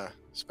 I'm gonna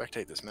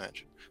spectate this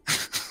match.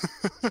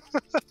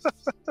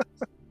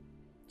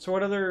 So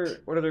what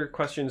other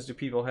questions do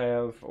people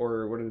have,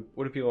 or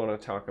what do people want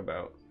to talk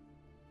about?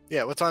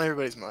 Yeah, what's on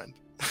everybody's mind?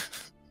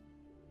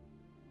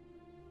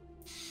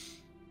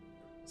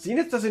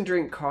 Zenith doesn't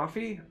drink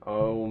coffee?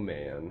 Oh,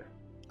 man.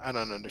 I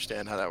don't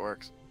understand how that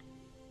works.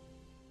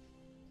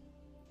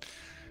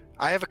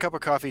 I have a cup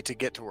of coffee to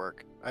get to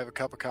work. I have a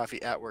cup of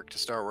coffee at work to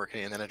start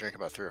working, and then I drink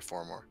about 3 or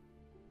 4 more.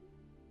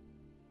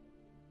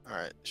 All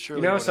right.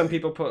 Surely you know how some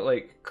people put,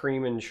 like,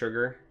 cream and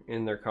sugar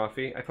in their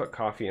coffee? I put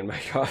coffee in my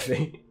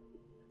coffee.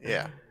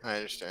 Yeah, I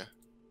understand.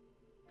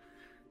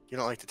 You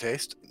don't like the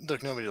taste?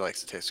 Look, nobody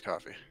likes the taste of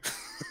coffee.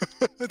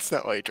 That's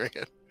not why you drink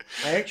it.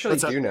 I actually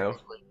do now.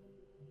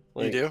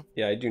 Like, you do?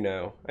 Yeah, I do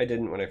now. I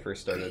didn't when I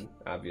first started,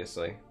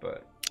 obviously,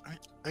 but...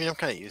 I mean, I'm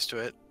kind of used to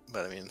it,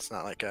 but I mean, it's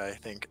not like I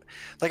think...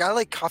 Like, I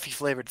like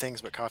coffee-flavored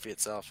things, but coffee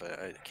itself,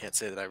 I can't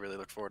say that I really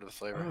look forward to the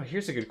flavor. Oh,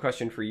 here's a good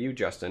question for you,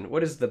 Justin.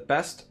 What is the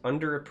best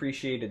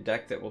underappreciated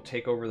deck that will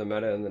take over the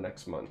meta in the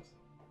next month?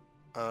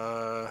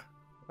 I'll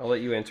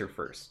let you answer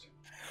first.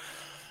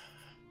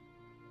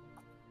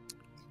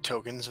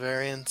 Tokens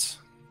variants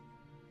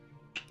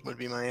would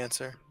be my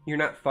answer. You're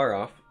not far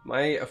off.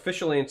 My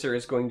official answer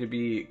is going to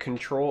be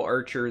Control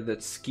Archer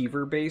that's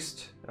Skeever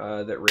based,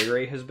 that Ray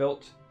Ray has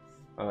built.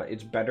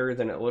 It's better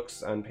than it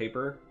looks on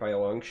paper by a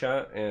long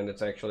shot, and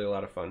it's actually a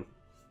lot of fun.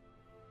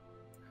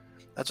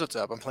 That's what's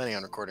up. I'm planning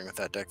on recording with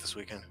that deck this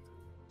weekend.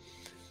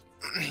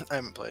 I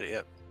haven't played it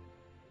yet.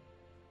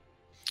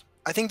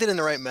 I think that in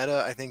the right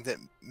meta, I think that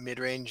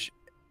mid-range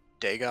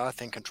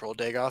Dagoth and Control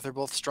Dagoth are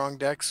both strong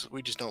decks.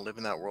 We just don't live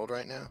in that world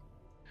right now.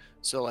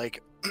 So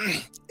like,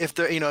 if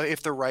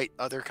the right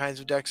other kinds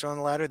of decks are on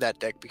the ladder, that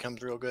deck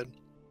becomes real good.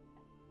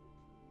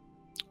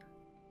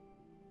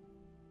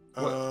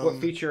 What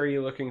feature are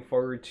you looking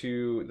forward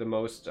to the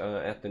most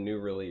at the new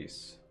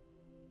release?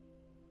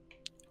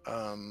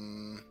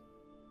 The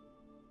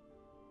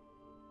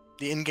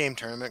in-game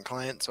tournament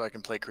client, so I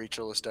can play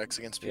creatureless decks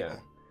against people. Yeah.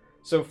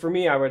 So for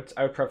me, I would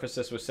preface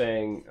this with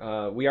saying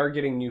we are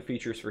getting new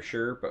features for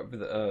sure, but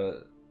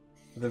the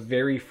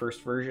very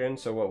first version,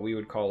 so what we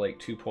would call like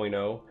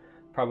 2.0,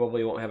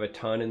 probably won't have a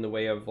ton in the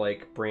way of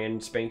like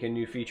brand spanking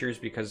new features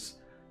because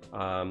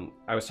I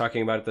was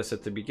talking about this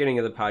at the beginning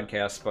of the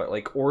podcast, but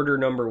like order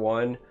number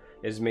one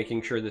is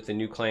making sure that the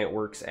new client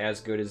works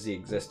as good as the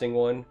existing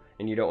one,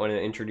 and you don't want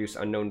to introduce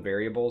unknown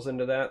variables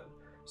into that.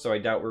 So I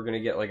doubt we're going to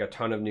get like a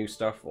ton of new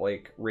stuff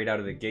like right out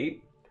of the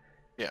gate.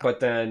 Yeah.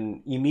 But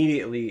then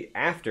immediately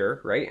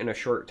after, right, in a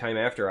short time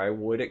after, I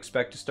would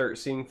expect to start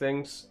seeing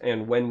things.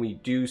 And when we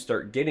do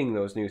start getting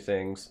those new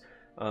things,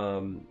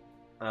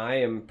 I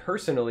am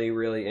personally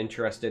really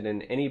interested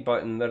in any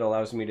button that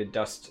allows me to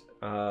dust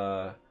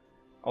all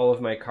of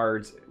my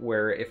cards,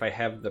 where if I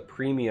have the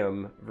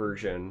premium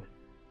version,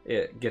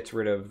 it gets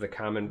rid of the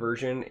common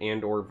version,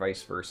 and or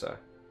vice versa.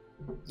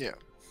 Yeah.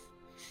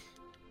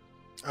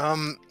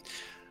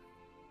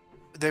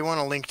 They want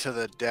a link to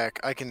the deck.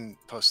 I can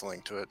post a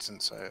link to it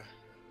since I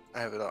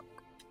have it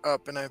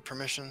up and I have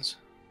permissions.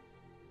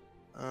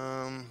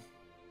 Where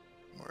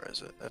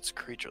is it? That's a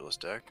creatureless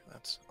deck.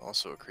 That's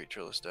also a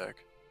creatureless deck.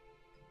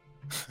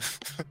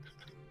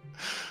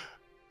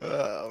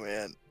 Oh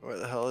man, where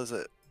the hell is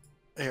it?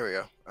 Here we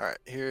go. All right,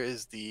 here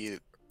is the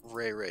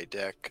Ray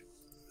deck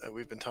that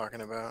we've been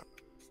talking about.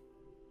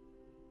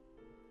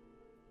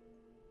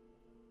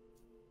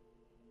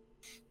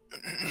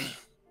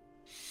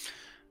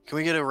 Can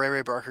we get a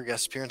Ray Barker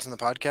guest appearance on the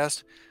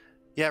podcast?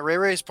 Yeah,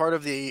 Ray is part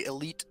of the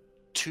Elite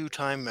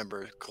 2-time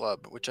member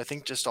club, which I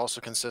think just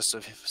also consists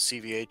of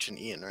CVH and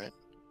Ian, right?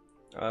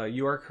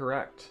 You are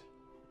correct.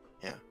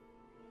 Yeah.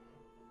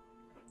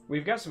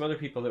 We've got some other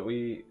people that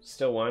we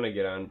still want to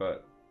get on,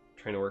 but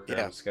trying to work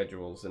around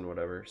schedules and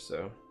whatever,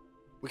 so.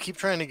 We keep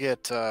trying to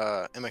get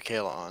Emma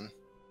Kayla on.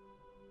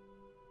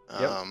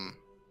 Yep.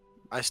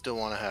 I still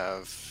want to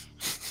have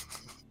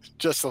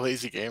Just a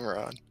Lazy Gamer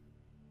on.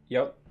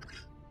 Yep.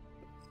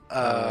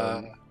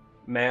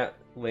 Matt,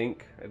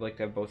 Link, I'd like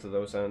to have both of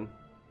those on.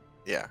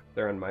 Yeah.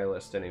 They're on my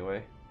list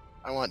anyway.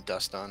 I want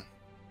Dust on.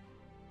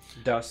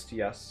 Dust,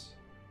 yes.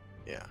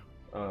 Yeah.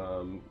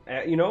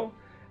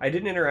 I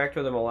didn't interact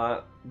with him a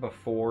lot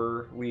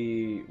before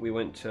we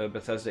went to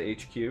Bethesda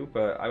HQ,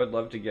 but I would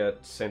love to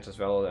get Santos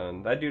Vela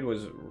on. That dude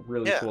was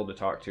really cool to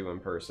talk to in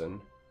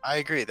person. I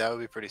agree. That would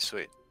be pretty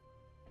sweet.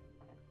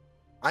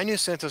 I knew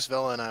Santos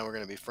Vela and I were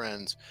going to be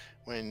friends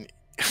when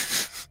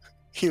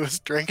he was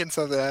drinking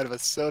something out of a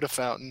soda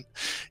fountain.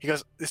 He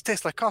goes, "This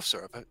tastes like cough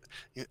syrup.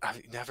 Have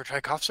you never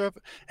tried cough syrup?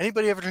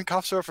 Anybody ever drink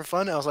cough syrup for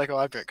fun?" I was like, "Oh,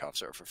 I've drank cough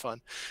syrup for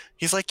fun."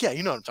 He's like, "Yeah,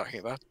 you know what I'm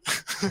talking about."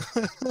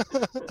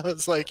 I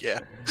was like, "Yeah."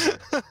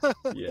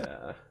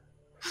 Yeah.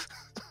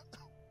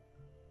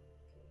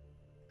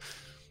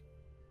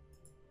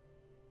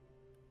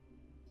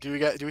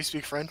 Do we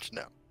speak French?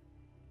 No.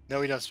 No,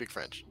 we don't speak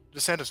French.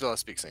 Just Santos Vela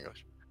speaks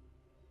English.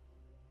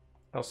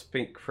 I'll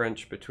speak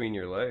French between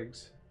your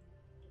legs.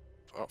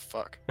 Oh,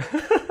 fuck.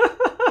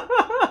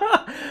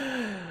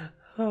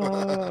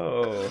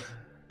 Oh.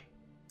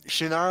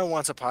 Shannara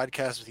wants a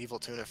podcast with Evil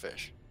Tuna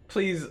Fish.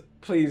 Please,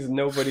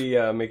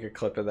 nobody make a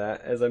clip of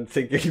that as I'm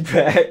thinking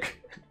back.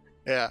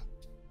 Yeah.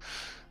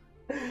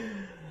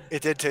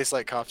 It did taste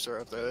like cough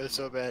syrup, though. It's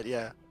so bad,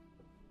 yeah.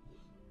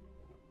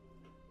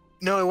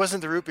 No, it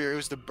wasn't the root beer. It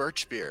was the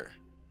birch beer.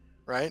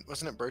 Right?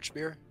 Wasn't it birch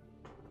beer?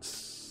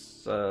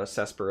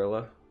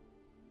 Sarsaparilla.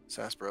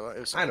 Sarsaparilla? It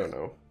was I don't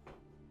know.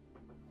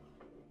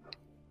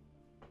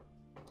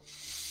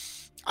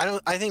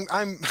 I think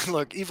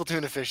look, Evil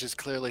Tuna Fish is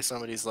clearly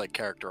somebody's like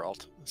character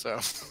alt, so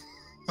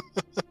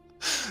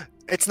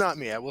it's not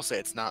me. I will say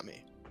it's not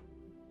me.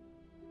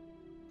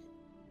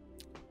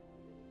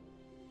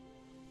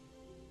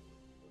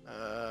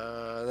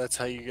 That's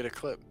how you get a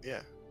clip.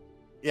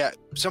 Yeah.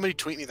 Somebody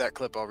tweet me that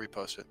clip. I'll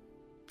repost it.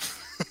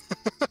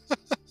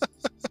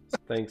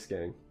 Thanks,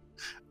 gang.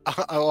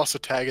 I'll also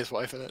tag his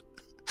wife in it.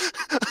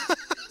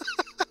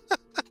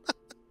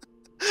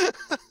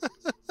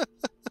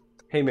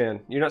 Hey man,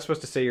 you're not supposed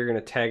to say you're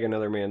gonna tag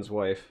another man's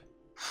wife.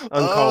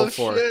 Uncalled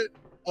for. Shit.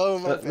 Oh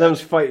my bad.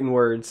 Them's fighting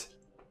words.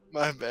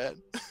 My bad.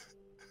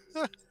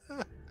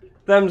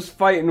 Them's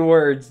fighting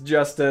words,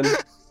 Justin.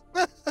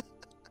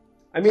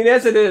 I mean,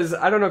 as it is,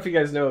 I don't know if you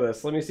guys know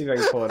this. Let me see if I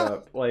can pull it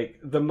up. Like,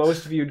 the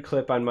most viewed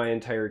clip on my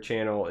entire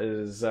channel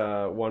is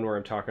one where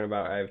I'm talking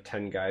about I have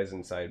 10 guys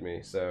inside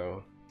me,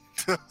 so...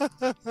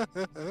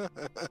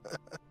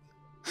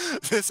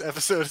 This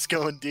episode is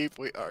going deep.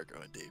 We are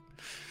going deep.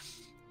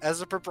 As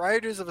the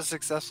proprietors of a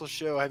successful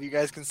show, have you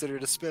guys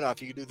considered a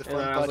spin-off? You could do the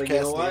fun podcast, like, you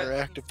know the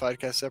interactive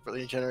podcast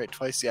separately and generate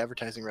twice the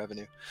advertising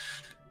revenue.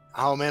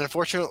 Oh man,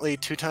 unfortunately,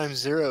 2 times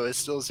 0 is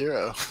still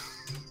 0.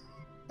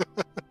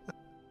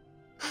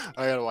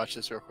 I gotta watch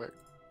this real quick.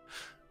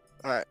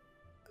 All right.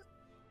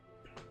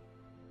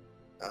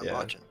 I'm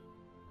watching.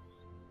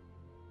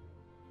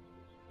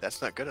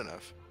 That's not good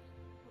enough.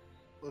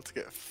 Let's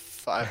get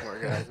 5 more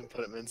guys and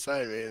put them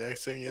inside me.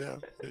 Next thing you know,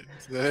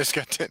 then I just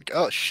got 10.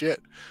 Oh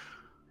shit!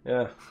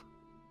 Yeah.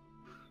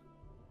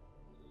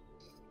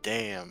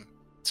 Damn.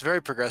 It's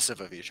very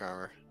progressive of you,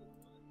 Charmer.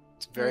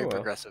 It's very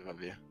progressive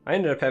of you. I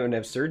ended up having to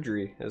have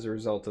surgery as a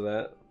result of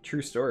that.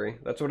 True story.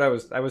 That's what I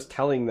was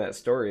telling that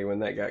story when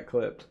that got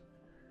clipped.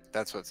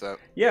 That's what's up.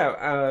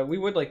 Yeah, we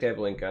would like to have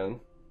Link on.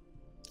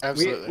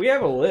 Absolutely. We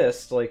have a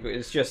list. Like,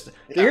 it's just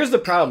here's the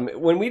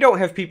problem. When we don't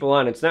have people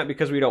on, it's not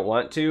because we don't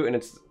want to,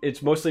 and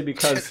it's mostly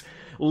because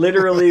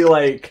literally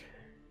like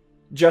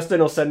Justin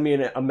will send me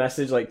a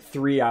message like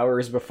 3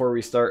 hours before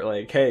we start,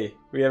 like, "Hey,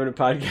 we having a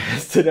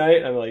podcast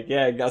tonight?" I'm like,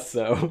 "Yeah, I guess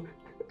so."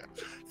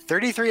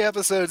 33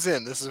 episodes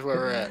in, this is where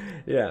we're at.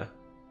 Yeah,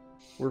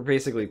 we're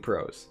basically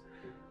pros.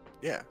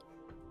 Yeah.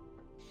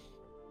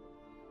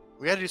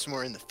 We got to do some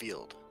more in the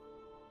field.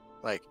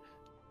 Like,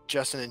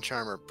 Justin and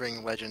Charmer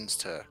bring legends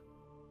to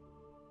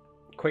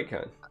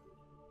QuakeCon.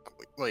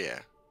 Well, yeah.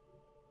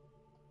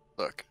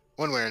 Look,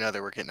 one way or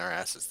another, we're getting our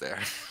asses there.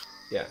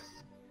 Yeah.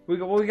 We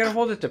got to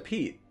hold it to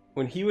Pete.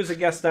 When he was a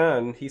guest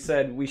on, he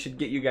said we should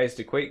get you guys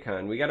to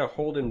QuakeCon. We got to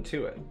hold him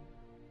to it.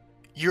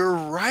 You're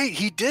right.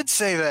 He did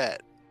say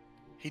that.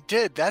 He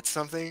did. That's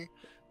something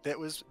that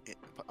was.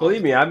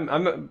 Believe me,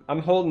 I'm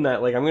holding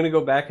that. Like, I'm gonna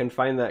go back and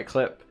find that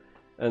clip,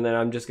 and then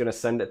I'm just gonna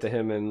send it to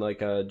him in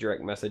like a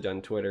direct message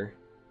on Twitter.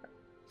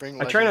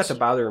 I try not to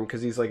bother him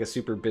because he's like a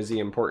super busy,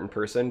 important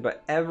person.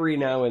 But every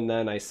now and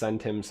then, I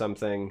send him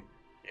something,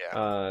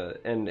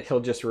 and he'll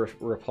just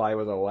reply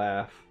with a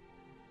laugh.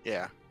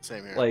 Yeah,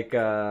 same here. Like,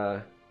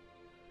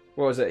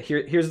 what was it?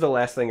 Here's the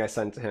last thing I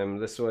sent to him.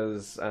 This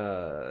was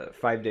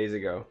 5 days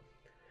ago.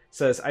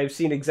 Says, I've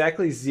seen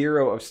exactly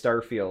 0 of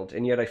Starfield,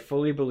 and yet I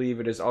fully believe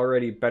it is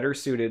already better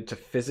suited to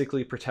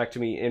physically protect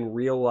me in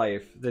real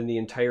life than the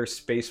entire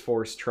Space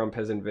Force Trump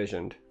has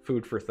envisioned.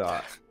 Food for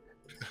thought.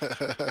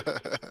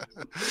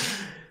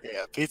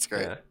 Yeah, Pete's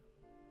great. Yeah.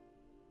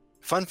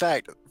 Fun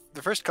fact,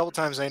 the first couple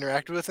times I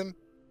interacted with him,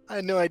 I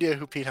had no idea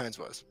who Pete Hines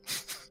was.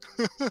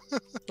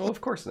 Well,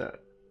 of course not.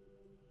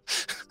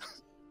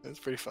 That's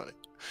pretty funny.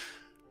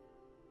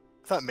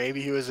 I thought maybe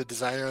he was a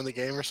designer on the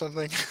game or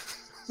something.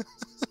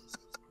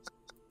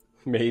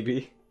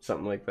 Maybe.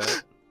 Something like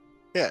that.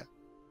 Yeah.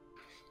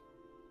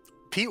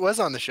 Pete was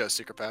on the show,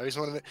 Superpower. He's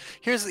one of the.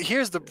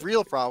 Here's the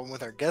real problem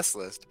with our guest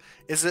list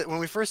is that when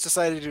we first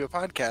decided to do a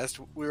podcast,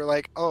 we were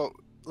like, oh,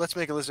 let's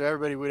make a list of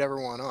everybody we'd ever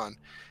want on,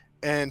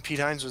 and Pete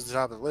Hines was the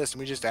top of the list,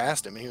 and we just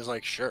asked him, and he was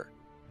like, sure.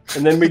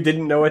 And then we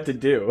didn't know what to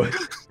do.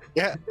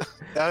 Yeah,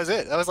 that was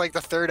it. That was like the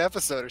 3rd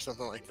episode or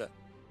something like that.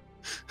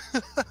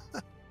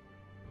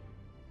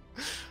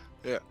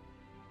 Yeah,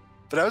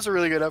 but that was a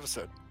really good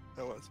episode.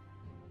 That was.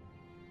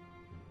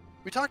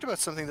 We talked about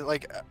something that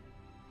like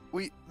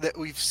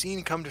we've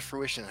seen come to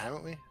fruition,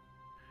 haven't we?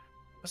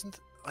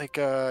 Wasn't like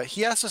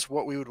he asked us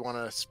what we would want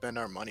to spend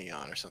our money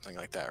on or something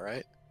like that,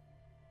 right?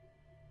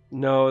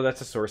 No,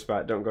 that's a sore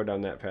spot. Don't go down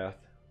that path.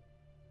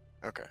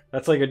 Okay.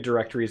 That's like a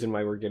direct reason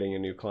why we're getting a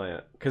new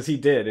client. Because he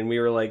did, and we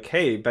were like,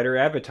 hey, better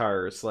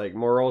avatars, like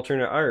more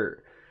alternate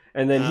art.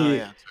 And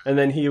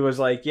then he was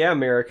like, yeah,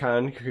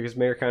 Maricon, because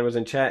Maricon was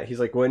in chat. He's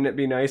like, wouldn't it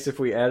be nice if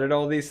we added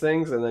all these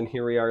things? And then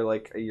here we are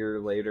like a year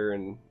later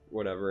and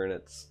whatever, and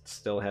it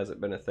still hasn't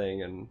been a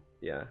thing. And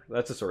yeah,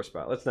 that's a sore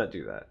spot. Let's not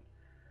do that.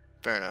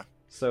 Fair enough.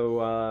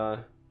 So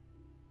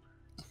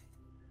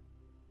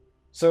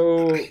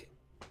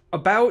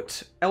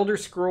about Elder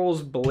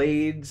Scrolls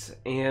Blades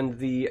and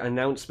the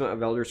announcement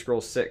of Elder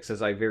Scrolls 6,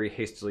 as I very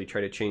hastily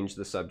try to change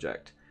the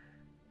subject.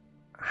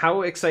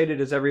 How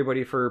excited is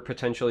everybody for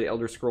potentially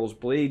Elder Scrolls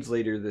Blades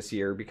later this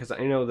year? Because I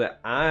know that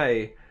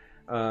I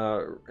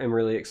am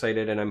really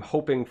excited, and I'm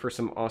hoping for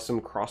some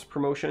awesome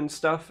cross-promotion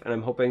stuff, and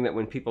I'm hoping that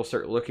when people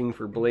start looking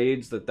for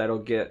Blades, that'll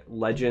get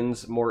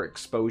Legends more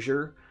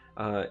exposure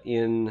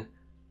in,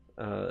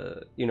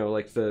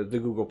 like the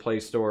Google Play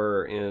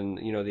Store, in,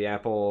 the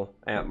Apple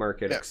app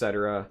market,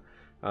 etc.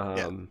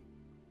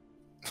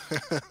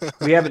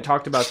 We haven't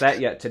talked about that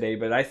yet today,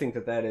 but I think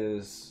that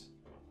is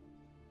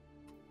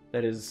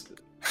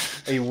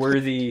a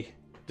worthy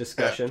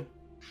discussion.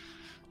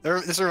 Yeah.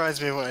 This reminds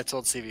me of when I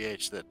told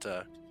CVH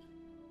that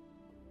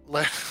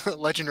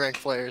Legend rank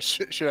players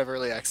should have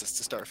early access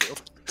to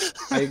Starfield.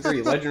 I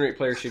agree. Legend rank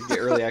players should get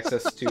early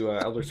access to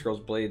Elder Scrolls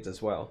Blades as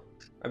well.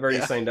 I've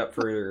already signed up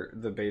for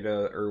the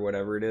beta or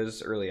whatever it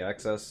is, early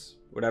access,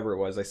 whatever it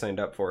was. I signed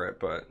up for it,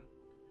 but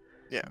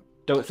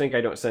don't think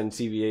I don't send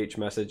CVH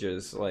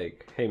messages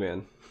like, "Hey,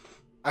 man."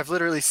 I've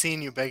literally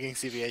seen you begging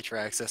CVH for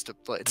access to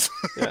Blades.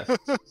 Yeah.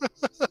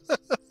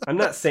 I'm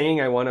not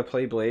saying I want to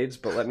play Blades,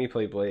 but let me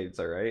play Blades,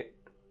 all right?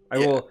 I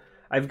will.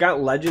 I've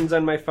got Legends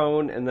on my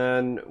phone, and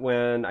then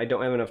when I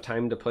don't have enough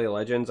time to play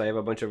Legends, I have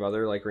a bunch of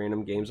other like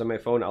random games on my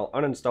phone. I'll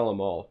uninstall them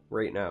all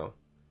right now.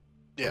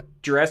 Yeah.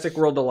 Jurassic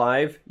World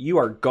Alive, you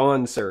are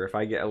gone, sir, if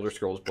I get Elder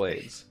Scrolls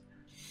Blades.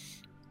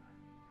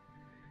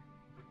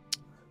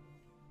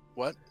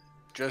 What?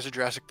 There's a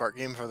Jurassic Park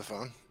game for the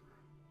phone.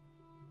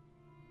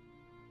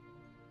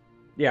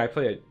 Yeah, I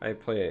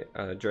play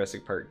a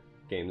Jurassic Park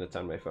game that's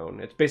on my phone.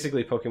 It's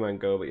basically Pokemon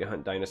Go, but you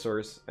hunt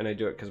dinosaurs, and I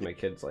do it because my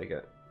kids like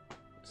it.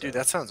 So Dude,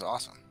 that sounds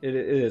awesome. it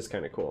is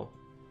kind of cool.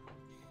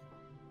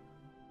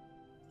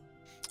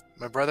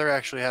 My brother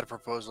actually had a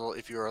proposal.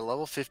 If you were a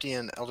level 50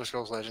 in Elder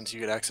Scrolls Legends,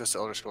 you could access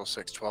Elder Scrolls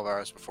 6 12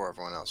 hours before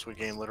everyone else. We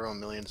gain literal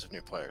millions of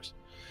new players.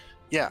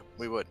 Yeah,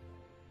 we would.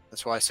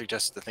 That's why I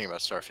suggested the thing about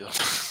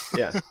Starfield.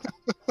 Yeah.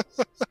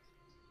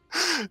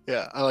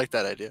 Yeah, I like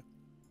that idea.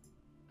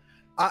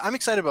 I'm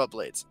excited about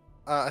Blades,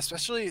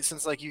 especially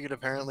since like you could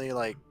apparently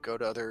like go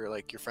to other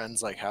like your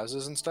friends like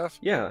houses and stuff.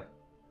 Yeah.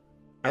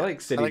 I Yeah,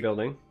 like city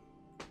building.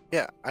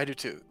 Yeah, I do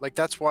too. Like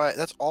that's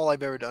all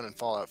I've ever done in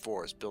Fallout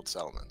 4 is build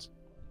settlements.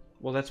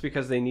 Well, that's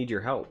because they need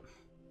your help.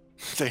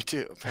 They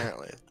do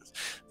apparently.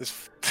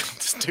 This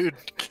dude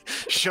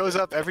shows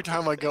up every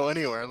time I go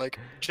anywhere, like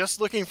just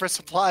looking for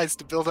supplies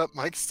to build up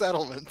my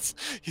settlements.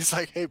 He's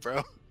like, "Hey,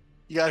 bro,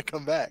 you gotta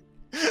come back."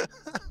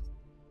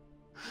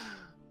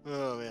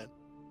 Oh man.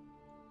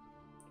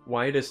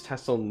 Why does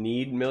Tesla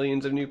need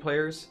millions of new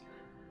players?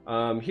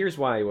 Here's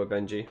why,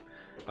 Wabenji.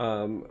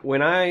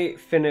 When I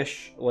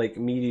finish like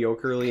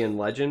mediocrely in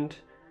Legend,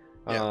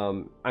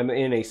 I'm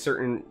in a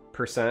certain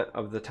percent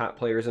of the top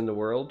players in the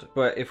world.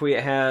 But if we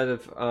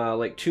have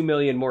like 2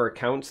 million more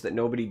accounts that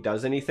nobody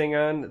does anything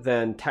on,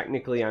 then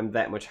technically I'm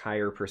that much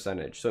higher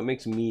percentage. So it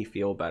makes me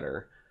feel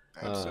better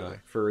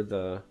for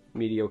the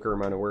mediocre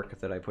amount of work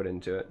that I put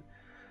into it.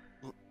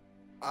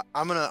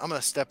 I'm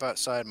gonna step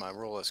outside my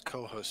role as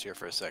co-host here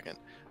for a second.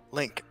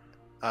 Link,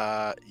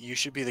 you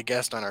should be the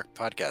guest on our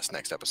podcast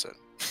next episode.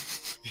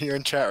 You're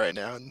in chat right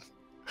now, and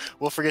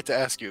we'll forget to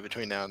ask you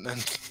between now and then.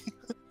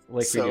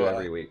 Like we do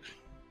every week.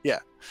 Yeah,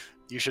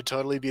 you should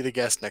totally be the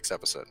guest next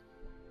episode.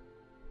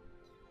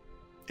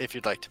 If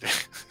you'd like to be.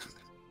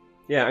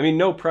 Yeah, I mean,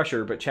 no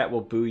pressure, but chat will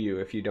boo you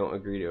if you don't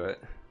agree to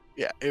it.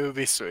 Yeah, it would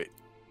be sweet.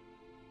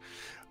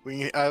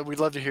 We'd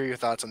love to hear your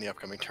thoughts on the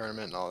upcoming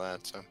tournament and all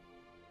that, so.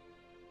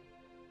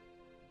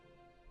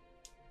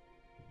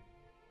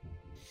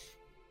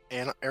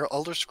 And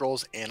Elder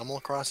Scrolls Animal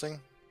Crossing?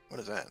 What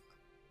is that?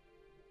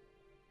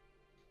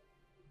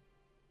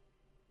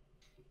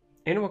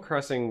 Animal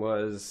Crossing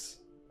was...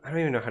 I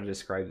don't even know how to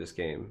describe this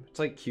game. It's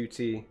like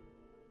cutesy.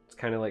 It's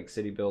kind of like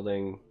city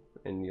building,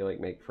 and you like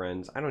make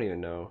friends. I don't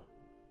even know.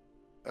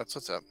 That's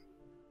what's up.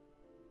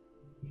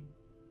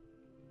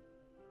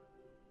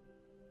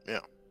 Yeah.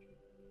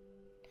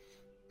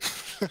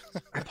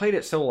 I played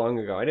it so long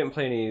ago. I didn't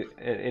play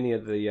any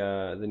of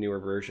the newer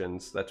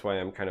versions. That's why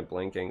I'm kind of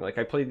blanking. Like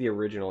I played the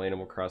original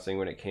Animal Crossing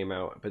when it came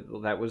out, but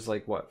that was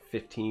like what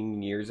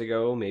 15 years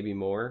ago, maybe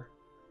more.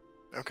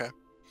 Okay.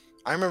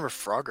 I remember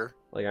Frogger.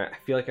 Like I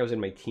feel like I was in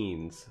my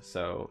teens.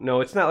 So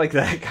no, it's not like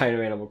that kind of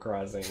Animal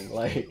Crossing.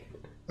 Like.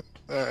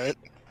 All right.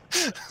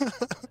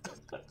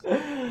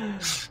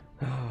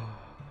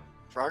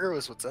 Frogger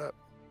was what's up.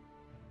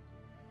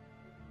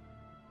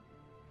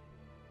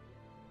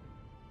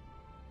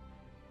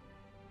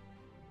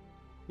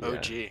 Yeah.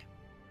 OG.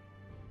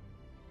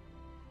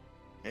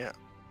 Yeah.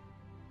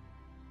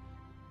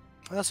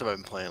 What else have I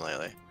been playing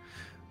lately?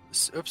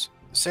 Oops.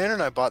 Sandra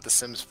and I bought The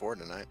Sims 4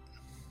 tonight.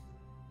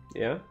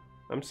 Yeah?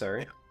 I'm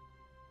sorry. Yeah.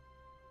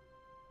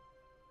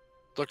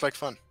 Looked like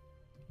fun.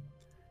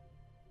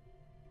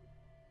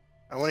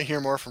 I want to hear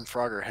more from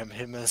Frogger,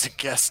 him as a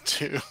guest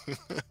too.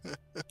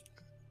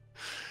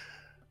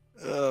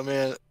 Oh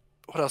man.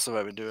 What else have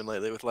I been doing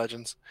lately with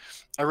Legends?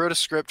 I wrote a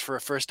script for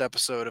a first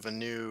episode of a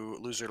new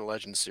Loser to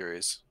Legends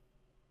series.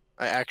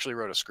 I actually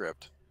wrote a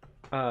script.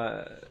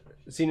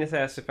 Zenith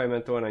asked if I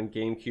meant the one on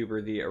GameCube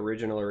or the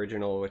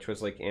original, which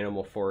was like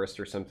Animal Forest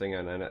or something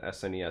on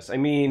SNES. I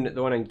mean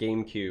the one on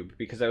GameCube,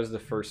 because that was the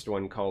first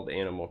one called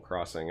Animal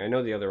Crossing. I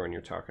know the other one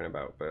you're talking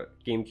about, but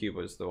GameCube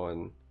was the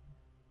one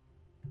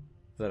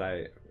that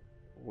I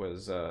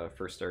was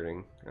first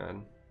starting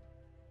on.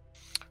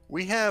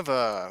 We have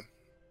a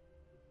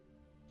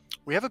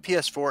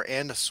PS4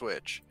 and a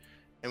Switch,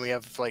 and we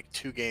have like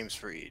 2 games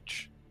for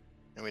each,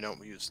 and we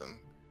don't use them.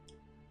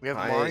 We have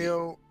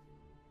Mario.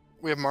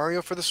 We have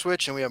Mario for the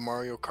Switch, and we have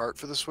Mario Kart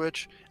for the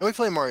Switch, and we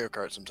play Mario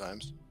Kart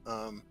sometimes.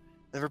 And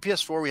for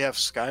PS4, we have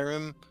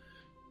Skyrim,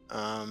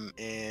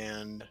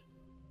 and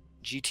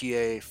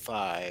GTA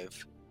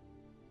 5,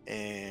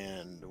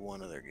 and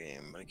one other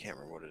game, but I can't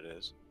remember what it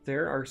is.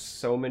 There are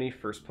so many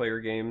first-player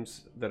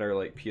games that are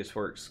like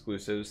PS4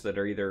 exclusives that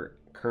are either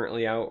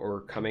currently out or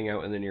coming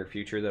out in the near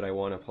future that I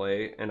want to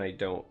play, and I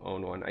don't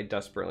own one. I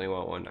desperately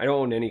want one. I don't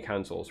own any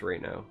consoles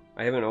right now.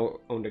 I haven't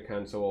owned a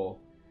console.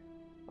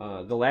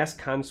 The last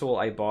console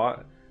I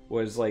bought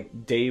was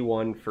like day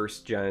one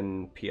first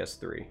gen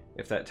PS3,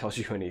 if that tells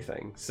you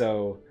anything.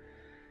 So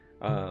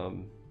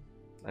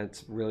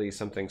that's really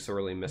something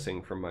sorely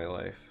missing from my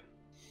life.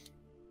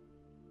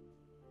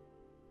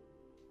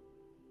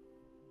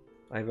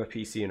 I have a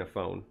PC and a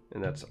phone,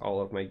 and that's all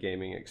of my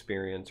gaming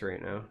experience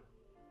right now.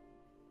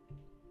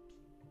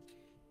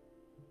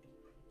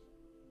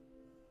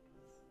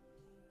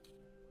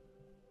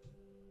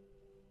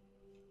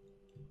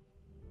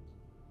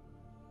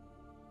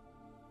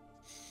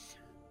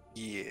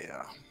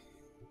 Yeah.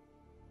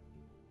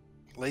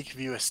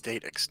 Lakeview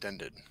Estate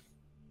Extended.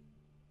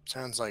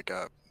 Sounds like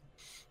a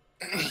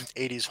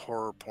 80s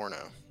horror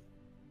porno.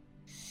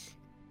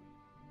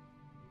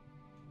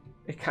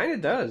 It kind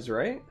of does,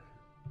 right?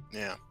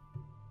 Yeah.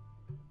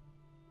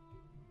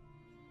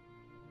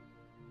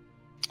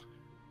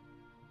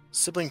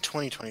 Sibling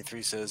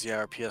 2023 says, yeah,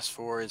 our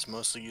PS4 is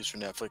mostly used for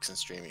Netflix and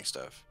streaming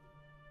stuff.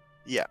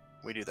 Yeah,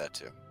 we do that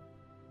too.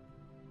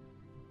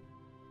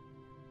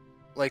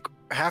 Like,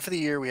 half of the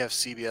year we have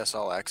CBS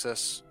All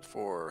Access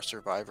for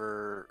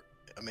Survivor,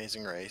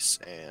 Amazing Race,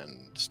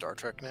 and Star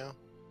Trek now.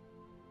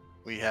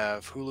 We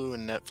have Hulu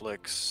and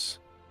Netflix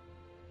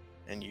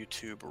and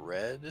YouTube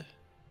Red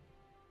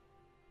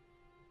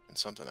and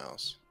something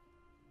else.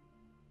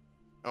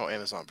 Oh,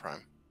 Amazon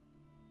Prime.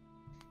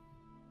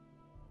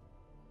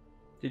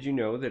 Did you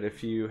know that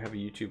if you have a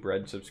YouTube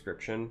Red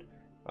subscription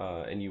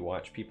and you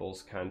watch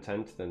people's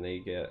content, then they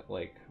get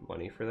like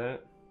money for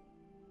that?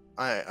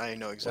 I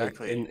know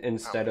exactly. Like,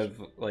 instead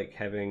of like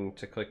having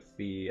to click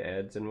the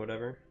ads and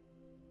whatever.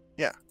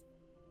 Yeah.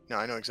 No,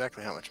 I know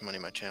exactly how much money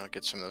my channel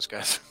gets from those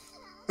guys.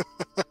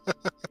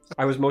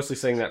 I was mostly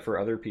saying that for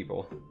other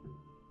people.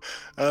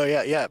 Oh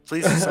yeah, yeah.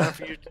 Please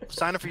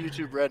sign up for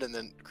YouTube Red and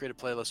then create a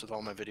playlist with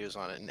all my videos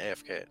on it and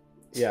AFK it.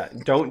 Yeah,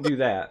 don't do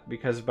that,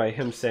 because by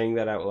him saying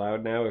that out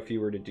loud now, if he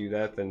were to do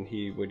that, then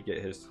he would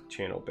get his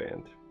channel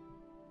banned.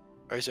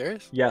 Are you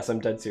serious? Yes, I'm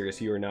dead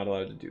serious. You are not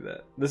allowed to do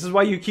that. This is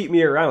why you keep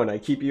me around. I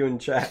keep you in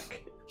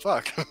check.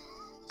 Fuck.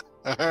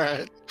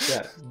 Alright.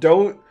 Yeah,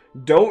 don't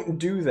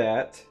do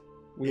that.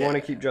 We want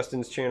to keep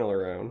Justin's channel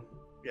around.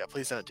 Yeah,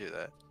 please don't do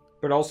that.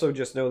 But also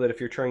just know that if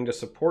you're trying to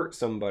support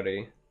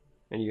somebody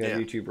and you have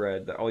YouTube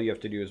Red, that all you have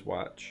to do is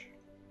watch.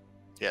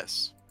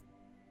 Yes.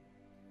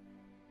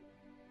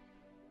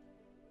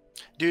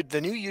 Dude,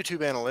 the new YouTube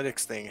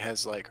analytics thing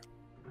has like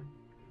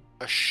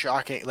a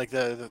shocking, like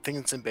the thing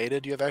that's in beta.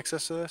 Do you have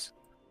access to this?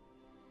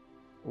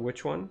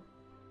 Which one?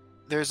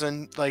 There's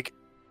an like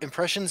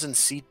impressions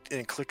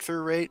and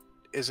click-through rate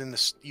is in the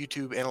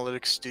YouTube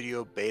Analytics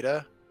Studio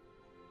beta.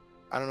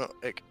 I don't know,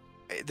 like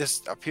this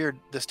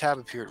tab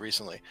appeared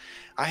recently.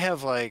 I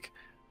have like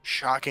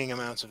shocking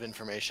amounts of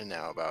information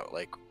now about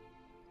like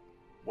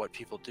what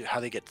people do, how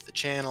they get to the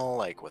channel,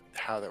 like what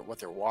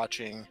they're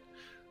watching,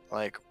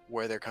 like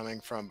where they're coming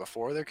from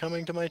before they're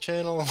coming to my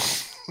channel.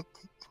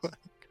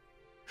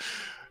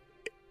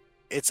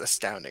 It's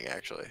astounding,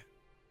 actually.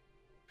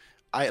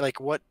 I like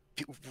what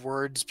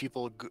words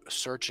people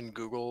search in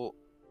Google,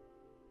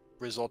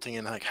 resulting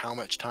in like how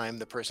much time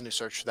the person who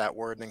searched for that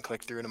word and then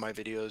clicked through into my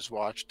videos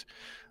watched.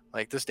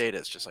 Like, this data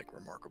is just like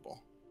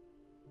remarkable.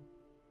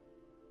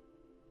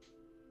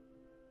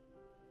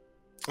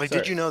 Like,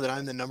 Did you know that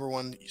I'm the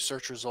 #1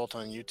 search result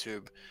on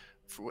YouTube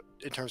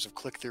in terms of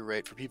click-through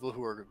rate for people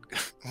who are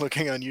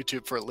looking on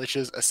YouTube for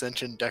Lich's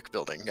Ascension deck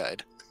building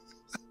guide?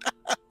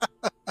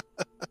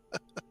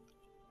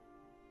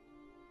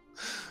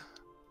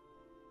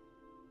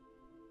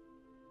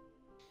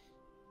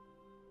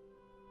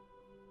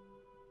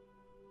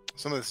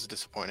 Some of this is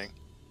disappointing.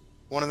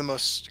 One of the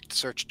most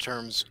searched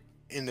terms,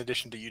 in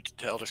addition to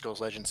Elder Scrolls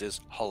Legends,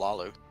 is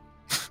halalu.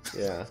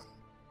 Yeah.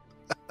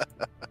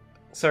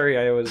 Sorry,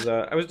 I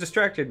was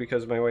distracted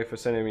because my wife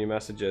was sending me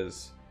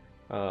messages.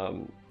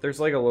 There's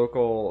like a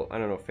local, I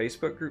don't know,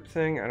 Facebook group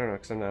thing. I don't know,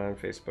 because I'm not on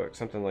Facebook,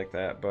 something like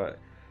that. But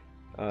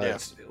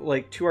it's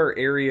like to our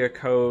area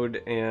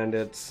code, and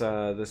it's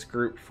this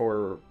group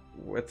for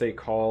what they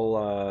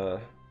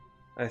call,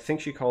 I think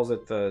she calls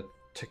it the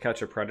To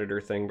Catch a Predator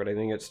thing, but I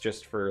think it's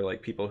just for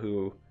like people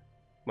who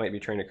might be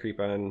trying to creep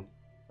on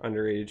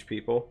underage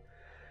people.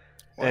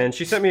 What? And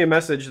she sent me a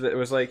message that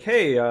was like,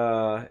 hey,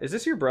 is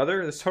this your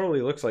brother? This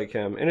totally looks like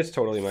him. And it's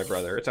totally my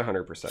brother. It's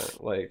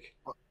 100%. Like,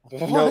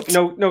 what?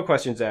 No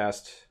questions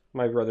asked.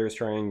 My brother is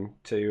trying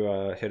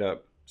to hit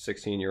up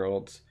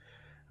 16-year-olds.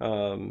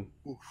 And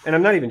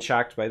I'm not even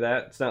shocked by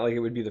that. It's not like it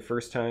would be the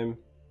first time.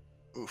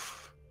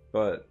 Oof.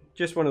 But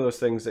just one of those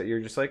things that you're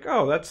just like,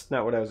 oh, that's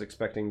not what I was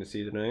expecting to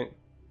see tonight.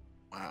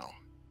 Wow.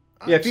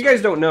 Yeah, if you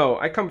guys don't know,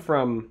 I come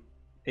from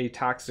a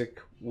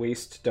toxic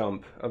waste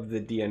dump of the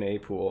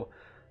DNA pool.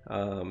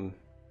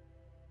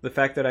 The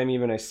fact that I'm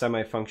even a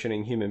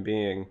semi-functioning human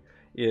being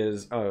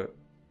is a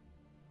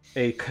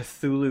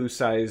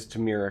Cthulhu-sized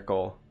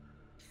miracle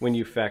when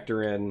you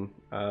factor in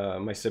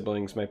my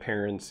siblings, my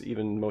parents,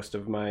 even most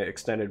of my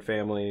extended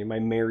family, my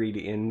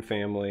married-in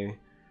family.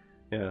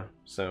 Yeah,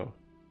 so...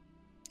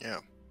 Yeah.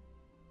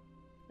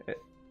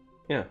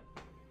 Yeah.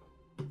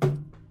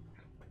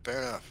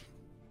 Fair enough.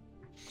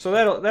 So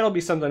that'll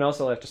be something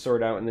else I'll have to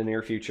sort out in the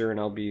near future, and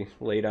I'll be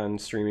late on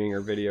streaming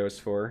or videos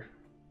for.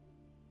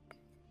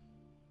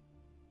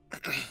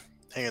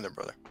 Hang in there,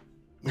 brother.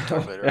 We'll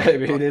talk later. I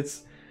mean,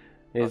 it's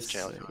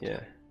yeah.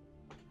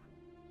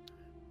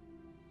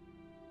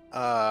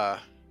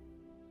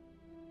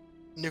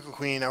 Nickel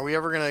Queen, are we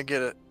ever gonna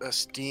get a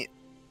stream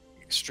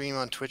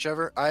on Twitch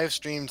ever? I have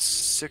streamed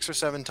 6 or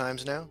 7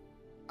 times now.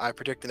 I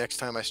predict the next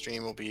time I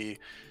stream will be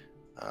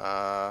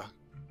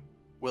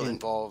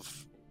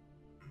involve.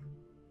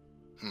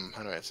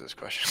 How do I answer this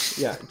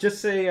question? Yeah, just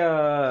say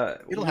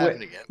It'll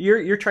happen again.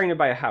 You're trying to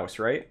buy a house,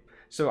 right?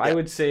 So I Yep.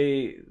 would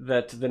say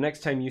that the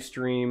next time you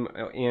stream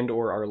and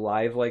or are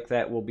live like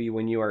that will be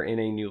when you are in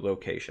a new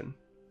location.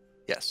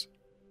 Yes,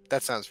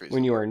 that sounds reasonable.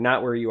 When you are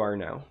not where you are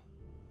now.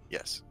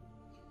 Yes,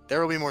 there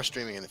will be more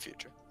streaming in the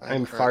future.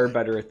 I'm far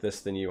better at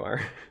this than you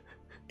are.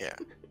 Yeah,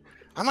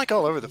 I'm like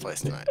all over the place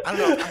tonight. I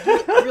don't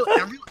know. I'm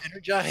real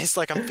energized.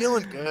 Like I'm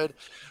feeling good.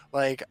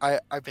 Like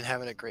I've been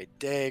having a great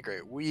day,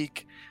 great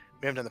week.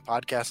 We haven't done the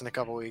podcast in a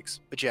couple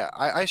weeks, but yeah,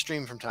 I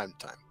stream from time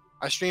to time.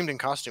 I streamed in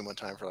costume one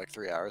time for like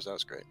 3 hours. That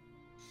was great.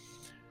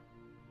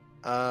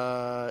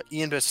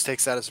 Ian Bits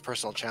takes that as a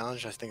personal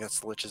challenge. I think that's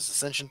the Lich's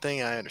Ascension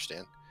thing. I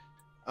understand.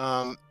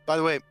 By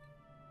the way,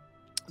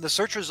 the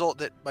search result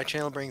that my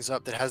channel brings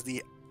up that has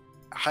the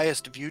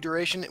highest view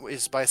duration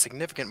is by a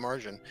significant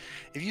margin.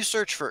 If you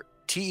search for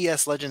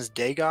TES Legends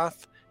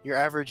Dagoth, your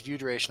average view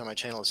duration on my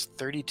channel is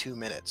 32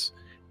 minutes,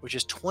 which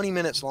is 20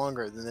 minutes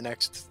longer than the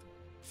next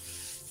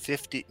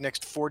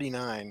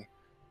 49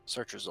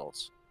 search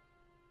results.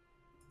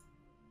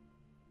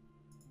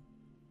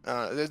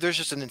 There's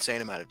just an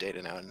insane amount of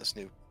data now in this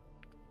new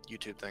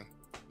YouTube thing.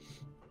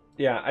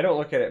 Yeah, I don't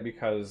look at it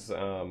because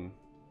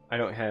I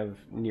don't have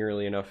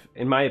nearly enough,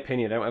 in my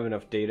opinion, I don't have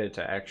enough data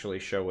to actually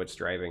show what's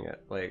driving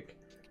it. Like,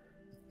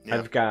 yeah.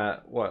 I've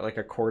got, like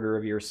a quarter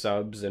of your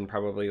subs and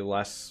probably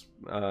less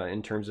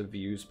in terms of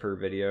views per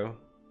video.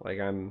 Like,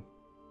 I'm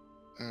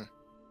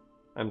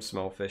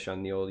small fish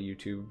on the old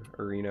YouTube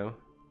arena.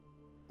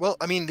 Well,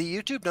 I mean, the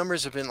YouTube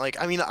numbers have been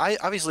like, I mean, I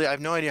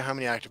have no idea how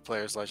many active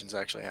players Legends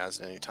actually has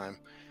at any time.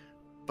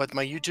 But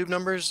my YouTube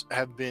numbers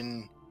have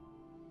been,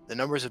 the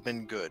numbers have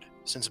been good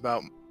since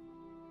about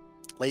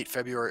late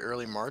February,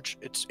 early March.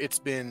 It's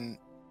been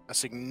a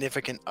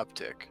significant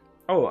uptick.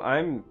 Oh,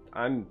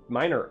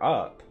 mine are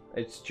up.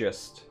 It's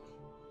just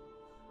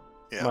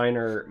mine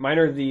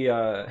are the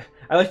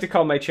I like to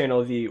call my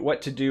channel the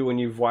what to do when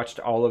you've watched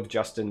all of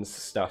Justin's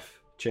stuff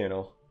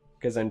channel,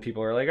 because then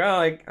people are like,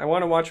 oh, I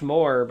want to watch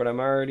more, but I'm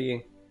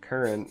already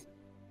current.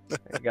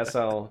 I guess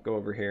I'll go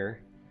over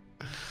here.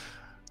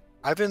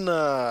 I've been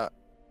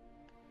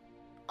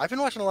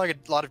watching a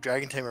lot of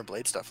Dragon Tamer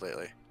Blade stuff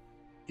lately.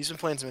 He's been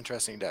playing some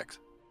interesting decks.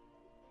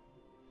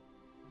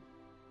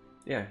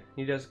 Yeah,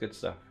 he does good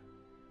stuff.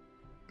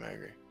 I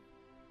agree.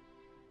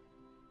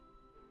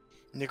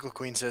 Nickel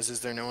Queen says, is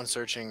there no one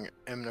searching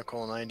M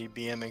Nicole 90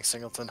 BMing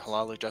Singleton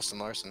Halalu Justin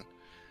Larson?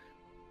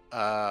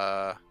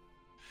 I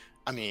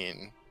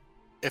mean,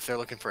 if they're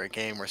looking for a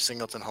game where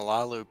Singleton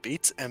Halalu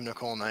beats M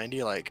Nicole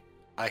 90, like,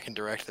 I can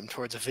direct them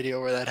towards a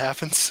video where that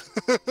happens.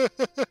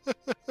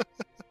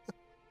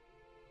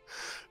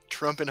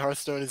 Trump in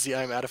Hearthstone is the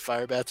I'm out of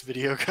Firebats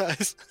video,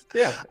 guys.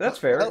 Yeah, that's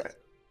fair.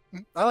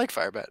 I like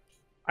Firebat.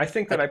 I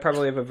think that I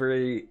probably have a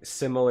very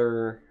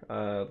similar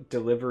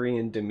delivery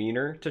and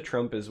demeanor to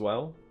Trump as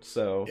well.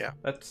 So yeah,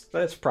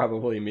 that's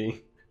probably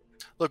me.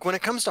 Look, when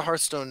it comes to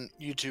Hearthstone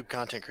YouTube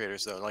content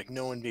creators, though, like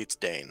no one beats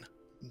Dane.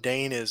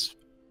 Dane is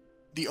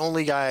the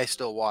only guy I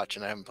still watch,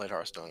 and I haven't played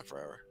Hearthstone in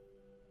forever.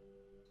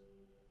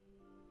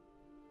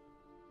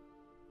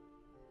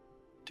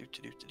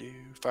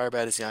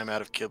 Firebat is the I'm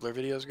out of Kibler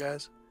videos,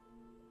 guys.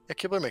 Yeah,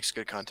 Kibler makes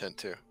good content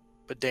too,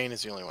 but Dane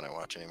is the only one I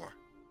watch anymore.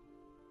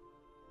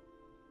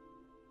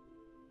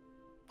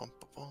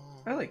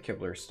 I like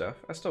Kibler stuff.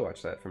 I still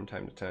watch that from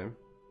time to time.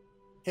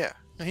 Yeah,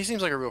 he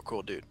seems like a real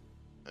cool dude.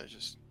 I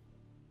just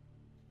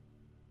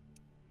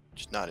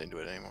not into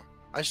it anymore.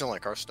 I just don't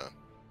like Hearthstone.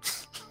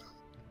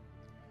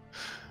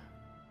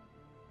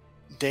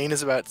 Dane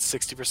is about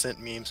 60%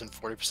 memes and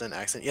 40%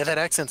 accent. Yeah, that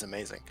accent's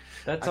amazing.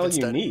 That's all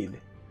you need.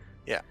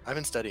 Yeah, I've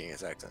been studying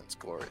his accent. It's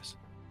glorious.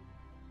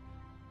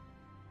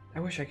 I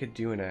wish I could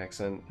do an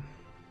accent.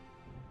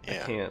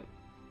 Yeah. I can't.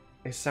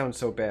 It sounds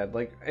so bad.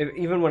 Like,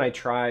 even when I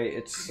try,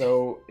 it's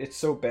so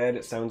bad.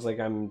 It sounds like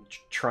I'm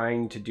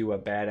trying to do a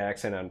bad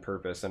accent on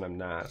purpose, and I'm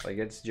not. Like,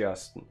 it's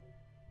just.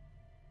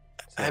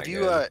 Have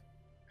you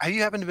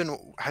happened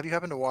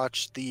to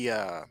watch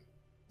the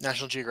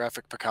National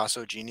Geographic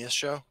Picasso Genius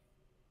show?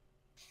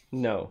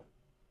 No.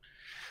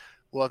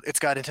 Well, it's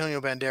got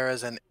Antonio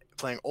Banderas and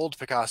playing old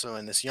Picasso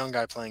and this young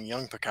guy playing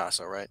young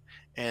Picasso, right?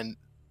 And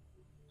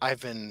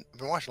I've been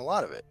watching a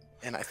lot of it,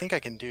 and I think I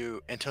can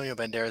do Antonio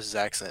Banderas'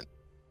 accent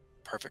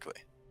perfectly.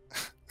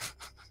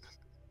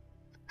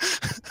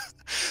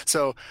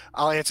 So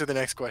I'll answer the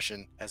next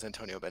question as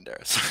Antonio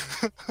Banderas.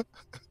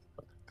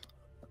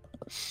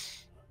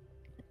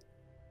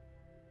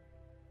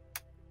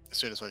 As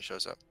soon as one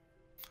shows up.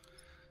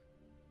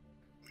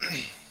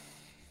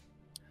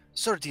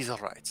 Sir Diesel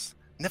writes,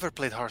 never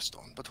played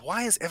Hearthstone, but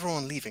why is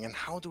everyone leaving and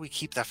how do we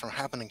keep that from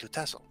happening to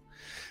Tessel?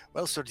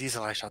 Well, Sir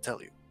Diesel, I shall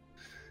tell you.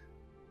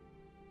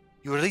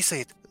 You release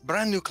a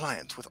brand new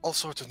client with all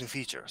sorts of new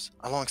features,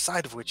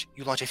 alongside of which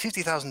you launch a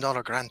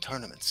 $50,000 grand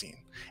tournament scene,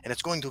 and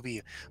it's going to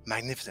be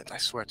magnificent, I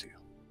swear to you.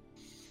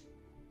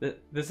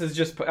 This is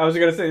just, I was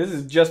going to say, this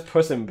is just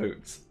Puss in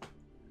Boots.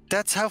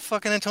 That's how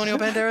fucking Antonio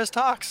Banderas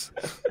talks.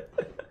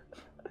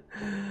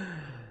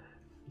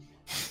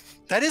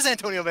 That is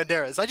Antonio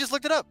Banderas. I just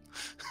looked it up.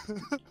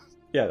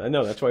 Yeah, I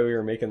know. That's why we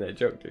were making that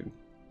joke, dude.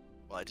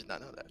 Well, I did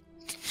not know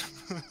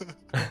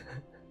that.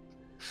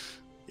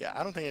 Yeah,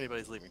 I don't think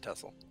anybody's leaving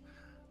Tussle.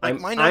 Like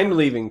I'm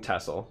leaving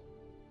Tussle.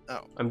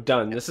 Oh, I'm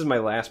done. yeah. This is my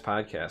last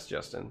podcast,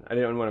 Justin. I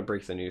didn't want to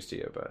break the news to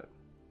you, but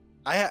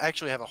I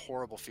actually have a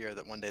horrible fear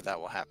that one day that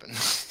will happen.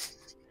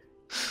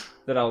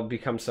 that I'll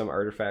become some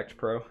artifact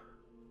pro.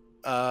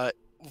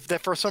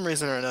 That for some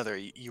reason or another,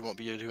 you won't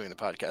be doing the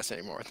podcast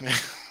anymore with me.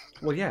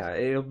 Well, yeah,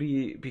 it'll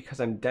be because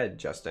I'm dead,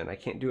 Justin. I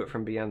can't do it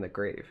from beyond the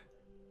grave.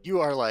 You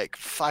are like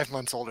 5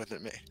 months older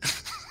than me.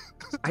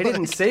 I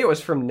didn't say it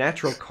was from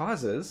natural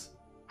causes.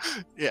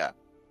 Yeah.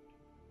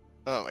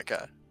 Oh my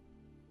god.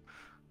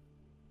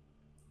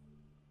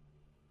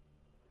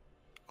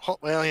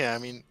 Well, yeah, I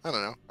mean, I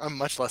don't know. I'm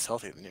much less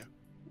healthy than you.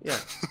 Yeah.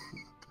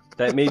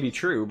 That may be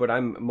true, but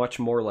I'm much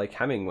more like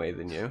Hemingway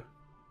than you.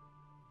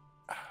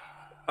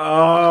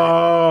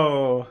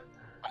 Oh.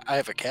 I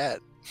have a cat.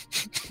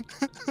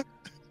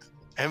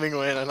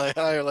 Hemingway and I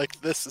are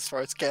like this as far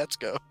as cats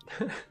go.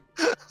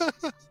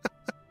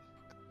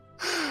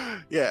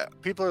 Yeah,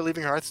 people are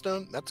leaving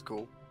Hearthstone. That's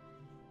cool.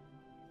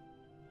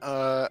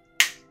 My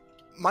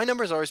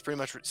numbers always pretty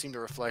much seem to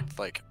reflect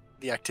like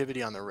the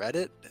activity on the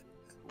Reddit,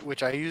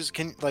 which I use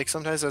like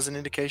sometimes as an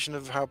indication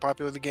of how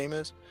popular the game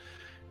is.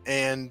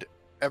 And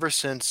ever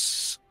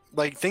since,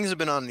 like, things have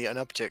been on an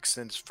uptick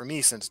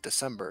since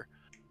December,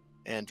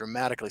 and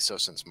dramatically so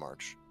since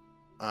March.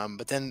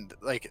 But then,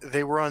 like,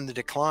 they were on the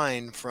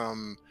decline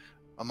from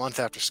a month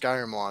after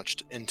Skyrim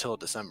launched until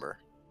December.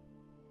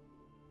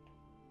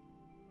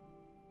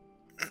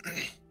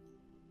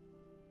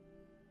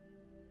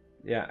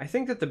 Yeah, I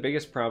think that the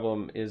biggest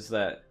problem is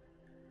that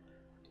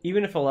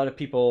even if a lot of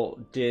people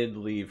did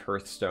leave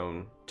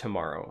Hearthstone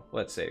tomorrow,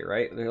 let's say,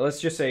 right?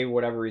 Let's just say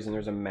whatever reason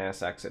there's a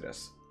mass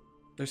exodus.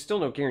 There's still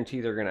no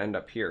guarantee they're going to end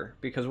up here,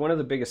 because one of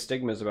the biggest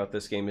stigmas about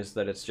this game is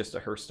that it's just a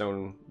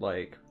Hearthstone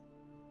like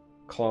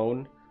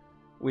clone,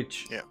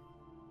 which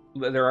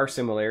there are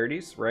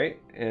similarities, right,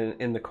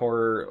 in the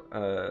core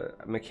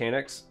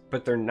mechanics,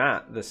 but they're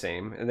not the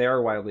same, and they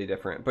are wildly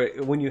different.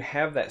 But when you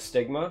have that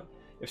stigma,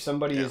 if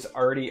somebody is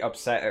already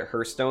upset at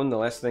Hearthstone, the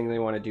last thing they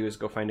want to do is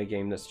go find a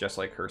game that's just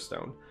like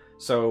Hearthstone.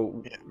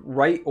 So,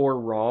 right or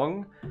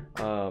wrong,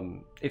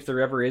 if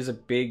there ever is a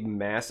big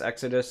mass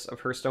exodus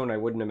of Hearthstone, I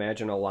wouldn't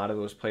imagine a lot of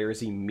those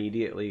players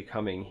immediately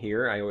coming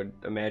here. I would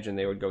imagine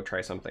they would go try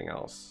something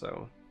else.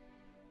 So,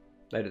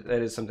 that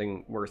is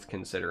something worth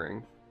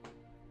considering.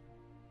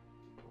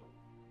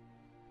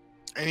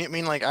 I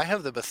mean, like, I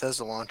have the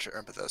Bethesda launcher,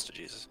 or Bethesda,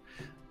 Jesus.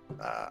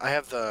 I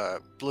have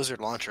the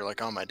Blizzard launcher,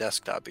 like, on my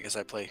desktop because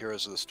I play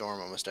Heroes of the Storm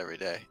almost every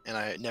day, and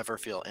I never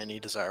feel any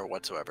desire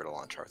whatsoever to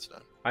launch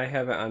Hearthstone. I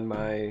have it on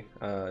my,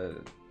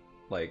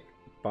 like,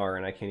 bar,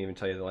 and I can't even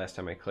tell you the last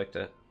time I clicked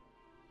it.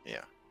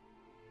 Yeah.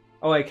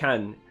 Oh, I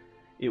can.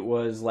 It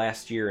was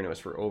last year, and it was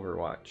for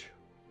Overwatch.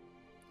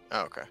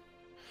 Oh, okay.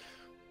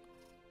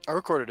 I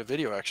recorded a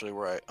video, actually,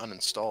 where I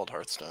uninstalled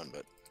Hearthstone,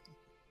 but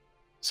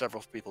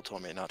several people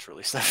told me not to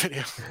release that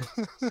video.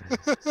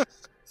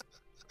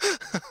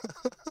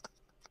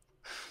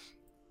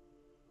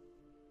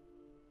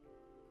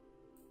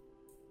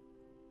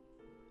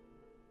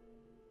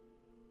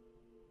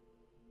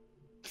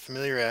 The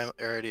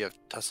familiarity of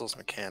Tussle's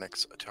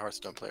mechanics to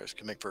Hearthstone players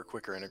can make for a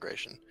quicker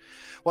integration.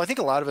 Well, I think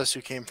a lot of us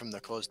who came from the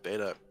closed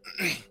beta,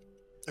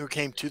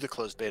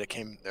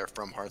 came there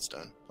from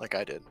Hearthstone, like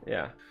I did.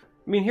 Yeah.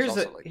 I mean, here's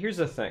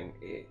the thing.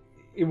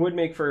 It would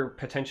make for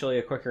potentially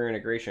a quicker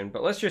integration,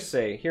 but let's just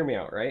say, hear me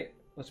out, right?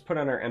 Let's put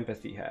on our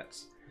empathy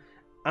hats.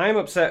 I'm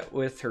upset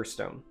with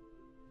Hearthstone.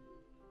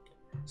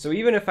 So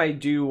even if I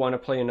do want to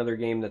play another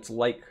game that's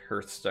like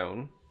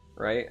Hearthstone,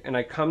 right, and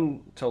I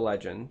come to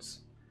Legends,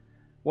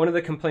 one of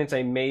the complaints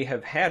I may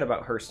have had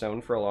about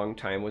Hearthstone for a long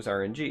time was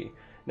RNG.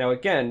 Now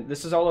again,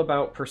 this is all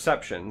about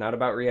perception, not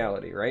about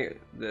reality, right?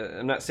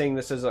 I'm not saying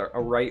this is a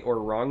right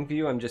or wrong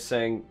view, I'm just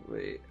saying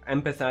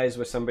empathize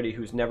with somebody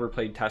who's never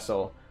played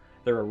Tussle.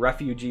 They're a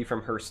refugee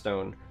from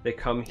Hearthstone. They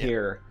come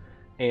here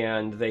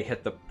and they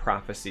hit the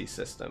prophecy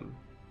system.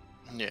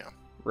 Yeah.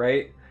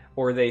 Right?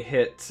 Or they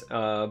hit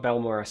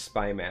Balmora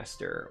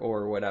Spymaster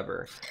or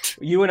whatever.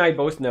 You and I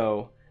both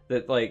know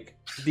that, like,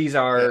 these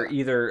are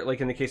either,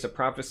 like in the case of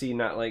Prophecy,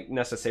 not like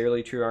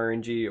necessarily true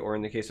RNG, or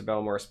in the case of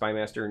Balmora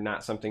Spymaster,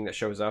 not something that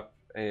shows up,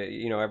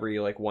 every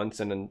like once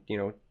in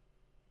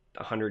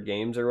 100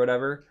 games or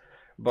whatever.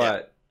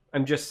 But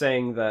I'm just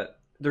saying that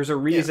there's a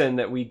reason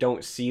that we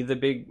don't see the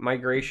big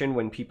migration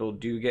when people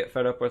do get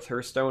fed up with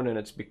Hearthstone, and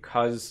it's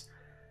because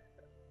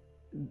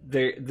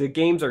the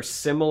games are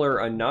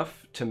similar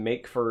enough to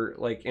make for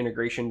like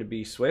integration to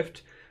be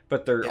swift,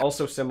 but they're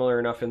also similar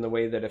enough in the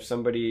way that if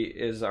somebody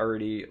is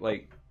already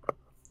like,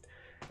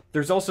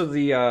 there's also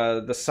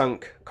the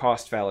sunk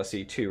cost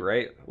fallacy too,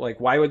 right?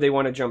 Like, why would they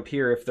want to jump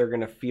here if they're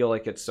going to feel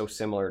like it's so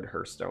similar to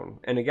Hearthstone?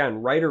 And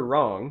again, right or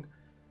wrong,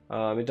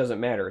 it doesn't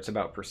matter. It's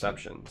about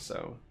perception.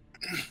 So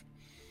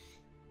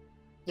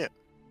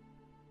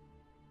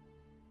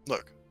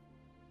Look.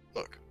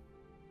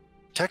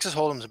 Texas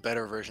Hold'em's a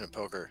better version of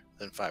poker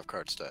than 5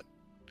 card stud.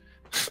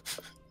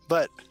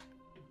 But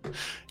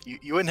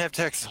You wouldn't have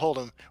Texas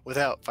Hold'em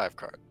without 5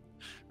 card,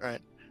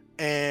 right?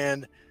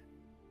 And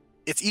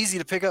it's easy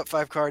to pick up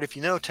 5 card if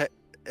you know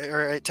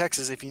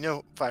Texas if you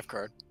know 5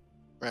 card,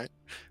 right?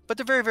 But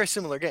they're very, very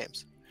similar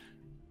games.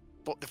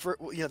 But the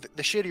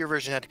shittier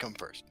version had to come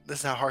first. This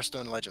is how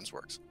Hearthstone Legends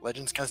works.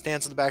 Legends kind of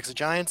stands on the backs of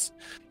giants,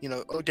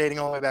 dating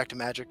all the way back to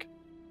Magic.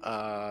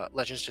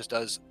 Legends just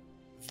does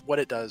what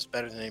it does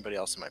better than anybody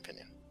else, in my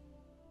opinion.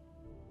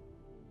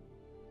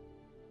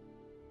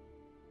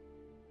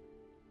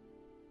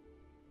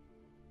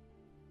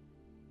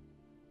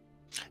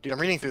 Dude,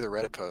 I'm reading through the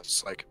Reddit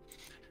posts. Like,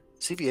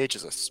 CVH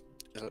is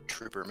a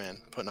trooper,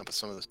 man, putting up with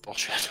some of this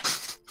bullshit.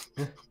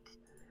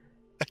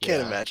 I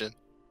can't imagine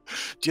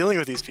dealing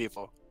with these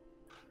people.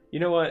 You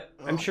know what?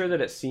 I'm sure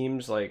that it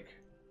seems like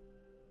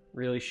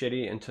really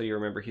shitty until you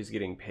remember he's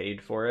getting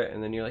paid for it,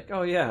 and then you're like,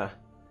 oh yeah,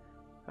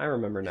 I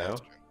remember now.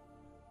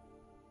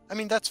 I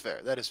mean, that's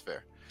fair. That is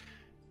fair.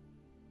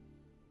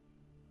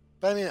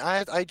 But I mean,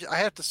 I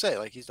have to say,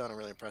 like, he's done a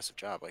really impressive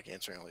job, like,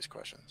 answering all these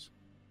questions.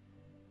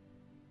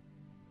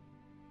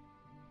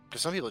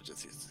 Because some people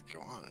just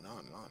go on and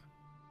on and on.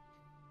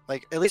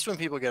 Like, at least when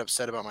people get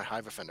upset about my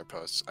Hive Offender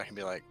posts, I can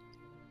be like,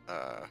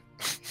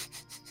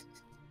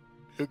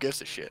 who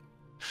gives a shit?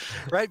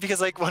 Right?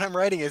 Because, like, what I'm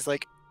writing is,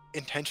 like,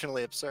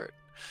 intentionally absurd.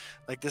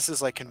 Like, this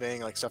is, like,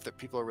 conveying, like, stuff that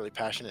people are really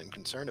passionate and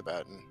concerned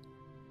about. And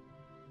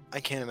I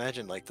can't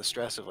imagine, like, the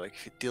stress of, like,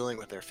 dealing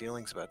with their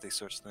feelings about these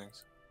sorts of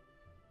things.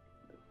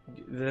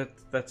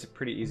 That's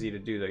pretty easy to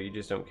do, though. You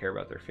just don't care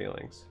about their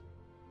feelings.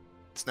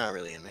 It's not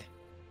really in me.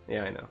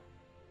 Yeah, I know.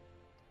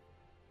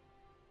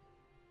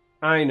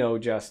 I know,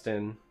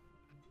 Justin.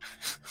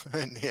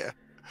 Yeah.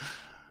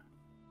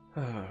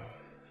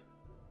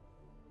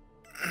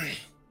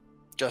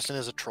 Justin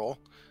is a troll?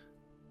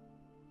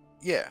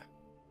 Yeah.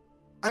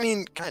 I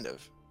mean, kind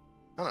of.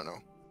 I don't know.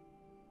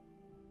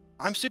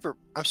 I'm super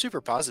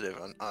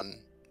positive on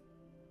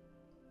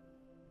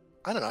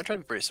I don't know, I try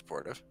to be pretty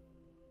supportive.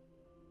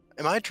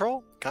 Am I a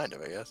troll? Kind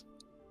of, I guess.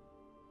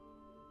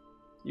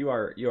 You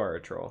are a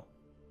troll.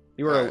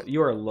 You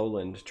are a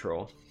lowland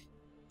troll.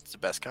 It's the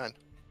best kind.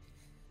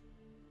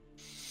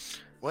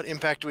 What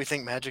impact do we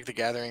think Magic the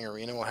Gathering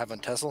Arena will have on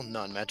Tesla?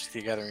 None. Magic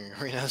the Gathering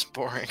Arena is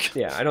boring.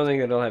 Yeah, I don't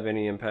think it'll have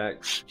any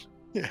impact.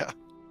 Yeah,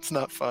 it's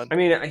not fun. I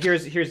mean,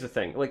 here's the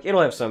thing. Like,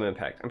 it'll have some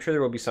impact. I'm sure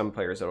there will be some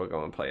players that will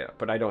go and play it,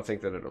 but I don't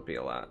think that it'll be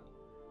a lot.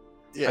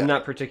 Yeah. I'm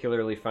not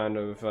particularly fond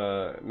of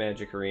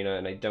Magic Arena,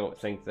 and I don't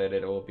think that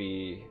it will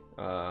be...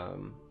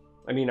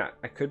 I mean,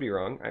 I could be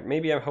wrong.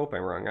 Maybe I hope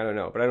I'm wrong. I don't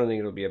know. But I don't think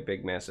it'll be a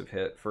big, massive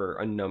hit for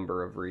a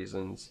number of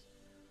reasons.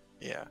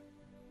 Yeah.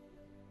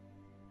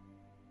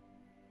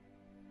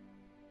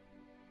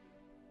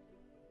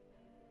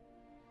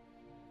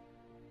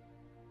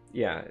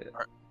 Yeah.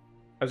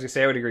 I was going to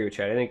say, I would agree with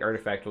Chad. I think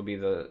Artifact will be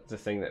the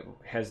thing that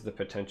has the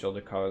potential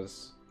to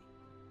cause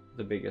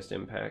the biggest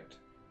impact.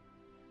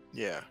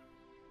 Yeah.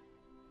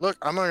 Look,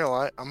 I'm not going to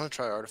lie. I'm going to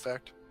try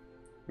Artifact.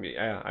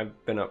 Yeah,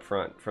 I've been up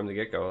front from the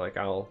get-go. Like,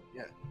 I'll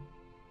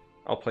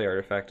play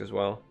Artifact as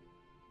well.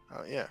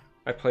 Oh, yeah.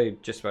 I play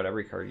just about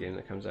every card game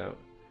that comes out.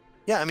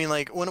 Yeah, I mean,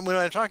 like, when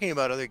I'm talking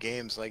about other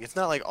games, like, it's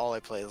not like all I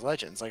play is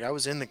Legends. Like, I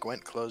was in the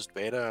Gwent closed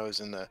beta. I was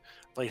in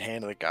played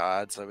Hand of the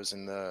Gods. I was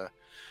in the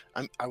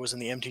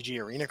MTG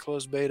Arena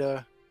closed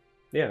beta.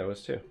 Yeah, I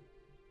was too.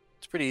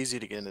 It's pretty easy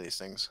to get into these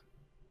things.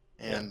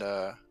 And,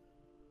 I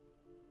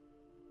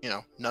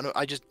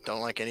just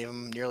don't like any of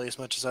them nearly as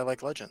much as I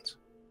like Legends.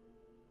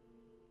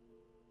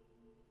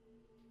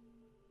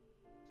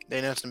 They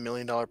announced $1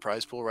 million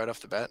prize pool right off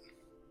the bat.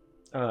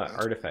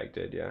 Artifact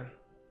did, yeah.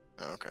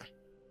 Oh, okay.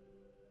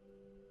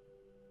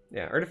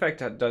 Yeah,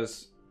 Artifact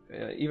does,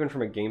 even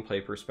from a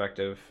gameplay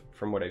perspective,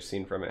 from what I've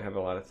seen from it, have a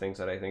lot of things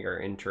that I think are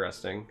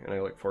interesting, and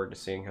I look forward to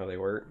seeing how they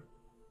work.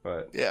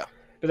 But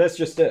that's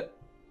just it.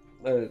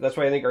 That's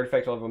why I think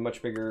Artifact will have a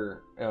much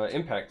bigger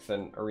impact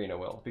than Arena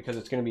will, because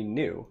it's going to be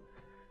new,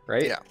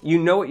 right? Yeah. You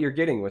know what you're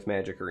getting with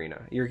Magic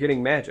Arena. You're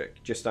getting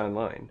Magic, just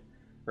online,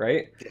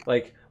 right? Yeah.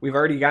 Like, we've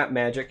already got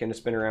Magic, and it's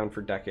been around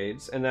for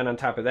decades, and then on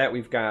top of that,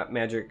 we've got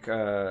Magic,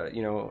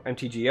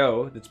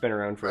 MTGO, that's been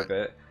around for a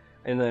bit.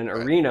 And then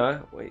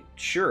Arena,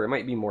 sure, it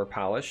might be more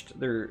polished.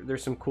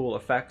 There's some cool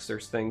effects.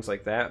 There's things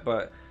like that.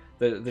 But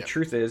the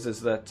truth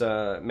is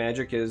that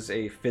Magic is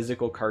a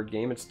physical card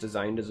game. It's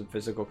designed as a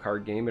physical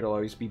card game. It'll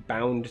always be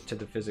bound to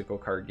the physical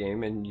card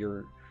game, and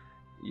you're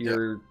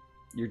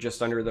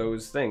just under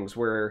those things.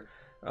 Where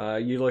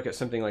you look at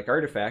something like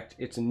Artifact,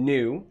 it's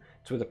new.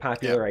 It's with a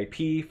popular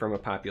IP from a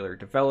popular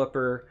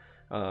developer.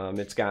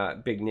 It's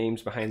got big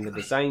names behind the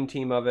design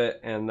team of it,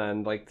 and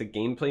then like the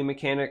gameplay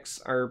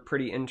mechanics are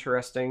pretty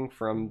interesting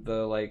from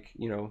the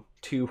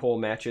 2 whole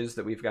matches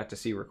that we've got to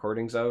see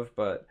recordings of,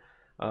 but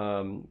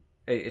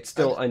it's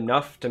still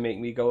enough to make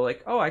me go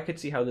like, oh, I could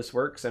see how this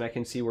works, and I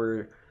can see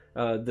where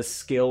the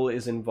skill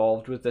is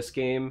involved with this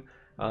game.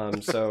 I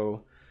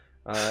think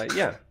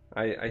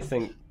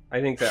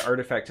that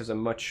Artifact has a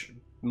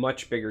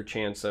much bigger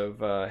chance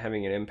of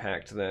having an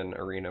impact than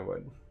Arena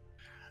would.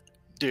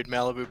 Dude,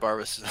 Malibu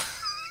Barbas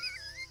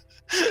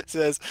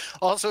says,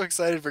 also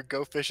excited for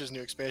Go Fish's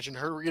new expansion.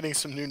 Heard we're getting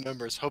some new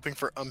numbers, hoping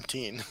for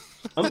umpteen.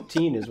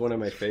 Umpteen is one of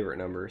my favorite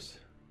numbers.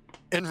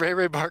 And Ray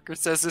Ray Barker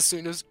says, as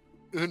soon as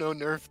Uno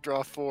Nerf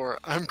draw 4,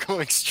 I'm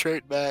going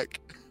straight back.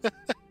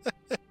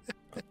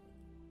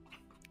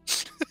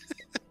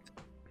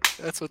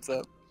 That's what's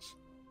up.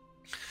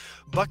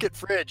 Bucket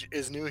Fridge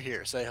is new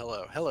here. Say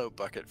hello. Hello,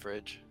 Bucket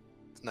Fridge.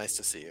 It's nice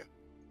to see you.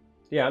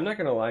 Yeah, I'm not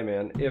gonna lie,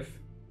 man.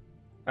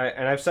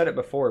 And I've said it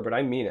before, but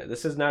I mean it.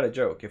 This is not a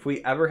joke. If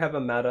we ever have a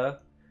meta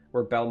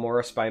where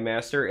Balmora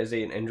Spymaster is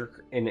an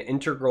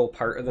integral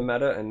part of the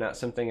meta and not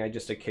something I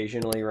just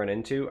occasionally run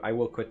into, I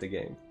will quit the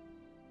game.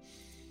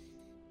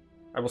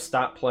 I will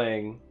stop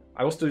playing.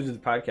 I will still do the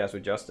podcast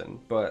with Justin,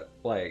 but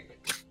like...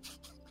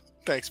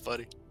 Thanks,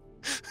 buddy.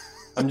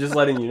 I'm just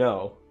letting you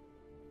know.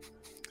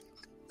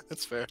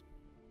 That's fair.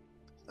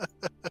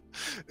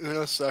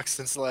 Uno sucks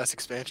since the last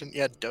expansion.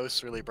 Yeah,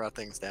 Dose really brought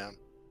things down.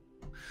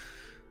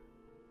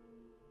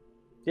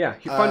 Yeah,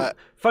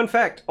 fun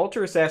fact,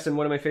 Ultra Assassin,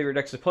 one of my favorite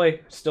decks to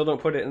play, still don't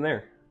put it in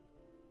there.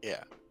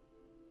 Yeah.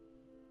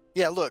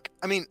 Yeah, look,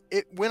 I mean,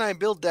 when I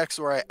build decks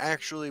where I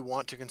actually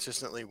want to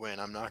consistently win,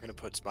 I'm not going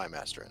to put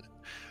Spymaster in it.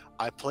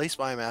 I play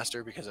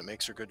Spymaster because it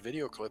makes for good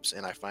video clips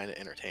and I find it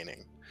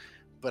entertaining,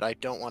 but I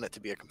don't want it to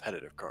be a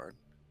competitive card.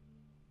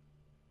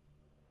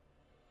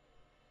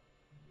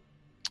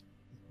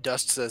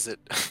 Dust says it,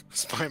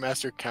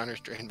 Spymaster counters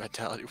Drain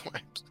Vitality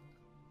Wipes.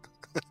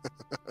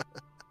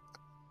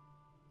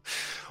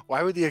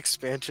 Why would the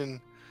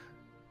expansion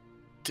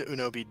to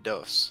Uno be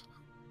Dos?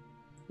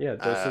 Yeah,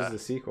 Dos is the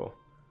sequel.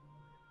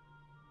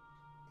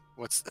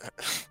 What's that?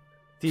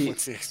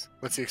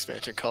 What's the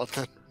expansion called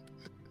then?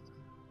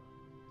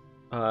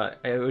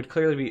 It would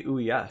clearly be Ooh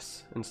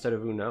Yes instead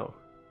of Uno.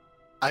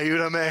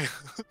 Ayúdame,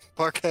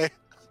 Parque.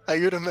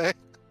 Ayúdame.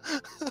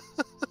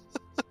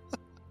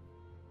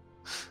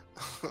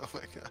 Oh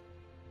my god.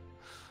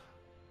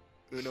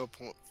 Uno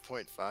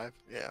point 5?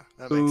 Yeah,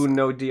 that makes sense.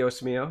 Uno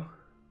Dios Mio.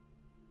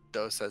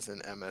 Dos as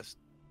in MS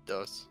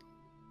Dos.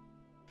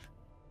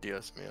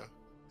 Dios Mio.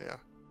 Yeah.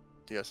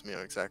 Dios Mio,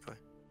 exactly.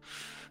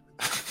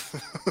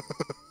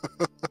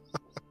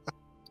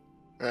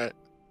 Right.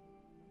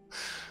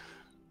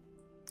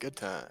 Good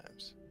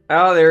times.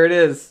 Oh, there it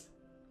is.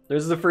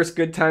 There's the first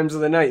good times of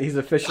the night. He's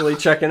officially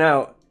checking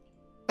out.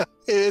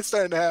 It's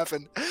starting to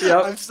happen.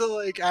 Yep. I'm still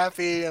like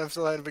happy and I'm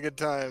still having a good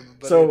time.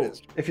 But So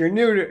if you're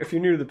new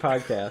to the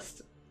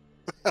podcast,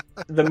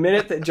 the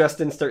minute that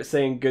Justin starts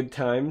saying good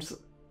times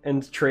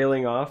and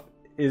trailing off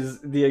is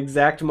the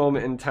exact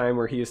moment in time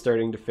where he is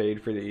starting to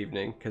fade for the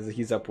evening because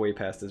he's up way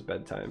past his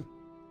bedtime.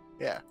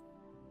 Yeah.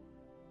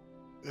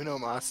 Uno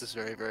Mas is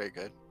very, very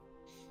good.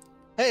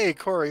 Hey,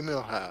 Corey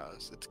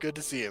Millhouse. It's good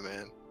to see you,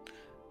 man.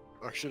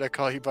 Or should I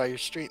call you by your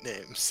street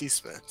name, C.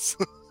 Spence?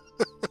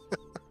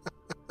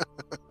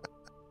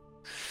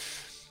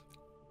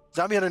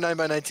 Zombie Hunter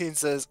 9x19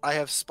 says, I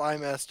have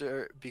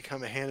Spymaster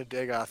become a hand of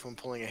Dagoth when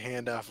pulling a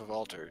hand off of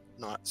Altar.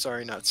 Not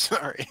sorry.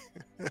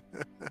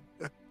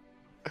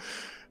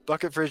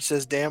 Bucket Fridge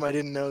says, damn, I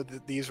didn't know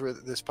that these were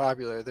this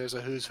popular. There's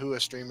a who's who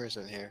of streamers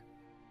in here.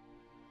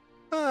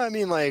 I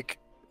mean, like,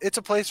 it's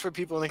a place for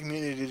people in the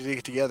community to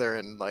get together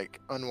and,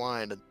 like,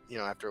 unwind, you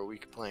know, after a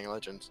week of playing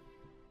Legends.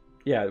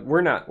 Yeah,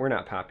 we're not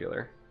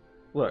popular.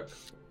 Look.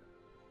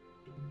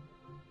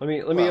 Let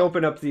me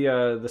open up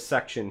the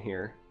section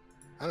here.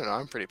 I don't know,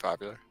 I'm pretty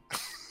popular.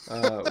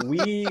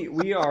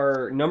 We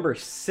are number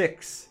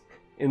 6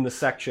 in the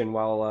section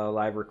while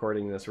live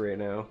recording this right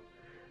now.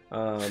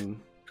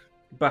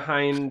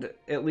 Behind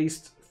at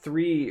least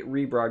 3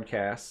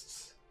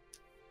 rebroadcasts,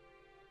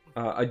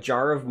 a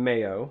jar of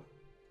mayo,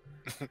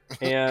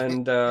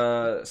 and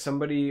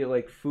somebody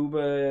like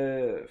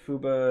Fuba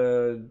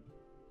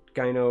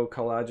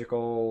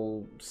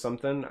gynecological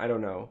something. I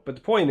don't know. But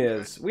the point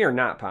is, we are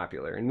not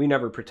popular, and we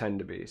never pretend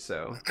to be,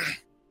 so...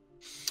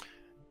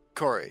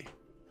 Corey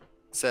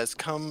says,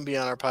 come be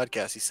on our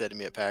podcast, he said to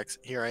me at PAX.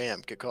 Here I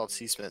am. Get called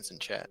C. Spence in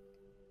chat.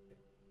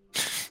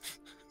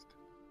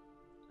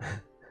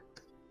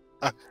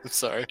 I'm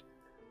sorry.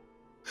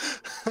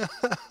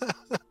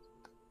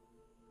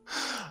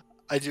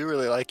 I do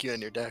really like you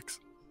and your decks.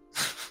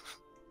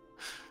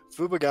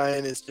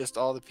 Fubagayan is just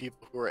all the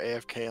people who are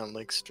AFK on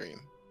Link's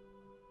stream.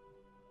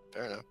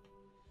 Fair enough.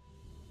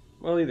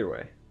 Well, either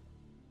way.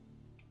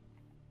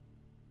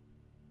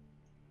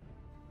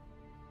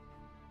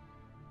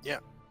 Yeah.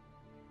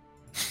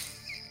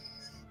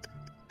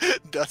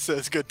 Dust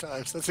says good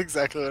times. That's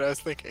exactly what I was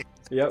thinking.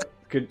 Yep.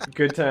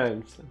 Good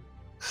times.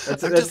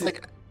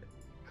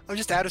 I'm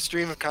just out of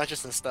stream of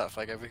consciousness stuff.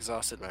 Like, I've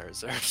exhausted my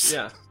reserves.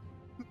 Yeah.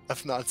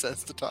 Of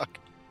nonsense to talk.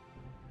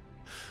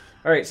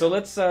 All right, so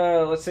let's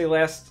say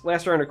last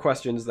round of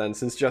questions then,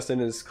 since Justin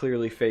is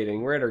clearly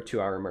fading. We're at our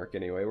 2-hour mark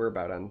anyway. We're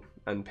about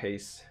on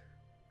pace.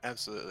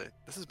 Absolutely.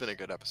 This has been a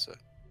good episode.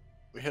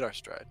 We hit our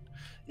stride.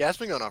 Yeah, it's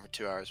been going on for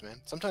 2 hours,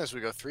 man. Sometimes we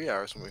go 3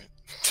 hours when we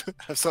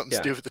have something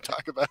stupid to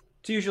talk about.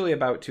 It's usually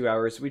about 2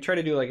 hours. We try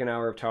to do like an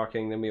hour of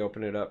talking, then we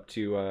open it up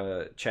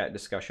to chat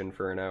discussion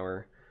for an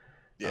hour.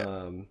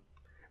 Yeah.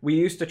 we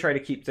used to try to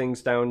keep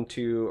things down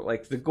to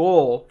like the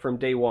goal from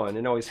day one,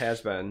 and always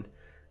has been,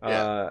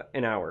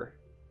 an hour,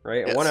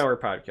 right? A Yes. 1 hour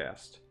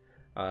podcast.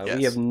 We have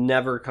Yes.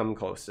 never come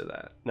close to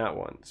that, not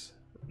once.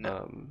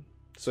 No.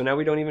 So now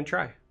we don't even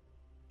try.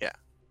 Yeah.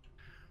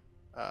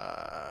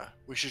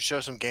 We should show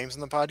some games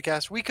in the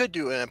podcast. We could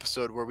do an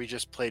episode where we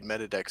just played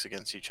meta decks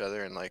against each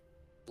other and like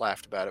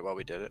laughed about it while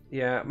we did it.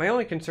 Yeah, my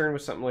only concern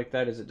with something like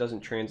that is it doesn't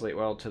translate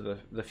well to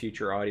the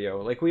future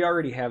audio. Like we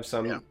already have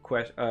some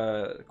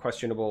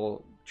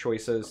questionable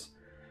choices.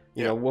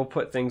 You know, we'll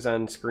put things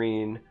on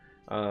screen.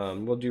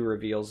 We'll do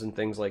reveals and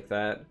things like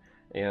that.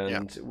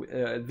 And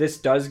this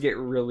does get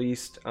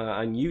released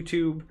on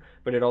YouTube,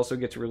 but it also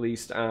gets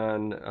released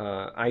on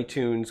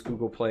iTunes,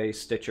 Google Play,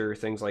 Stitcher,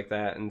 things like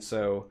that. And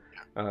so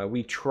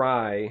we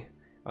try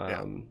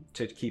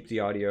to keep the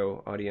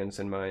audio audience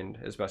in mind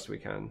as best we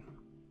can.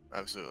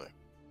 Absolutely.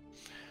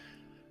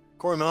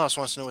 Corey Milhouse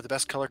wants to know what the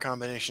best color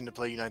combination to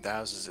play Unite the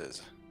Houses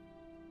is.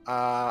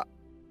 I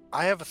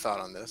have a thought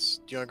on this.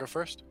 Do you want to go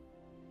first?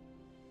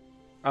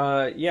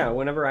 Yeah,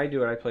 whenever I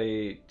do it, I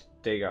play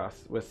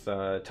Dagoth with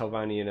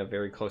Telvanni in a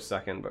very close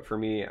second. But for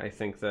me, I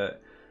think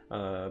that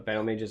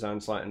Battle Mage's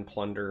Onslaught and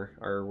Plunder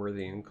are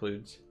worthy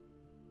includes.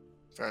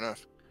 Fair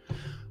enough.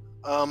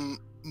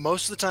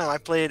 Most of the time I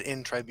play it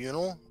in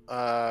Tribunal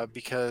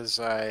because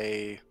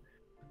I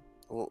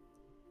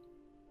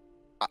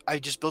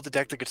just built a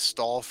deck that could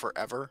stall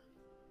forever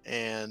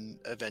and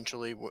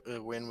eventually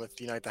win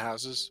with Unite the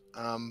Houses.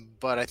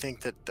 But I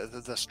think that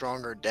the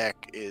stronger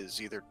deck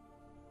is either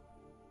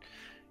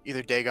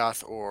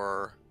Dagoth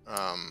or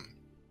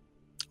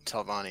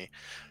Telvanni,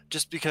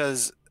 just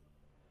because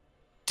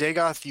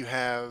Dagoth you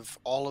have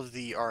all of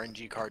the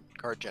RNG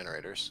card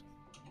generators,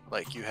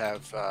 like you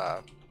have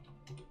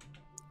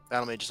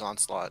Battle Mage's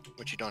Onslaught,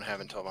 which you don't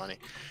have in Telvanni.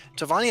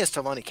 Telvanni has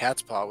Telvanni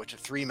Cat's Paw, which at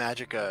 3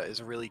 Magicka is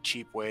a really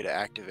cheap way to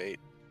activate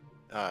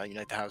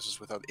Unite the Houses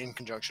in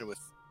conjunction with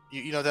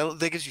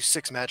that gives you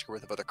 6 Magicka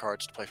worth of other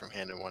cards to play from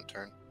hand in 1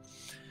 turn.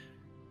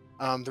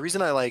 The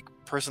reason I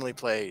personally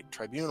play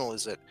Tribunal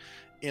is that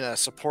in a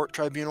support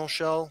Tribunal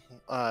shell,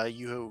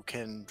 you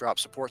can drop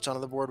supports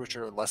onto the board, which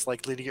are less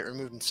likely to get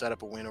removed, and set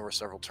up a win over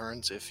several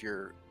turns if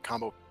your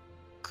combo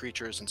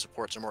creatures and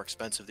supports are more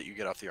expensive that you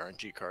get off the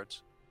RNG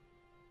cards.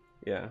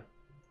 Yeah.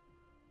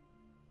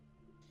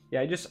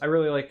 Yeah, I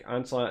really like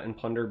Onslaught and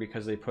Plunder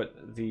because they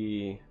put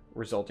the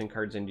resulting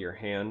cards into your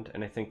hand,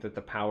 and I think that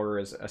the power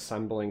is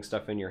assembling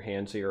stuff in your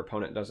hand so your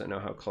opponent doesn't know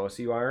how close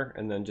you are,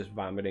 and then just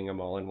vomiting them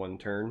all in 1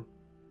 turn.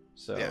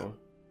 So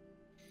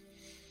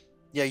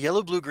yeah,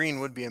 yellow, blue, green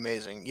would be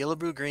amazing. Yellow,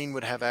 blue, green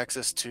would have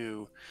access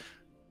to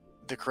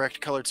the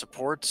correct colored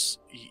supports,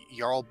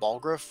 Jarl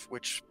Balgruuf,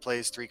 which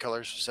plays 3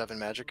 colors for 7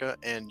 Magicka,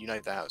 and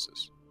Unite the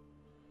Houses.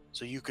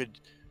 So you could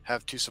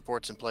have 2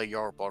 supports and play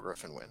Jarl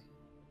Balgruuf and win.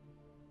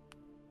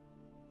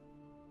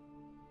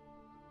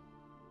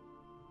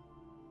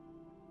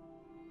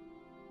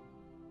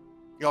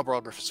 Jarl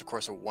Balgruuf is, of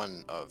course, a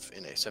 1 of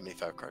in a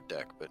 75 card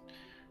deck, but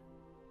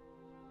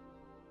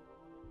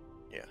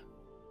yeah.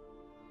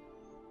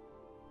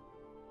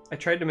 I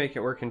tried to make it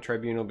work in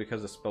Tribunal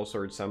because of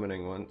Spellsword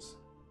summoning once.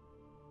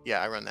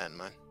 Yeah, I run that in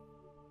mine.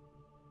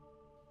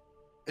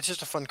 It's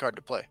just a fun card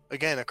to play.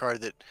 Again, a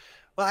card that,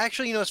 well,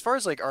 actually, as far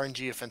as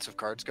RNG offensive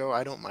cards go,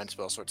 I don't mind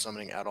Spellsword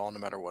summoning at all, no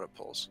matter what it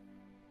pulls.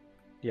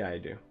 Yeah, I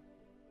do.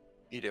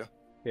 You do?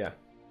 Yeah.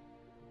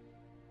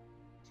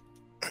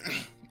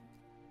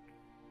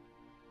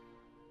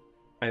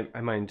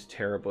 I mind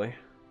terribly.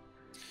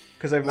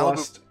 Because I've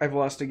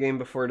lost a game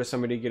before to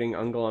somebody getting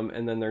Ungolem,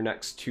 and then their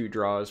next 2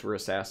 draws were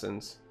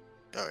Assassins.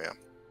 Oh, yeah.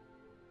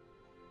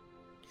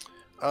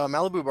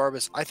 Malibu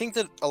Barbas. I think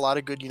that a lot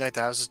of good Unite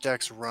the Houses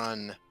decks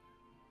run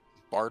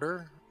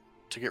Barter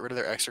to get rid of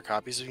their extra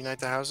copies of Unite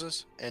the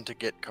Houses and to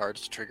get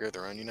cards to trigger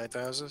their own Unite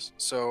the Houses,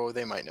 so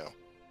they might know.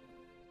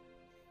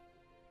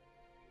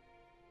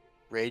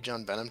 Rage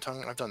on Venom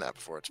Tongue. I've done that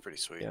before. It's pretty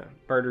sweet. Yeah,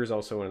 Barter is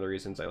also one of the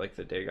reasons I like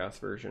the Dagoth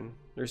version.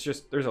 There's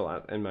a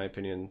lot, in my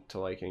opinion, to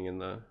liking in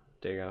the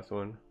Dagoth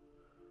one.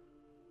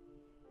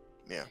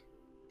 Yeah.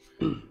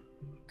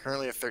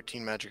 Currently a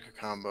 13 Magicka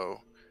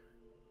combo.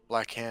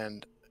 Black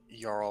Hand,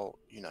 Jarl,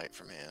 Unite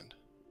from hand.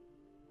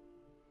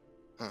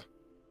 Huh.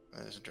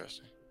 That is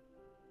interesting.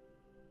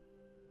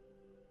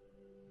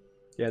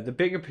 Yeah, the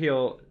big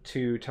appeal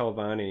to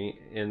Telvanni,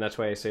 and that's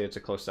why I say it's a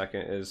close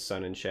second, is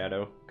Sun and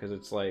Shadow, because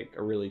it's like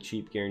a really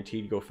cheap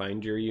guaranteed go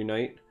find your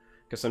Unite.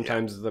 Because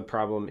sometimes the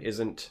problem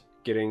isn't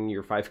getting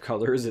your 5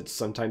 colors,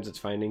 sometimes it's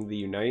finding the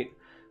Unite.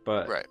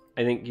 But right.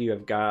 I think you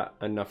have got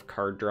enough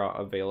card draw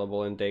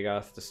available in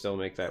Dagoth to still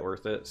make that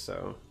worth it,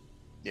 so...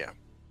 Yeah.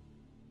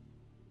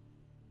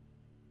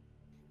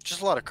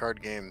 Just a lot of card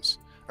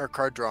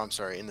draw, I'm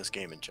sorry, in this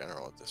game in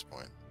general at this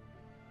point.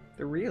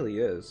 There really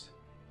is.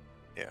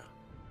 Yeah.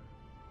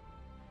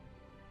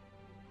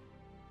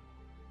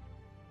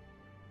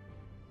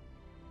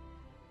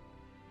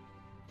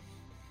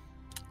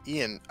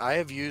 Ian, I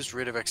have used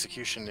Writ of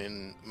Execution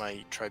in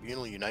my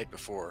Tribunal Unite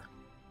before.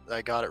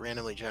 I got it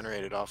randomly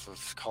generated off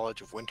of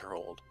College of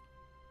Winterhold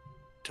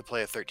to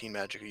play a 13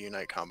 Magicka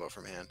Unite combo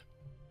from hand.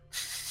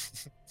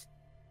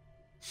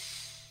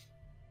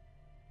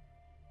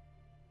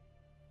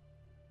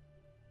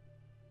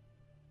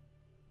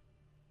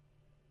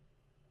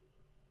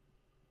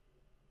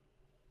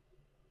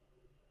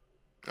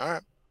 All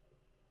right.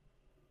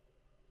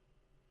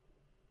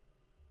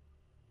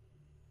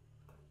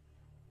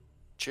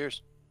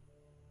 Cheers.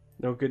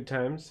 No good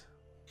times.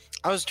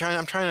 I'm trying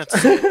not to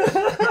say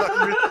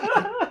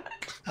it.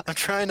 I'm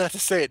trying not to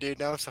say it, dude.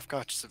 Now I'm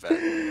self-conscious about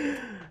it.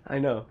 I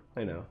know.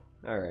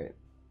 All right.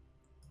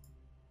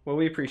 Well,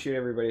 we appreciate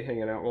everybody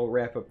hanging out. We'll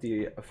wrap up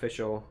the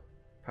official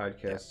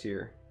podcast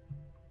here.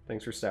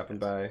 Thanks for stopping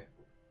by.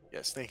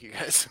 Yes, thank you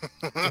guys.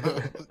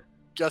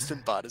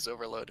 Justin Bot is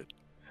overloaded.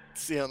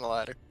 See you on the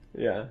ladder.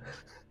 Yeah.